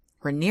ex-member,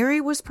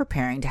 Rhaenyra was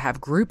preparing to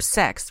have group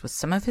sex with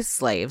some of his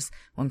slaves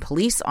when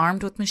police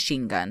armed with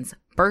machine guns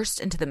burst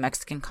into the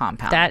Mexican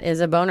compound. That is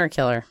a boner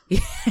killer.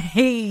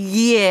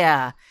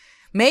 Yeah.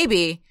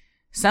 Maybe.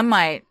 Some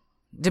might.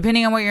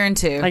 Depending on what you're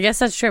into. I guess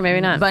that's true. Maybe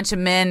not. A bunch of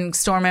men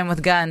storm in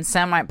with guns.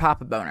 Some might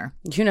pop a boner.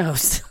 Who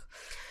knows?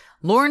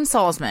 Lauren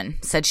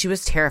Salzman said she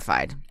was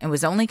terrified and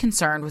was only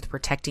concerned with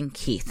protecting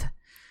Keith.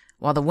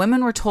 While the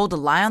women were told to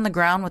lie on the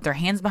ground with their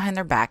hands behind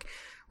their back,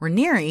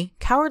 Rhaenyra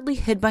cowardly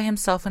hid by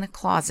himself in a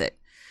closet.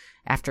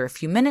 After a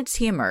few minutes,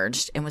 he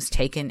emerged and was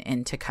taken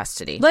into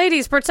custody.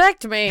 Ladies,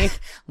 protect me.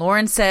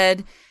 Lauren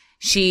said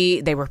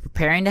they were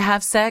preparing to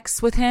have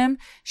sex with him.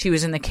 She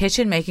was in the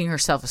kitchen making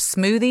herself a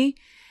smoothie.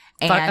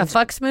 A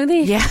fuck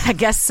smoothie? Yeah, I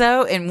guess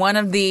so. And one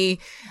of the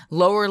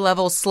lower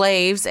level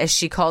slaves, as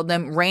she called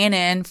them, ran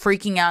in,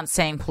 freaking out,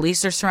 saying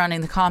police are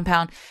surrounding the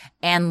compound.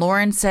 And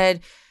Lauren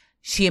said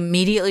she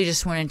immediately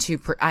just went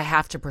into, I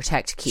have to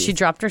protect Keith. She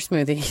dropped her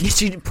smoothie.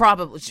 She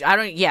probably, she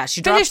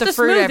dropped the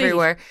fruit smoothie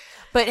everywhere.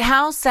 But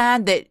how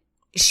sad that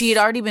she had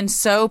already been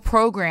so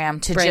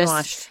programmed to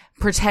just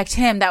protect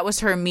him. That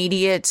was her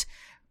immediate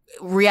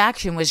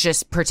reaction, was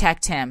just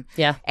protect him.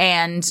 Yeah.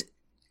 And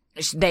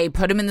they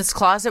put him in this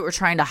closet. We're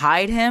trying to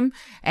hide him.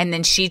 And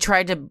then she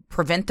tried to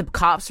prevent the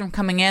cops from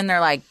coming in.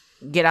 They're like,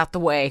 get out the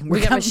way.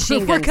 We got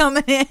machine guns. We're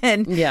coming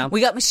in. Yeah.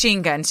 We got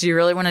machine guns. Do you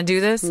really want to do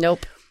this?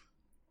 Nope.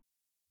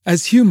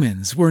 As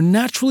humans, we're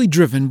naturally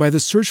driven by the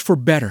search for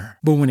better.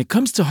 But when it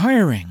comes to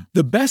hiring,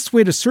 the best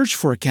way to search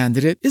for a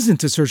candidate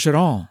isn't to search at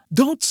all.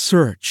 Don't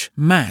search,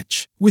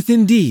 match with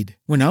Indeed.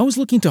 When I was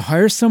looking to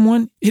hire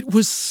someone, it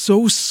was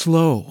so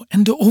slow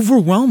and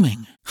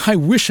overwhelming. I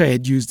wish I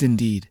had used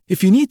Indeed.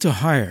 If you need to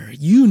hire,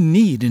 you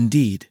need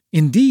Indeed.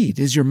 Indeed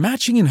is your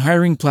matching and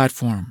hiring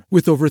platform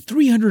with over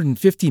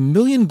 350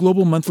 million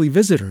global monthly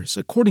visitors,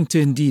 according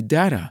to Indeed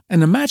data,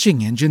 and a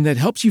matching engine that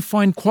helps you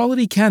find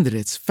quality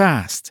candidates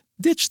fast.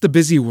 Ditch the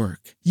busy work.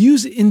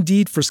 Use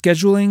Indeed for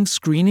scheduling,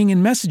 screening,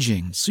 and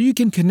messaging so you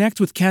can connect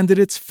with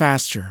candidates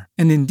faster.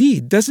 And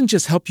Indeed doesn't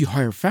just help you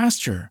hire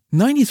faster.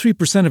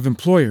 93% of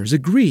employers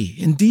agree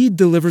Indeed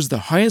delivers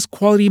the highest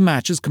quality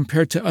matches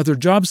compared to other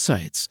job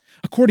sites,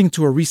 according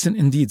to a recent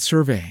Indeed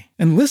survey.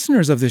 And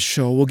listeners of this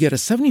show will get a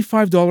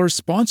 $75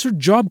 sponsored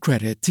job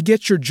credit to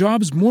get your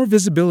jobs more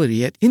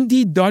visibility at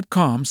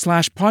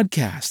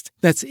Indeed.com/podcast.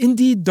 That's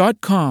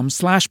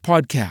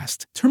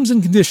Indeed.com/podcast. Terms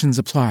and conditions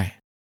apply.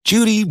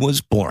 Judy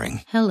was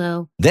boring.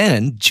 Hello.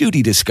 Then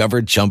Judy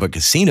discovered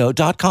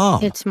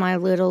ChumbaCasino.com. It's my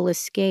little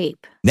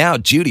escape. Now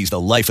Judy's the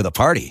life of the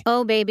party.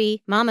 Oh,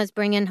 baby, mama's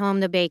bringing home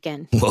the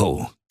bacon.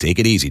 Whoa, take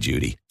it easy,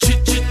 Judy.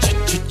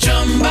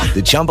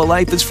 The Chumba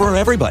life is for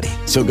everybody.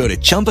 So go to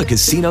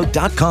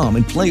ChumbaCasino.com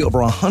and play over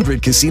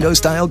 100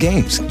 casino-style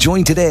games.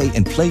 Join today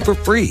and play for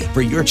free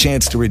for your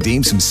chance to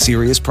redeem some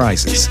serious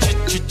prizes.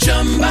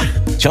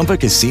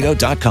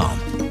 ChumbaCasino.com.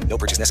 No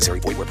purchase necessary.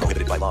 Void where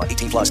prohibited by law.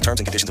 18+ terms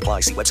and conditions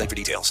apply. See website for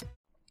details.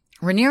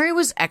 Rhaenyra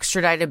was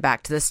extradited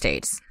back to the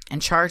States and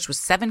charged with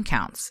 7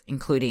 counts,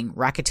 including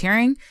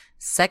racketeering,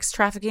 sex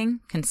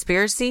trafficking,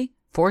 conspiracy,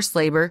 forced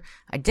labor,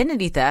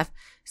 identity theft,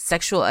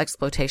 sexual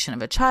exploitation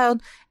of a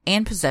child,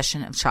 and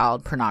possession of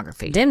child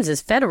pornography. Dims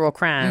is federal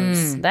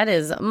crimes. That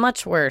is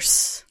much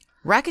worse.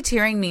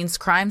 Racketeering means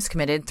crimes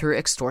committed through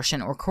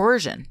extortion or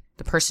coercion.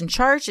 The person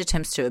charged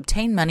attempts to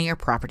obtain money or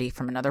property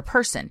from another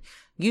person,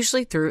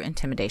 usually through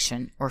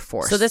intimidation or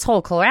force. So this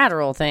whole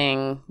collateral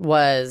thing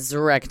was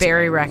racketeering.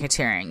 Very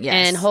racketeering,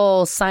 yes. And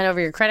whole sign over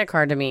your credit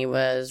card to me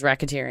was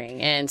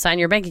racketeering. And sign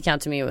your bank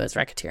account to me was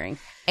racketeering.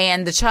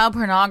 And the child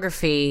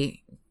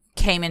pornography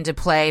came into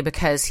play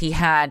because he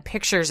had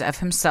pictures of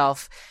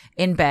himself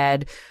in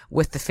bed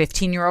with the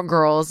 15-year-old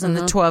girls and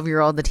the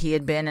 12-year-old that he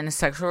had been in a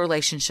sexual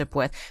relationship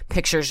with,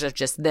 pictures of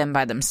just them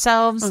by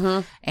themselves.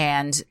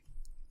 And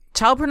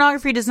child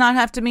pornography does not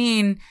have to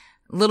mean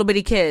little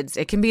bitty kids.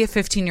 It can be a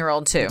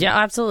 15-year-old too. Yeah,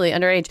 absolutely.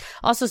 Underage.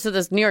 Also, so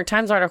this New York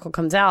Times article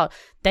comes out.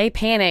 They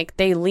panic.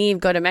 They leave,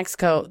 go to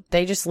Mexico.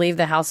 They just leave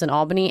the house in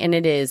Albany, and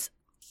it is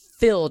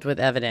filled with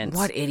evidence.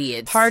 What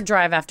idiots. Hard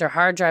drive after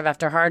hard drive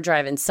after hard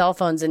drive and cell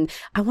phones. And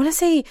I want to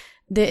say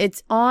that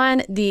it's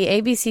on the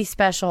ABC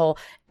special,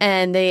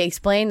 and they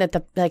explain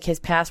that his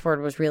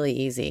password was really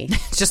easy.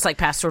 Just like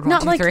password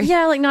Not 123. like,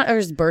 yeah, like not, or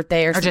his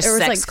birthday or just it was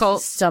sex like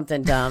cult.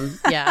 something dumb.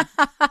 Yeah.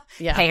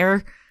 Yeah.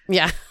 Hair.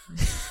 Yeah.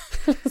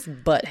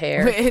 Butt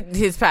hair.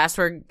 His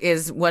password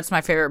is, what's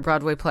my favorite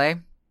Broadway play?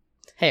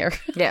 Hair.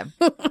 Yeah.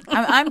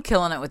 I'm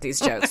killing it with these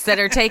jokes that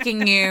are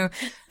taking you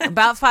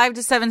about 5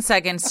 to 7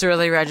 seconds to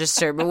really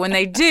register. But when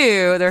they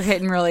do, they're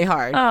hitting really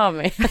hard. Oh,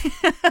 man.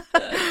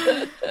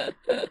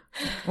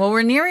 Well,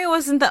 Raniere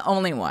wasn't the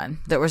only one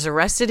that was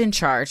arrested and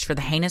charged for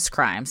the heinous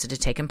crimes that had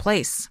taken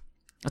place.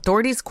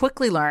 Authorities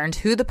quickly learned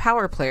who the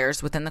power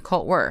players within the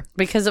cult were.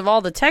 Because of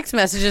all the text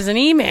messages and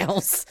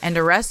emails. And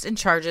arrests and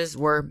charges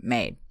were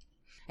made.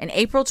 In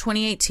April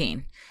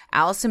 2018,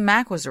 Allison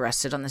Mack was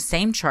arrested on the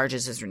same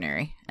charges as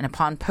Raniere, and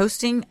upon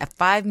posting a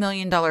 $5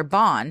 million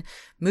bond,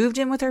 moved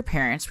in with her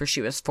parents, where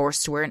she was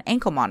forced to wear an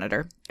ankle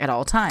monitor at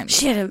all times.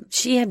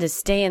 She had to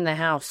stay in the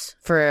house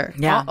for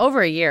Yeah.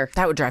 over a year.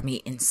 That would drive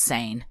me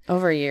insane.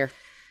 Over a year.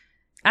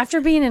 After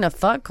being in a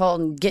fuck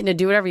cult and getting to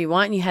do whatever you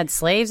want, and you had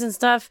slaves and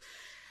stuff,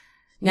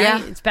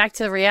 now it's back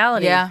to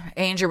reality. Yeah,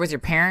 and you're with your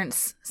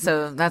parents,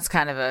 so that's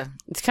kind of a...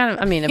 It's kind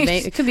of, I mean,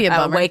 it could be a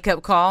bummer.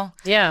 wake-up call.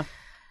 Yeah.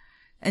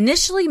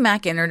 Initially,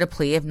 Mack entered a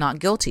plea of not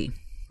guilty,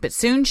 but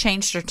soon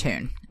changed her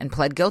tune and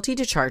pled guilty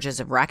to charges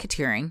of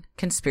racketeering,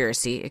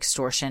 conspiracy,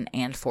 extortion,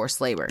 and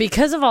forced labor.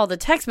 Because of all the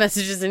text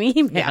messages and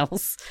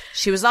emails.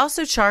 She was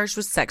also charged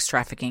with sex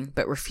trafficking,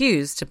 but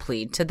refused to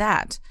plead to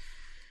that.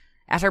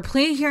 At her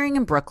plea hearing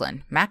in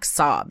Brooklyn, Mack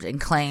sobbed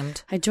and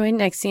claimed, I joined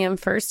NXIVM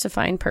first to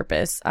find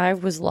purpose. I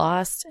was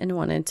lost and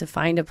wanted to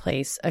find a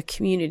place, a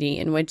community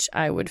in which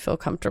I would feel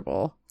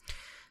comfortable.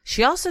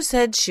 She also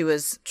said she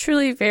was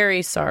truly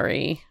very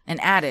sorry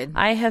and added,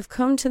 I have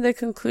come to the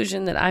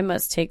conclusion that I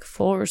must take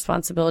full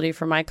responsibility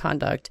for my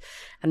conduct,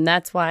 and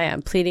that's why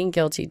I'm pleading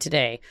guilty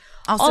today.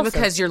 Also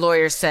because your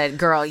lawyer said,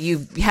 girl,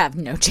 you have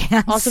no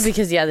chance. Also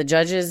because, the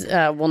judges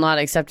will not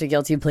accept a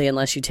guilty plea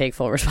unless you take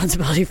full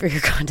responsibility for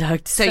your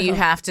conduct. So you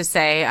have to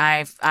say,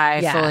 I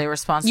fully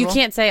responsible? You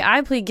can't say,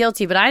 I plead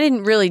guilty, but I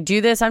didn't really do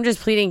this. I'm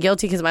just pleading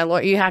guilty because my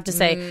lawyer. You have to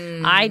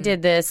say, I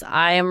did this.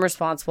 I am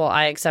responsible.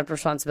 I accept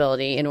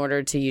responsibility in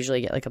order to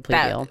usually get like a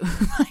plea deal.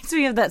 Reminds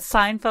me of that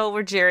Seinfeld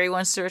where Jerry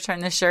wants to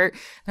return the shirt.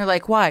 They're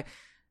like, why?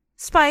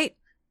 Spite.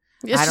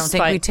 I don't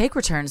think we take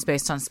returns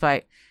based on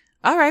spite.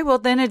 All right, well,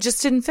 then it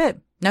just didn't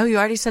fit. No, you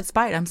already said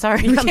spite. I'm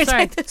sorry. I'm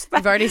sorry.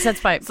 You've already said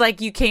spite. It's like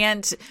you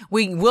can't,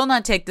 we will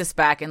not take this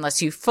back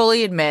unless you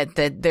fully admit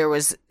that there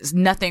was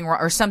nothing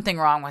or something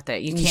wrong with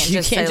it. You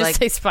can't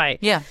say spite.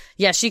 Yeah.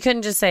 Yeah, she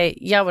couldn't just say,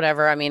 yeah,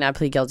 whatever. I mean, I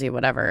plead guilty,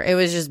 whatever. It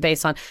was just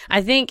based on,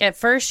 I think at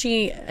first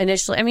she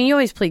initially, I mean, you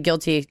always plead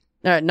guilty.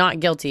 Not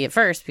guilty at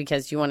first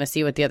because you want to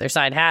see what the other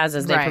side has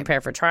as they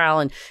prepare for trial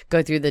and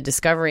go through the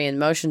discovery and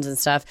motions and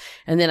stuff.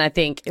 And then I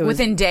think it was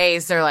within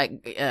days they're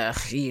like,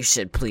 ugh, you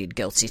should plead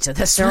guilty to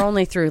this. They're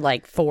only through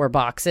like 4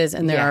 boxes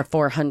and there are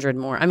 400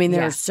 more. I mean,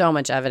 there's so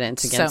much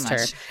evidence against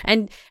her.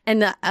 And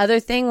the other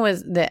thing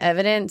was the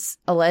evidence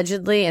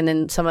allegedly, and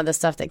then some of the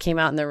stuff that came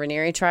out in the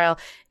Raniere trial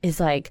is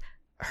like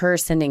her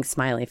sending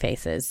smiley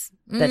faces.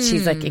 That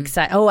she's like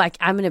excited. Oh,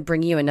 I'm going to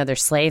bring you another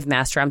slave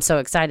master. I'm so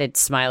excited.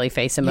 Smiley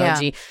face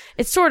emoji.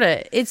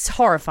 Yeah. It's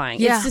horrifying.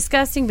 Yeah. It's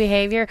disgusting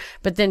behavior.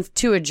 But then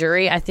to a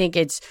jury, I think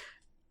it's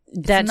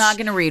not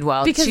going to read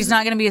well. Because she's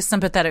not going to be a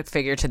sympathetic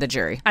figure to the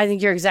jury. I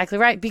think you're exactly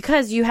right.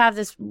 Because you have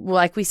this,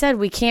 like we said,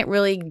 we can't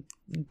really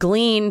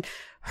glean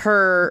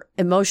her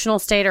emotional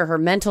state or her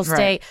mental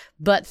state,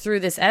 but through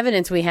this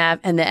evidence we have,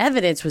 and the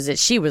evidence was that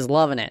she was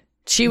loving it.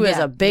 She was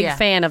a big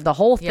fan of the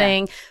whole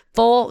thing.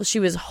 She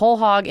was whole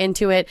hog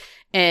into it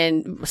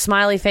and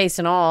smiley face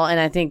and all. And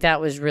I think that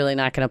was really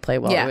not going to play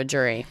well to a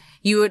jury.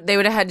 They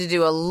would have had to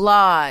do a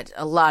lot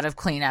of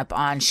cleanup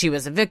on she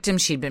was a victim.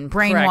 She'd been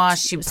brainwashed. Correct.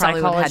 She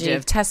probably would have had to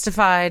have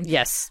testified.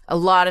 Yes. A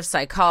lot of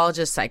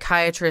psychologists,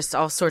 psychiatrists,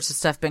 all sorts of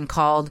stuff been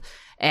called.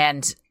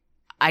 And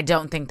I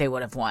don't think they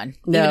would have won.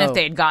 No. Even if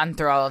they had gone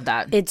through all of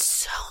that.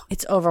 It's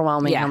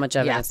overwhelming how much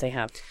evidence they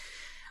have.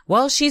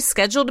 Well, she's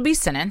scheduled to be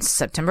sentenced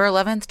September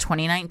 11th,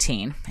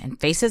 2019, and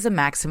faces a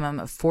maximum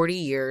of 40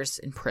 years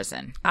in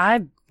prison.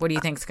 What do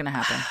you think is going to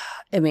happen?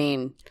 I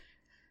mean,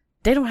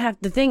 they don't have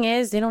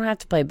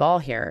to play ball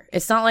here.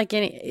 It's not like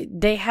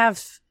they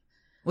have.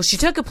 Well, she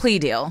took a plea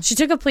deal.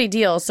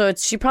 So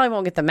she probably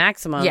won't get the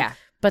maximum. Yeah.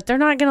 But they're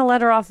not going to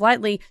let her off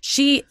lightly.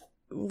 She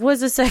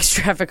was a sex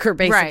trafficker,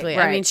 basically.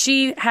 Right. I mean,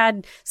 she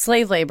had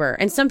slave labor.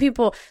 And some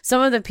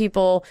of the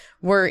people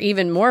were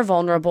even more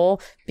vulnerable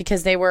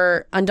because they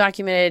were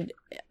undocumented,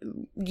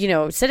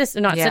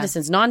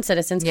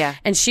 non-citizens. Yeah.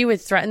 And she would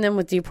threaten them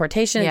with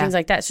deportation and things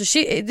like that. So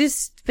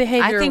this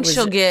behavior I think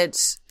she'll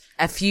get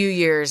a few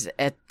years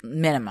at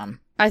minimum.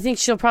 I think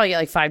she'll probably get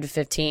like 5 to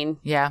 15.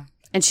 Yeah.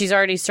 And she's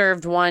already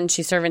served 1.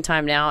 She's serving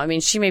time now. I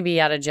mean, she may be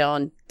out of jail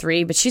in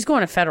 3, but she's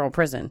going to federal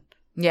prison.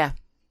 Yeah.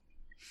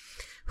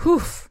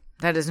 Whew.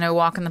 That is no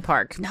walk in the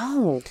park.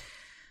 No.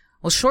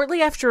 Well,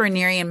 shortly after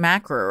Raniere and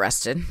Mack were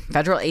arrested,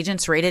 federal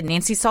agents raided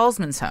Nancy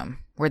Salzman's home,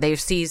 where they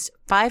seized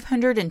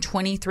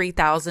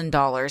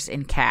 $523,000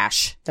 in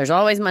cash. There's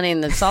always money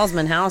in the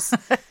Salzman house.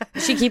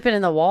 Does she keep it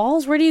in the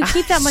walls? Where do you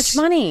keep that much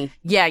money?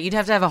 Yeah, you'd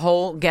have to have a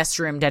whole guest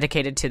room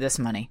dedicated to this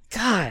money.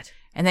 God.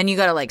 And then you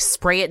got to like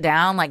spray it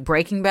down like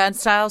Breaking Bad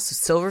style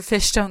so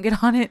silverfish don't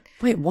get on it.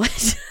 Wait,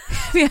 what?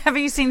 Have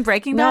you seen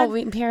Breaking Bad?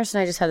 No, Paris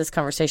and I just had this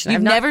conversation.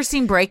 You've never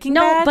seen Breaking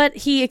Bad? No, but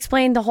he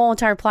explained the whole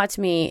entire plot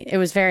to me. It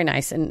was very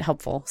nice and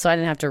helpful, so I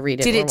didn't have to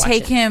read it. Did it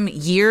take him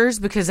years?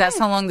 Because that's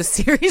how long the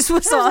series was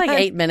It was on. like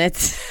 8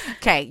 minutes.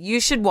 Okay, you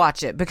should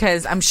watch it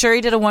because I'm sure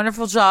he did a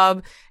wonderful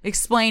job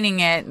explaining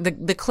it,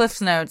 the Cliff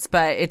Notes,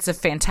 but it's a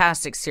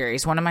fantastic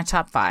series. One of my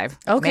top 5.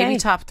 Okay. Maybe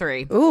top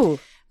 3. Ooh.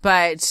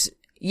 But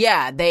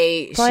yeah,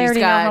 she's already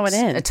know how got it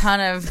ends. a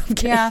ton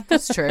of, yeah,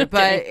 that's true,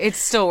 but it's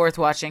still worth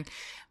watching.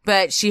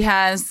 But she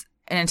has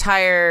an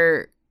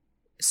entire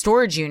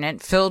storage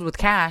unit filled with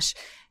cash,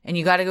 and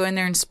you got to go in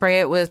there and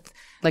spray it with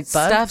like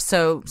stuff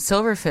so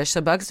silverfish,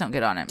 so bugs don't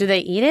get on it. Do they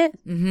eat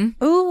it?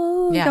 Mm-hmm.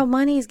 Ooh, Yeah. no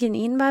money's getting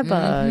eaten by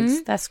bugs.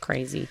 Mm-hmm. That's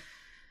crazy.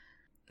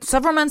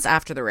 Several months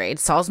after the raid,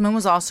 Salzman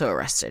was also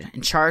arrested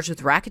and charged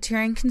with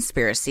racketeering,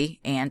 conspiracy,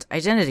 and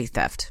identity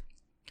theft.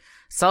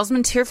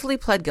 Salzman tearfully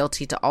pled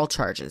guilty to all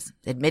charges,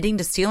 admitting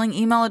to stealing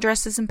email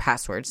addresses and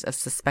passwords of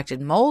suspected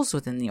moles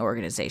within the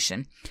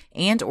organization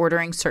and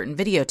ordering certain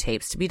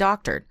videotapes to be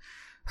doctored.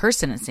 Her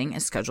sentencing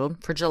is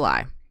scheduled for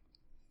July.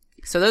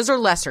 So those are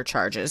lesser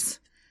charges.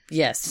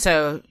 Yes.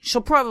 So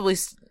she'll probably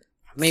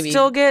Maybe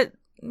still get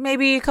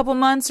maybe a couple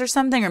months or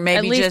something, or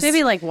maybe at least just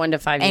maybe like 1 to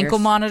 5 years. ankle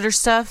monitor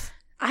stuff.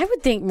 I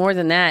would think more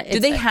than that.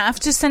 Do they have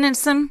to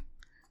sentence them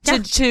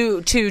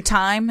to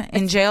time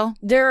in jail?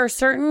 There are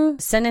certain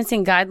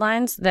sentencing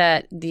guidelines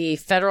that the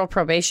federal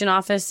probation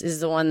office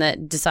is the one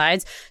that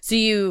decides.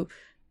 So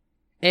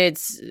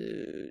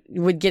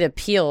would get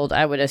appealed,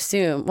 I would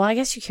assume. Well, I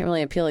guess you can't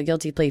really appeal a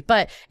guilty plea,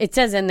 but it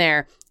says in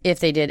there if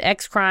they did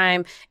X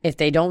crime, if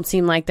they don't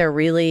seem like they're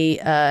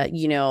really,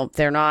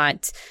 they're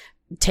not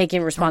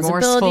taking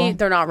responsibility,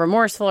 they're not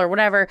remorseful or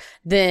whatever,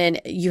 then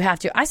you have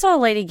to. I saw a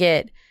lady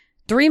get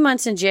 3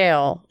 months in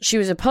jail. She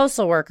was a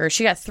postal worker.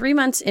 She got 3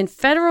 months in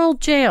federal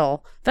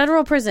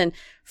prison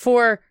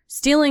for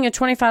stealing a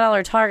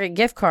 $25 Target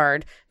gift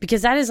card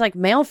because that is like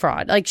mail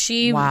fraud. Like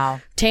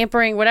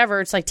tampering,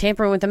 whatever. It's like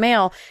tampering with the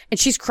mail. And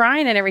she's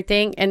crying and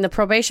everything. And the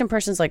probation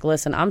person's like,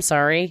 listen, I'm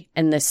sorry.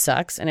 And this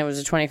sucks. And it was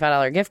a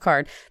 $25 gift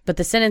card. But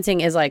the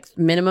sentencing is like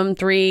minimum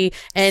 3.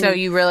 And so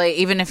you really,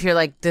 even if you're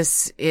like,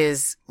 this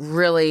is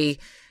really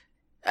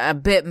a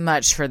bit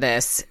much for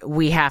this,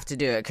 we have to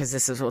do it because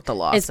this is what the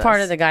law says. It's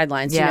part of the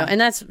guidelines, Yeah.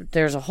 and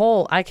there's a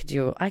whole, I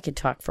could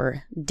talk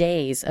for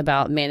days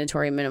about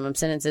mandatory minimum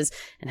sentences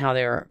and how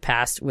they were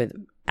passed with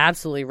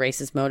absolutely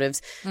racist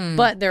motives.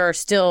 But there are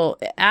still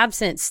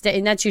absent state,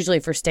 and that's usually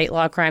for state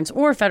law crimes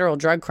or federal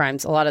drug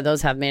crimes. A lot of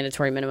those have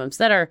mandatory minimums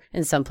that are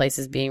in some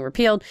places being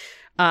repealed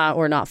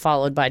or not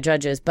followed by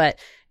judges. But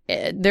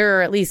there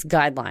are at least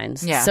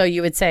guidelines. Yeah. So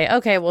you would say,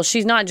 okay, well,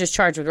 she's not just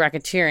charged with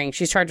racketeering.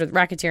 She's charged with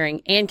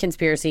racketeering and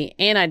conspiracy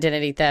and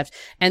identity theft.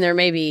 And there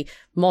may be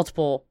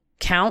multiple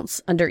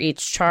counts under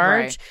each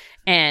charge. Right.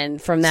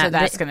 And from that, So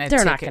that's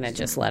they're not going to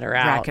just let her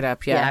out. Rack it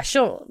up, yeah.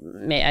 She'll,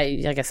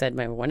 like I said,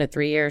 maybe 1 to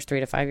 3 years, 3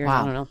 to 5 years.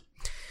 Wow. I don't know.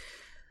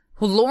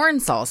 Well, Lauren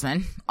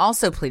Salzman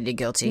also pleaded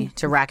guilty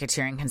to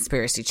racketeering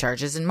conspiracy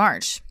charges in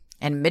March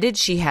and admitted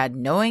she had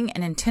knowing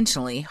and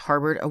intentionally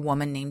harbored a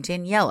woman named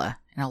Daniela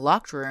in a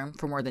locked room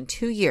for more than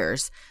 2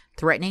 years,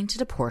 threatening to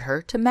deport her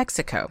to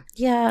Mexico.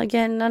 Yeah,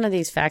 again, none of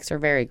these facts are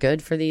very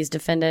good for these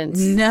defendants.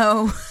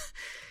 No.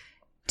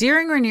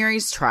 During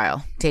Raniere's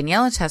trial,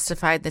 Daniela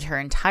testified that her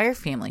entire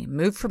family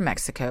moved from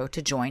Mexico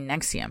to join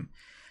NXIVM.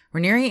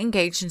 Raniere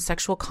engaged in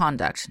sexual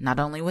conduct not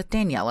only with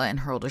Daniela and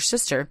her older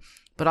sister,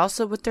 but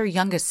also with their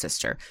youngest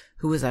sister,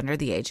 who was under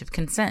the age of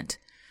consent.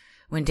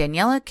 When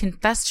Daniela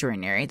confessed to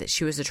Raniere that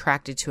she was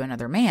attracted to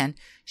another man,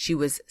 she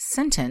was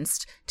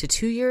sentenced to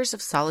 2 years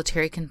of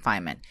solitary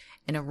confinement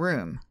in a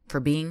room for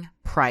being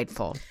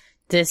prideful.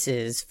 This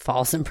is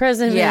false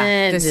imprisonment.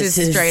 Yeah, this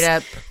is straight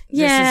up.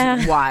 Yeah.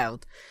 This is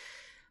wild.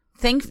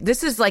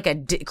 This is like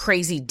a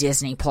crazy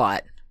Disney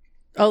plot.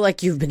 Oh,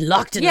 like you've been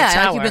locked in a Yeah,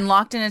 tower. like you've been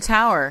locked in a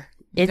tower.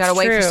 You It's gotta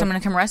wait for true. someone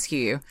to come rescue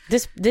you.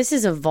 This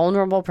is a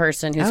vulnerable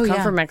person who's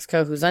come from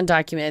Mexico, who's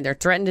undocumented. They're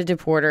threatened to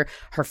deport her.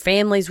 Her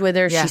family's with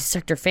her. Yeah. She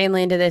sucked her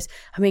family into this.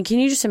 I mean, can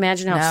you just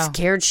imagine how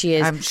scared she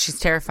is? She's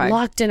terrified.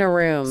 Locked in a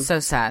room. So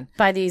sad.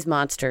 By these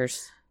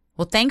monsters.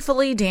 Well,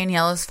 thankfully,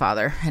 Daniela's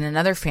father and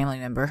another family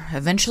member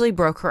eventually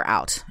broke her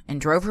out and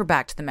drove her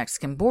back to the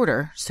Mexican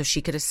border so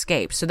she could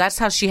escape. So that's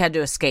how she had to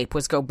escape,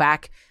 was go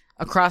back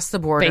across the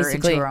border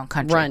Basically, into her own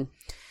country. run.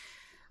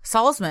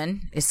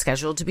 Salzman is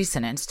scheduled to be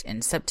sentenced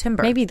in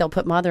September. Maybe they'll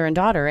put mother and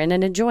daughter in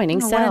an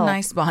adjoining Oh, cell. what a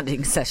nice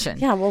bonding session.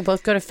 Yeah, we'll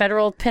both go to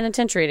federal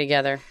penitentiary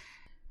together.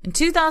 In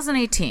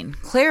 2018,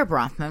 Claire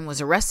Bronfman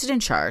was arrested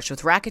and charged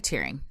with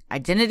racketeering,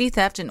 identity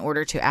theft in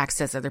order to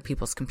access other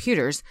people's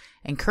computers,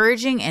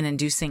 encouraging and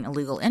inducing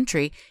illegal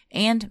entry,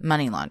 and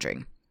money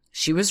laundering.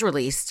 She was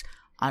released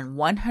on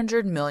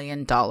 $100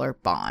 million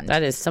bond.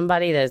 That is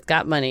somebody that's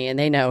got money and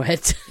they know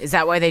it. Is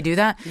that why they do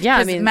that? Yeah, I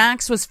 'Cause mean-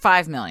 max was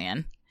 $5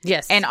 million.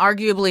 Yes. And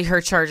arguably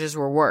her charges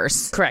were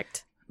worse.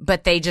 Correct.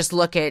 But they just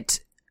look at,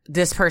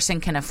 this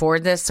person can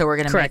afford this, so we're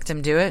going to make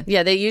them do it?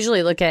 Yeah, they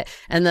usually look at,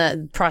 and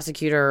the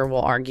prosecutor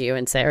will argue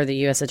and say, or the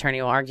U.S.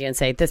 attorney will argue and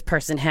say, this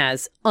person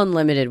has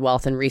unlimited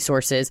wealth and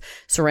resources,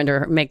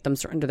 make them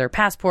surrender their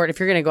passport if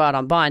you're going to go out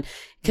on bond.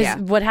 Because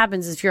what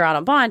happens is if you're out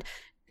on bond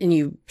and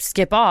you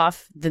skip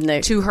off, then they...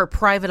 To her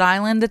private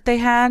island that they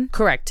had?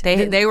 Correct.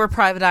 They were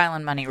private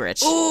island money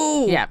rich.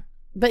 Ooh! Yeah.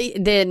 But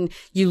then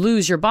you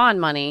lose your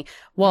bond money.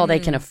 Well, they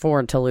can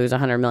afford to lose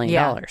 $100 million.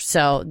 Yeah.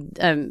 So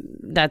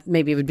that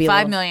maybe would be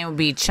 $5 million would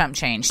be chump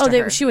change to Oh,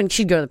 her.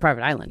 she'd go to the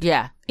private island.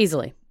 Yeah.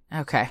 Easily.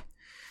 Okay.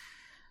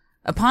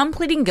 Upon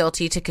pleading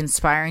guilty to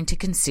conspiring to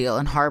conceal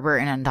and harbor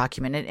an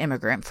undocumented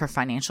immigrant for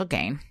financial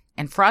gain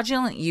and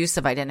fraudulent use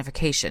of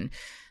identification,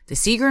 the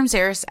Seagrams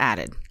heiress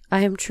added,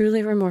 I am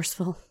truly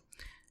remorseful.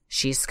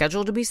 She's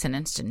scheduled to be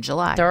sentenced in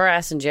July. Throw her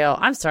ass in jail.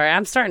 I'm sorry.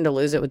 I'm starting to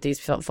lose it with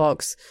these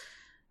folks.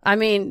 I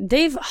mean,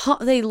 they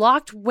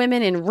locked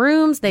women in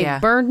rooms. They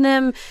burned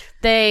them.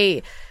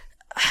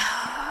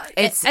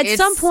 At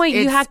some point,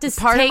 you have to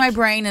part of my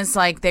brain is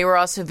like they were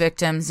also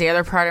victims. The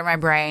other part of my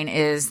brain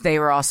is they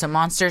were also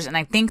monsters. And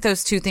I think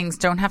those two things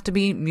don't have to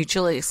be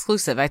mutually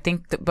exclusive. I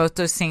think that both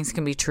those things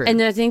can be true.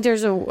 And I think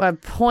there's a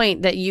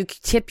point that you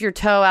tip your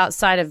toe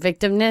outside of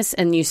victimness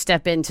and you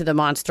step into the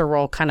monster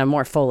role kind of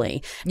more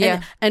fully.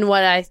 Yeah. And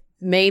what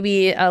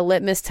maybe a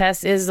litmus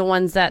test is the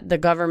ones that the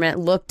government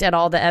looked at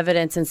all the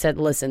evidence and said,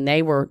 listen,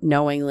 they were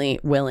knowingly,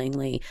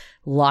 willingly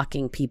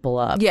locking people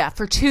up. Yeah,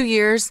 for 2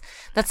 years.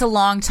 That's a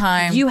long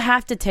time. You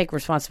have to take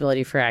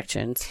responsibility for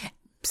actions.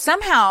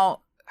 Somehow,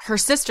 her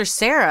sister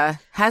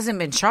Sarah hasn't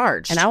been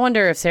charged. And I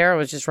wonder if Sarah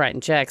was just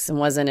writing checks and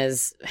wasn't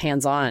as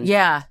hands-on.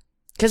 Yeah.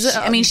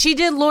 Because she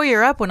did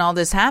lawyer up when all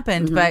this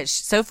happened, but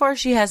so far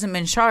she hasn't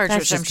been charged,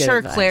 That's which I'm just good sure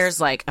advice. Claire's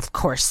like, of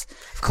course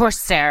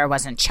Sarah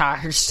wasn't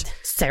charged.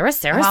 Sarah.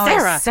 I'm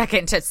always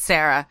second to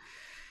Sarah.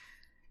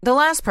 The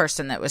last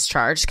person that was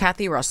charged,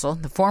 Kathy Russell,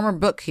 the former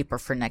bookkeeper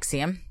for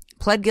NXIVM,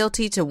 pled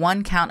guilty to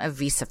 1 count of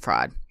visa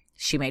fraud.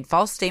 She made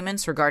false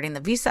statements regarding the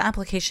visa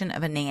application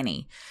of a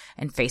nanny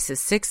and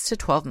faces 6 to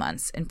 12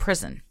 months in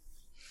prison.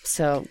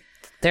 So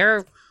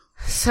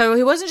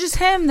it wasn't just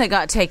him that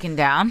got taken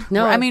down.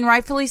 No. I mean,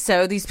 rightfully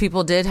so. These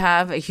people did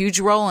have a huge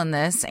role in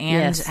this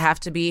and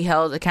have to be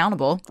held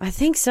accountable. I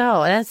think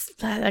so. That's,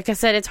 like I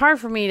said, it's hard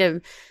for me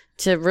to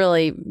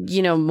really,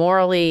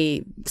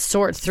 morally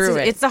sort through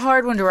it. It's a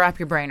hard one to wrap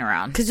your brain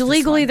around. Because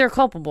legally they're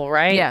culpable,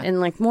 right? Yeah. And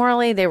like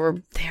morally they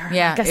were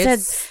Yeah, like I said,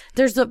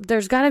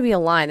 there's got to be a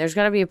line. There's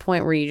got to be a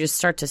point where you just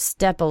start to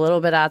step a little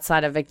bit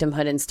outside of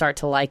victimhood and start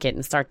to like it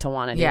and start to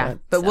want to do it.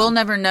 But we'll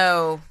never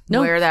know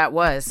where that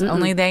was.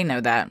 Only they know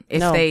that,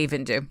 if they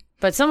even do.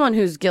 But someone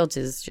whose guilt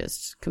is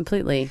just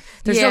completely,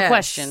 there's no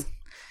question.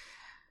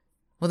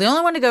 Well, the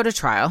only one to go to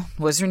trial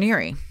was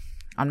Raniere.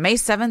 On May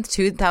 7th,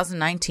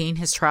 2019,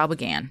 his trial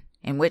began,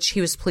 in which he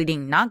was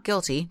pleading not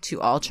guilty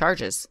to all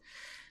charges.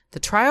 The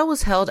trial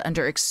was held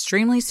under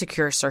extremely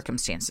secure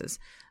circumstances,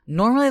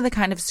 normally the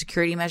kind of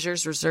security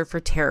measures reserved for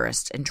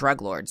terrorists and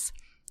drug lords.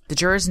 The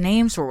jurors'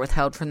 names were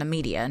withheld from the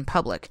media and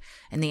public,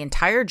 and the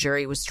entire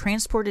jury was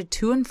transported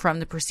to and from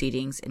the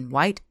proceedings in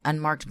white,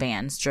 unmarked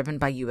vans driven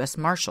by U.S.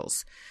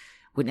 Marshals.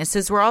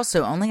 Witnesses were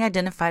also only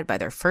identified by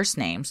their first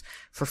names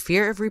for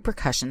fear of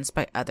repercussions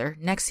by other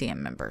NXIVM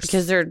members.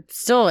 Because they're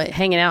still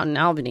hanging out in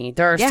Albany.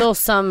 There are still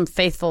some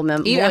faithful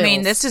members. I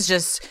mean, this is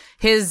just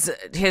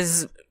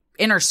his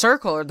inner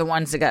circle are the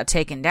ones that got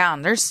taken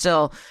down. There's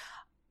still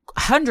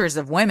hundreds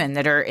of women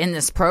that are in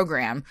this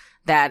program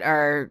that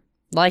are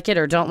like it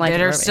or don't like it.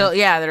 That are still,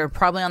 that are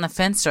probably on the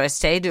fence. Do I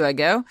stay? Do I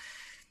go?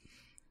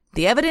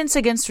 The evidence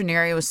against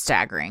Raniere was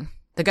staggering.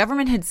 The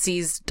government had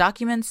seized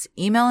documents,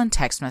 email and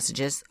text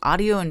messages,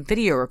 audio and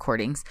video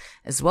recordings,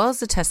 as well as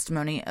the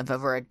testimony of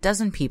over a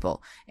dozen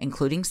people,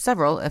 including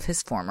several of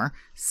his former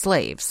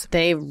slaves.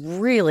 They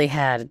really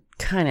had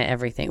kind of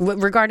everything.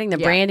 Regarding the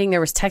branding,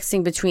 there was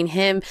texting between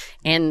him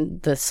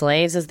and the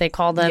slaves, as they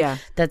called them,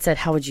 that said,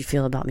 how would you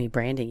feel about me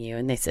branding you?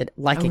 And they said,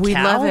 like a cow? We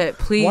love it.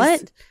 Please.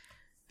 What?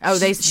 Oh,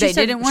 they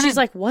didn't want She's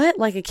like, what?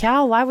 Like a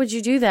cow? Why would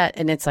you do that?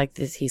 And it's like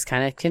this, he's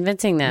kind of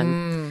convincing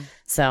them.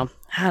 So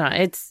I don't know.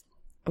 It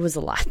was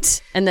a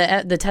lot. And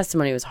the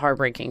testimony was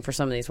heartbreaking for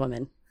some of these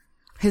women.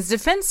 His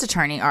defense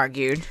attorney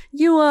argued,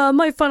 You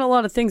might find a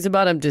lot of things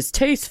about him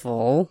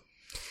distasteful,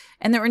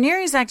 and that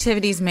Ranieri's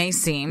activities may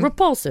seem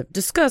repulsive,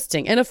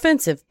 disgusting, and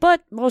offensive,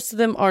 but most of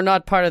them are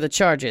not part of the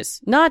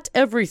charges. Not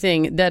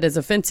everything that is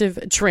offensive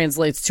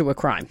translates to a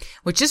crime.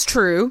 which is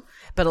true,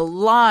 but a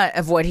lot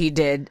of what he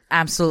did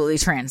absolutely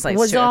translates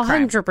Was to a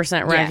crime.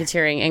 100%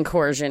 racketeering and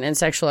coercion and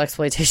sexual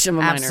exploitation of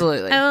a minor.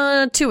 Absolutely.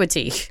 To a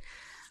T.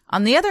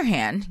 On the other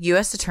hand,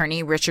 U.S.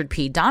 Attorney Richard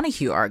P.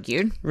 Donahue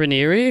argued,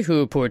 Ranieri,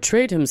 who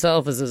portrayed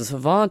himself as a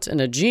savant and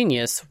a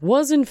genius,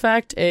 was in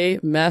fact a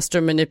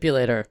master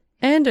manipulator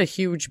and a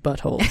huge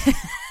butthole.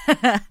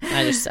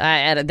 I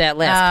added that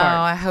last part.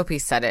 I hope he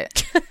said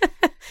it.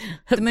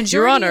 The majority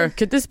Your Honor,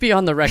 could this be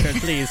on the record,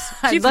 please?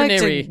 I'd Chief like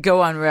Ranieri, to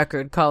go on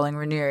record calling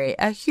Ranieri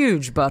a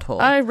huge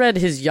butthole. I read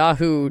his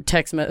Yahoo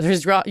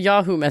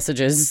Yahoo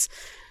messages.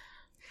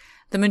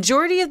 The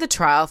majority of the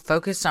trial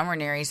focused on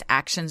Ranieri's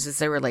actions as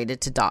they related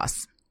to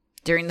Doss.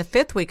 During the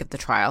 5th week of the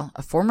trial,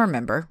 a former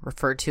member,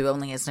 referred to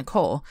only as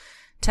Nicole,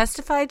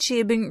 testified she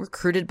had been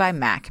recruited by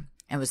Mac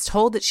and was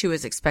told that she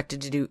was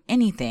expected to do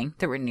anything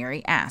that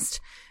Ranieri asked,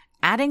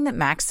 adding that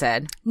Mac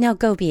said, Now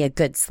go be a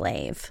good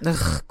slave.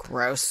 ugh,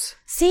 gross.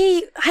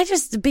 See,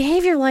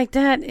 behavior like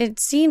that, it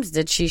seems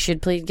that she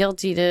should plead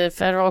guilty to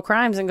federal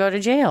crimes and go to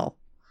jail.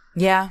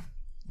 Yeah,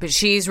 but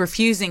she's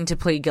refusing to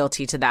plead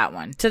guilty to that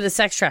one. To the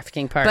sex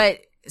trafficking part. But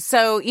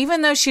so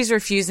even though she's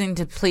refusing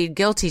to plead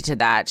guilty to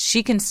that,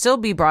 she can still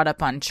be brought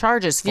up on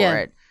charges for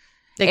it.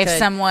 They if could.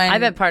 someone, I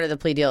bet part of the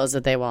plea deal is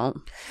that they won't.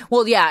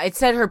 Well, yeah, it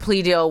said her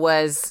plea deal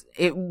was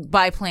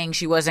by pleading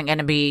she wasn't going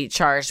to be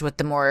charged with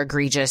the more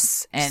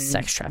egregious and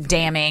Sex trafficking.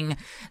 damning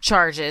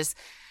charges.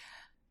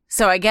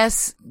 So I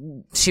guess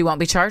she won't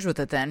be charged with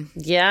it then.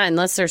 Yeah,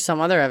 unless there's some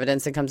other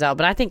evidence that comes out.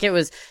 But I think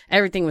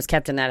everything was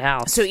kept in that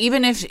house. So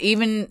even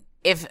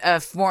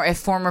if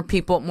former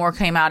people more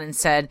came out and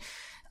said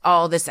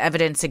all this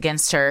evidence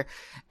against her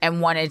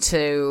and wanted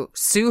to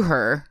sue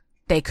her,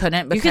 they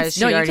couldn't because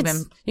she already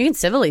been. You can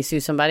civilly sue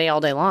somebody all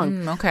day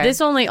long. Okay,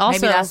 This only also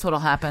maybe that's what'll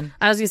happen.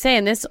 I was gonna say,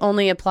 and this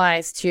only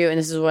applies to, and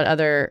this is what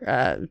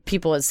other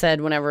people had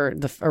said whenever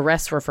the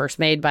arrests were first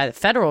made by the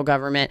federal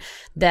government,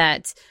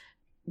 that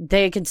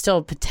they could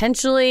still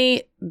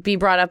potentially be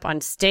brought up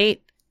on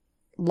state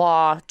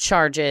law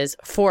charges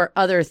for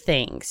other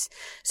things.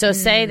 So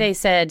say they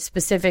said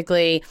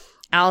specifically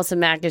Allison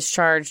Mack is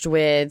charged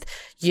with,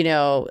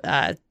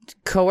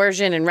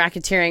 coercion and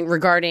racketeering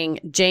regarding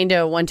Jane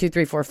Doe 1, 2,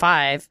 3, 4,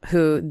 5,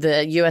 who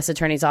the U.S.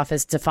 Attorney's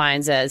Office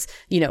defines as,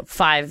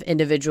 5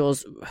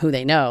 individuals who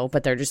they know,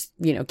 but they're just,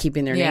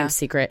 keeping their names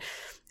secret.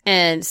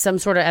 And some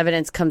sort of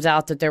evidence comes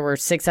out that there were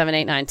 6, 7,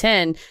 8, 9,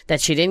 10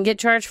 that she didn't get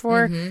charged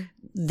for.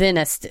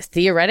 Then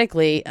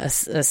theoretically, a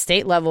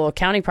state level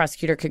county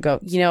prosecutor could go,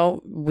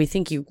 we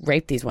think you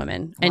raped these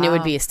women. And it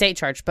would be a state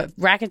charge. But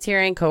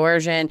racketeering,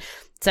 coercion,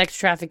 sex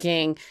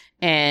trafficking,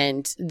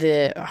 and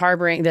the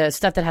harboring, the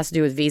stuff that has to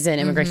do with visa and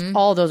immigration,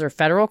 all those are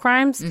federal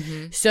crimes.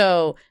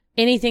 So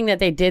anything that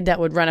they did that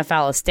would run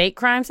afoul of state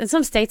crimes, and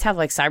some states have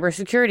like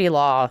cybersecurity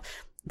law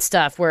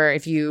stuff where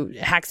if you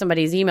hack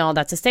somebody's email,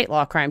 that's a state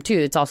law crime too.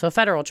 It's also a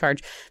federal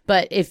charge.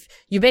 But if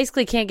you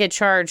basically can't get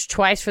charged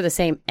twice for the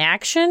same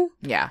action.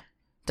 Yeah.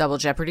 Double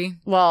jeopardy?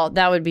 Well,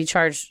 that would be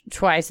charged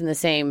twice in the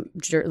same,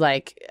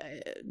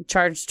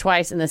 charged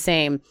twice in the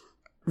same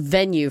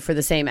venue for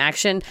the same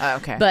action. Oh,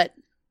 okay. But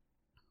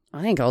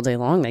I think all day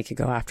long they could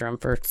go after him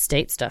for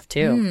state stuff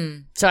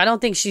too. So I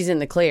don't think she's in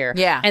the clear.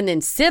 Yeah. And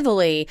then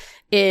civilly,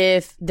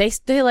 if they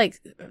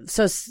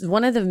so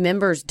one of the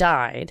members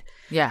died.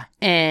 Yeah.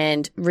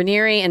 And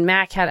Ranieri and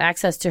Mac had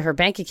access to her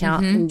bank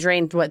account and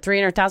drained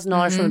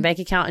 $300,000 from a bank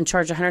account and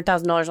charged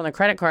 $100,000 on the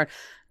credit card.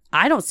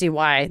 I don't see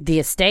why the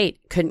estate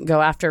couldn't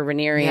go after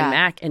Ranieri and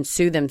Mac and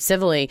sue them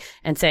civilly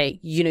and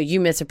say, you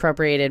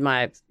misappropriated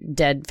my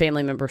dead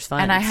family member's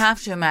funds. And I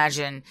have to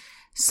imagine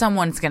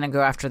someone's going to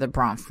go after the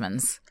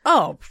Bronfmans.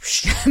 Oh,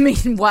 I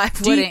mean, why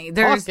wouldn't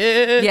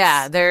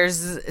pockets.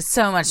 there's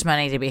so much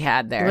money to be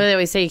had there. They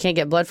always say you can't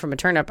get blood from a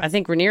turnip. I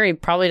think Ranieri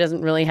probably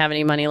doesn't really have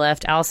any money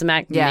left. Allison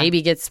Mack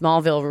maybe gets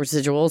Smallville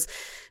residuals.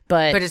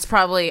 But it's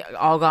probably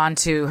all gone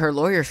to her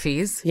lawyer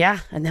fees. Yeah,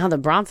 and now the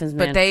Bronfmans, man.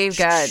 But they've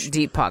got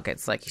deep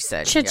pockets, like you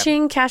said.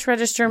 Cha-ching, cash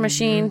register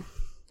machine.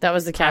 That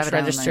was the cash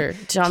Private register.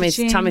 only.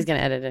 Tommy's going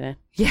to edit it in.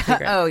 Yeah.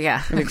 Oh,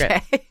 yeah. It'll be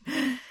great.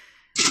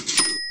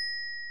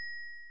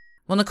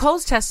 Well,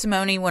 Nicole's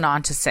testimony went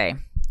on to say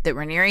that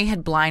Ranieri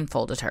had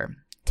blindfolded her,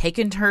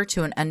 taken her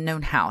to an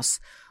unknown house,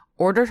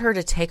 ordered her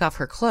to take off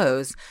her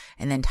clothes,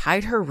 and then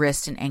tied her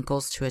wrists and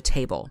ankles to a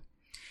table.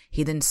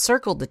 He then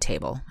circled the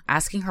table,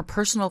 asking her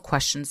personal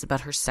questions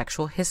about her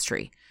sexual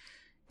history.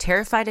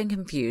 Terrified and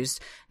confused,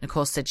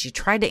 Nicole said she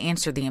tried to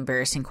answer the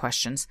embarrassing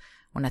questions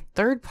when a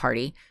third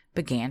party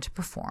began to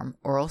perform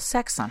oral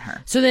sex on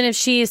her. So then if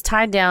she is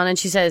tied down and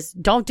she says,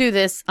 don't do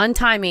this,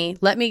 untie me,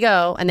 let me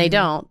go, and they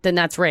don't, then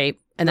that's rape,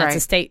 and that's a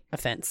state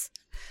offense.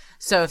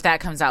 So if that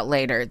comes out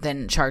later,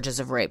 then charges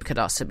of rape could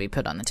also be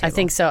put on the table. I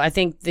think so. I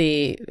think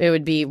it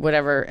would be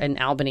whatever in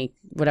Albany,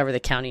 whatever the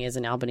county is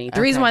in Albany.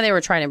 The reason why they were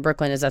trying in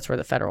Brooklyn is that's where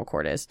the federal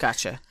court is.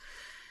 Gotcha.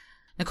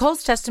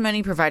 Nicole's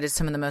testimony provided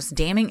some of the most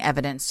damning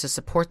evidence to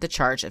support the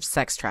charge of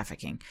sex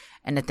trafficking.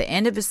 And at the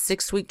end of his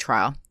 6-week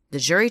trial, the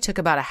jury took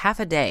about a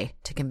half a day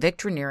to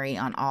convict Raniere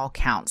on all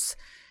counts.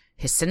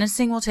 His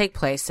sentencing will take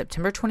place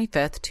September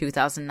 25th,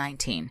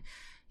 2019.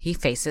 He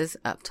faces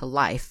up to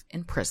life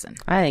in prison.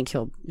 I think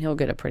he'll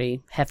get a pretty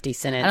hefty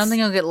sentence. I don't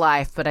think he'll get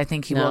life, but I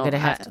think he will get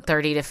a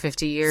 30 to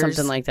 50 years.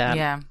 Something like that.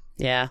 Yeah.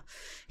 Yeah.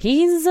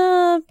 He's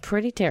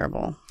pretty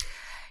terrible.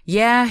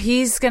 Yeah,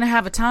 he's going to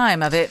have a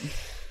time of it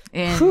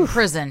in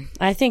prison.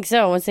 I think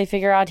so. Once they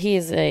figure out he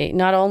is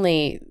not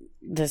only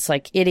this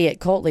like idiot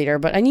cult leader,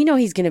 but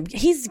he's got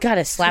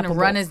a slap. He's gonna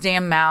run his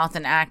damn mouth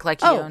and act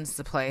like he owns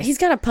the place. He's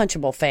got a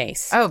punchable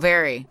face. Oh,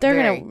 very.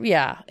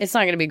 It's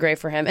not gonna be great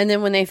for him. And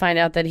then when they find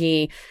out that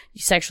he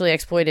sexually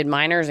exploited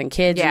minors and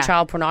kids and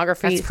child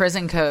pornography, that's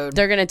prison code.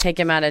 They're gonna take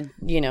him out of.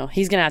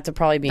 He's gonna have to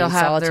probably be in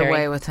solitary. They'll have their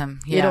way with him.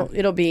 Yeah,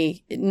 it'll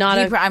be not.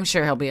 I'm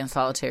sure he'll be in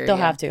solitary. They'll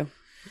have to.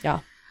 Yeah.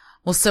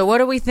 Well, so what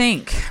do we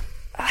think?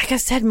 Like I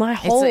said,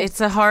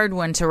 it's a hard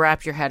one to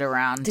wrap your head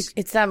around.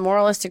 It's that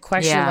moralistic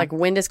question, like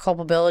when does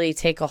culpability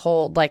take a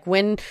hold? Like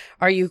when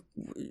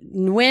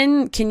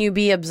can you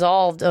be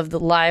absolved of the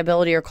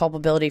liability or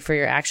culpability for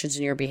your actions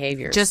and your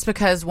behaviors? Just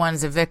because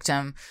one's a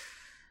victim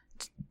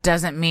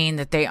doesn't mean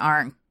that they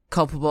aren't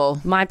culpable.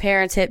 My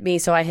parents hit me,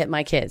 so I hit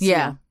my kids.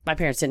 Yeah. My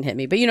parents didn't hit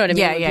me, but you know what I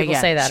mean? When people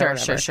say that or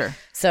whatever. Sure.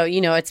 So,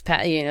 it's,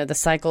 the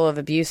cycle of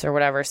abuse or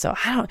whatever. So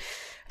I don't...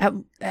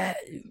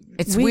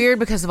 it's weird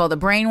because of all the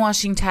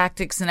brainwashing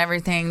tactics and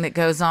everything that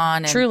goes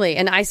on. And, truly,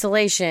 and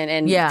isolation,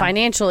 and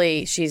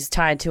financially, she's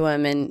tied to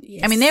him. And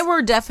I mean, they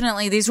were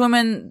definitely, these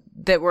women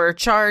that were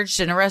charged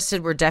and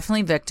arrested were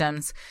definitely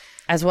victims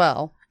as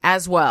well.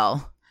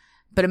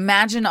 But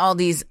imagine all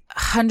these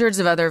hundreds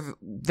of other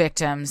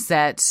victims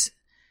that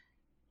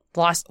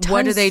lost.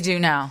 What do they do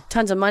now?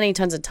 Tons of money,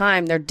 tons of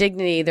time, their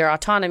dignity, their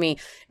autonomy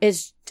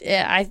is.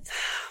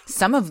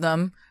 Some of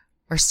them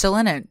are still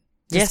in it.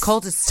 This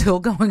cult is still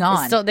going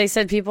on. They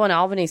said people in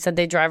Albany said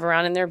they drive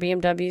around in their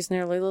BMWs and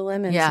their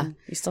Lululemons. Yeah. And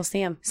you still see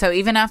them. So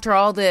even after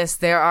all this,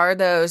 there are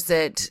those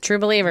that... True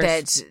believers.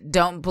 That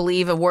don't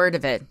believe a word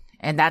of it.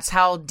 And that's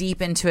how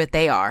deep into it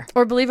they are.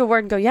 Or believe a word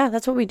and go, yeah,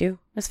 that's what we do.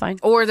 That's fine.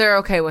 Or they're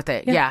okay with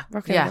it. Yeah.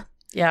 Okay.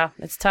 Yeah,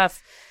 it's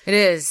tough. It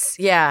is.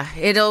 Yeah.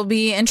 It'll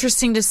be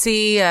interesting to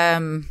see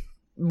the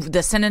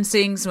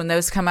sentencings when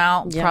those come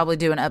out. We'll probably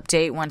do an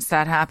update once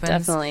that happens.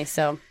 Definitely.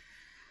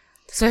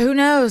 So who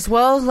knows?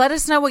 Well, let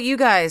us know what you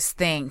guys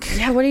think.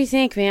 Yeah, what do you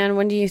think, man?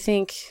 When do you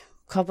think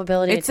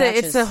culpability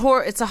attaches?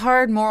 It's a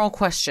hard moral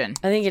question.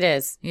 I think it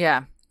is.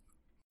 Yeah.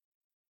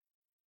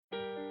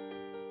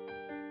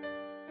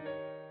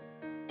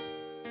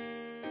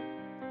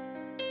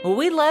 Well,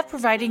 we love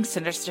providing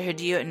Sinisterhood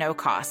to you at no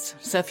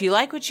cost. So if you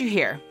like what you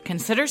hear,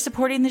 consider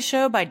supporting the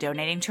show by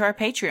donating to our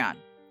Patreon.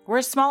 We're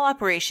a small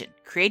operation,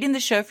 creating the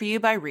show for you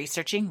by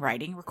researching,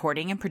 writing,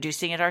 recording, and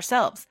producing it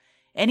ourselves.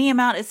 Any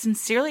amount is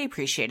sincerely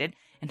appreciated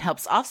and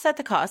helps offset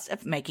the cost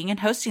of making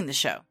and hosting the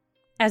show.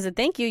 As a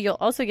thank you, you'll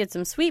also get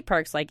some sweet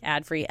perks like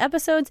ad-free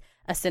episodes,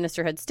 a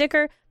Sinisterhood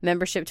sticker,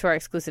 membership to our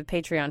exclusive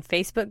Patreon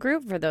Facebook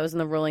group for those in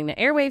the Ruling the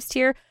Airwaves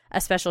tier,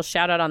 a special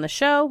shout-out on the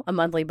show, a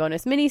monthly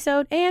bonus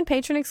mini-sode, and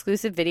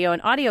patron-exclusive video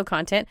and audio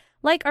content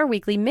like our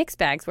weekly mix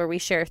bags where we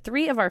share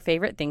 3 of our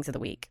favorite things of the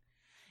week.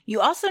 You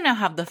also now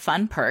have the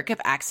fun perk of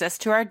access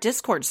to our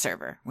Discord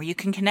server, where you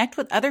can connect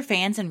with other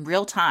fans in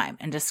real time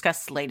and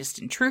discuss the latest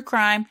in true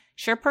crime,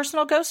 share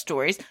personal ghost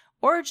stories,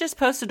 or just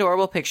post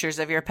adorable pictures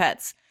of your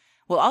pets.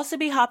 We'll also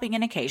be hopping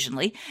in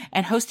occasionally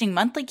and hosting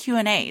monthly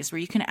Q&As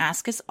where you can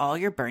ask us all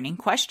your burning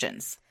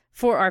questions.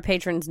 For our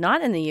patrons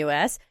not in the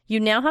U.S., you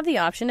now have the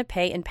option to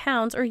pay in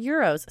pounds or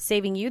euros,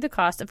 saving you the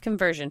cost of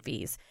conversion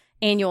fees.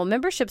 Annual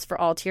memberships for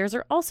all tiers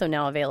are also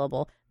now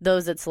available.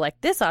 Those that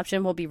select this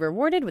option will be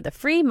rewarded with a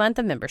free month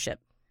of membership.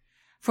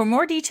 For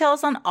more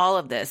details on all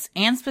of this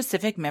and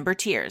specific member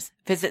tiers,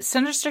 visit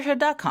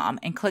Sinisterhood.com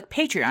and click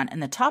Patreon in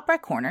the top right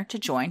corner to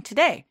join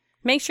today.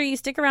 Make sure you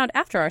stick around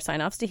after our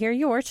sign-offs to hear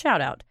your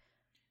shout-out.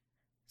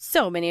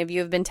 So many of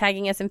you have been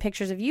tagging us in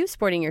pictures of you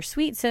sporting your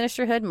sweet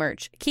Sinisterhood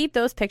merch. Keep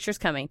those pictures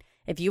coming.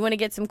 If you want to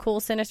get some cool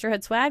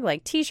Sinisterhood swag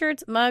like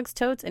t-shirts, mugs,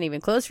 totes, and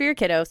even clothes for your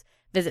kiddos,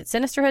 visit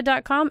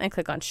Sinisterhood.com and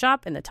click on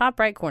Shop in the top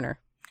right corner.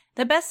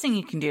 The best thing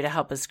you can do to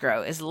help us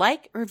grow is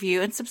like,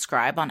 review, and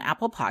subscribe on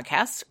Apple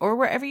Podcasts or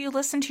wherever you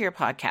listen to your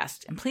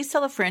podcast. And please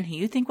tell a friend who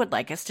you think would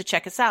like us to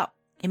check us out.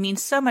 It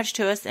means so much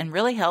to us and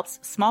really helps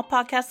small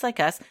podcasts like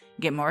us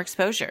get more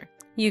exposure.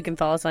 You can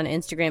follow us on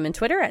Instagram and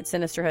Twitter at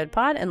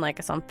SinisterhoodPod and like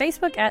us on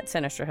Facebook at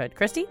Sinisterhood.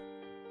 Christy?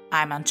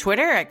 I'm on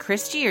Twitter at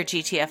Christy or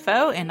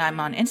GTFO, and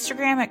I'm on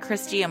Instagram at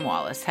Christy M.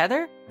 Wallace.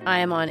 Heather? I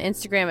am on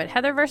Instagram at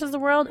Heather vs. the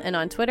World and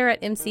on Twitter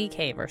at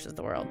MCK vs.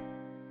 the World.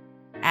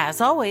 As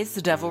always,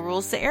 the devil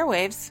rules the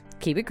airwaves.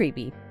 Keep it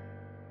creepy.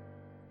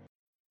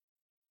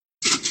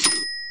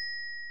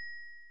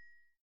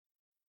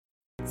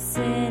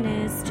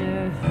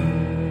 Sinisterhood.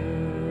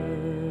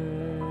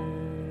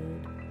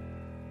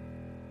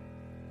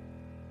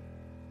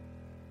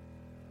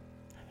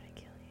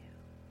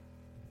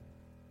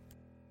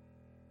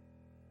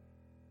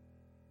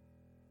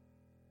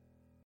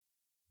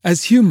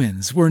 As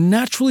humans, we're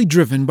naturally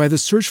driven by the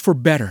search for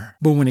better.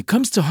 But when it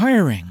comes to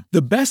hiring,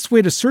 the best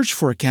way to search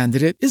for a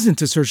candidate isn't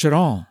to search at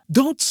all.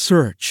 Don't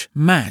search,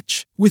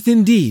 match with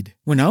Indeed.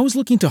 When I was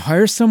looking to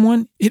hire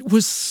someone, it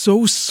was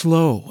so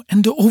slow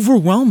and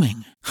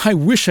overwhelming. I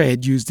wish I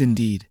had used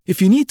Indeed.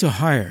 If you need to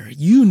hire,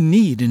 you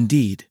need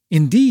Indeed.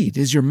 Indeed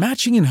is your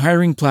matching and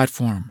hiring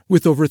platform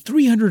with over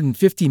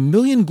 350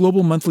 million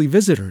global monthly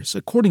visitors,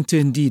 according to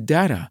Indeed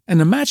data,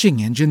 and a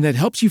matching engine that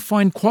helps you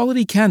find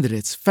quality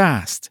candidates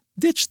fast.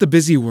 Ditch the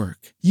busy work.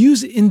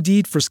 Use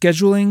Indeed for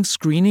scheduling,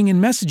 screening,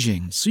 and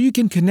messaging so you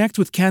can connect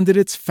with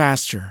candidates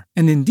faster.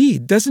 And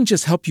Indeed doesn't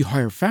just help you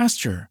hire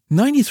faster.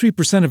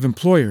 93% of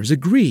employers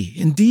agree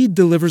Indeed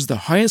delivers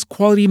the highest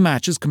quality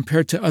matches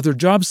compared to other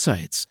job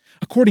sites,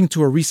 according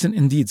to a recent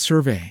Indeed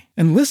survey.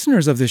 And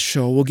listeners of this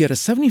show will get a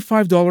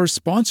 $75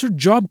 sponsored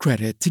job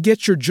credit to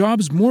get your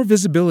jobs more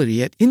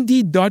visibility at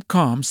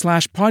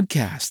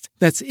Indeed.com/podcast.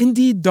 That's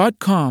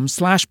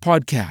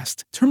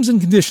Indeed.com/podcast. Terms and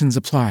conditions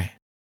apply.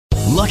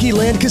 Lucky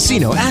Land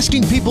Casino,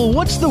 asking people,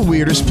 what's the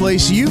weirdest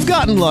place you've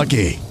gotten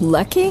lucky?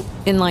 Lucky?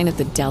 In line at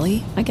the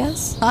deli, I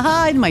guess?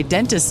 Aha, in my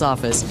dentist's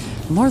office.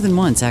 More than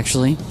once,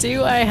 actually.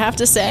 Do I have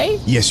to say?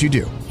 Yes, you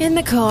do. In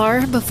the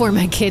car before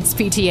my kids'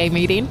 PTA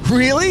meeting.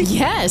 Really?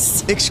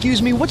 Yes.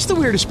 Excuse me, what's the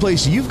weirdest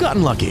place you've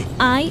gotten lucky?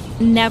 I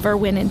never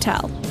win and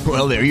tell.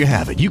 Well, there you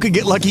have it. You can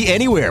get lucky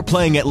anywhere,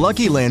 playing at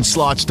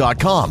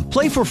LuckyLandSlots.com.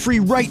 Play for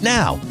free right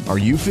now. Are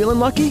you feeling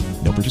lucky?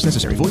 No purchase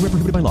necessary. Void where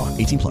prohibited by law.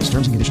 18+.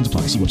 Terms and conditions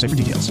apply. See website for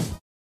details.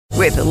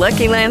 With the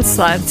Lucky Land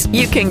Slots,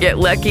 you can get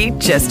lucky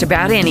just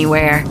about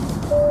anywhere.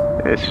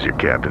 This is your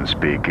captain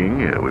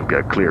speaking. We've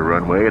got clear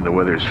runway and the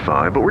weather's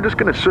fine, but we're just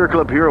going to circle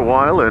up here a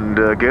while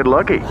and get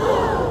lucky.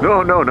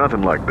 No,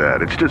 nothing like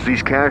that. It's just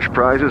these cash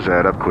prizes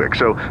add up quick.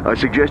 So I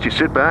suggest you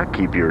sit back,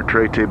 keep your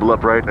tray table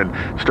upright, and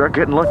start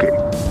getting lucky.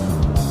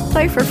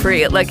 Play for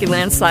free at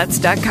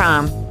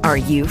LuckyLandSlots.com. Are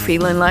you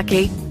feeling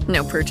lucky?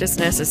 No purchase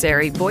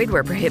necessary. Void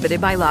where prohibited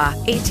by law.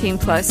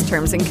 18+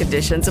 terms and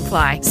conditions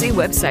apply. See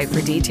website for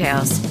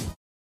details.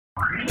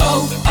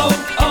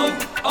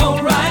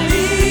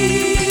 O'Reilly!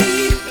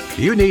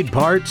 You need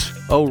parts?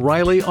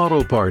 O'Reilly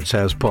Auto Parts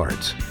has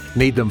parts.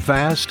 Need them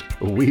fast?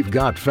 We've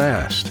got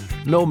fast.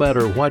 No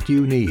matter what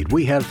you need,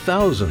 we have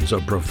thousands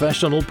of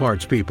professional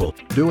parts people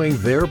doing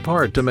their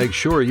part to make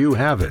sure you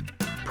have it.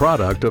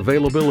 Product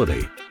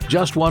availability.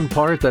 Just one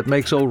part that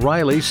makes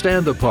O'Reilly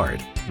stand apart.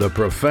 The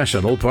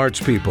professional parts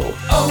people.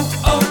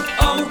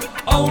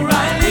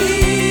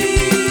 O'Reilly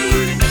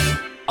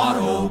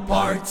Auto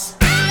Parts.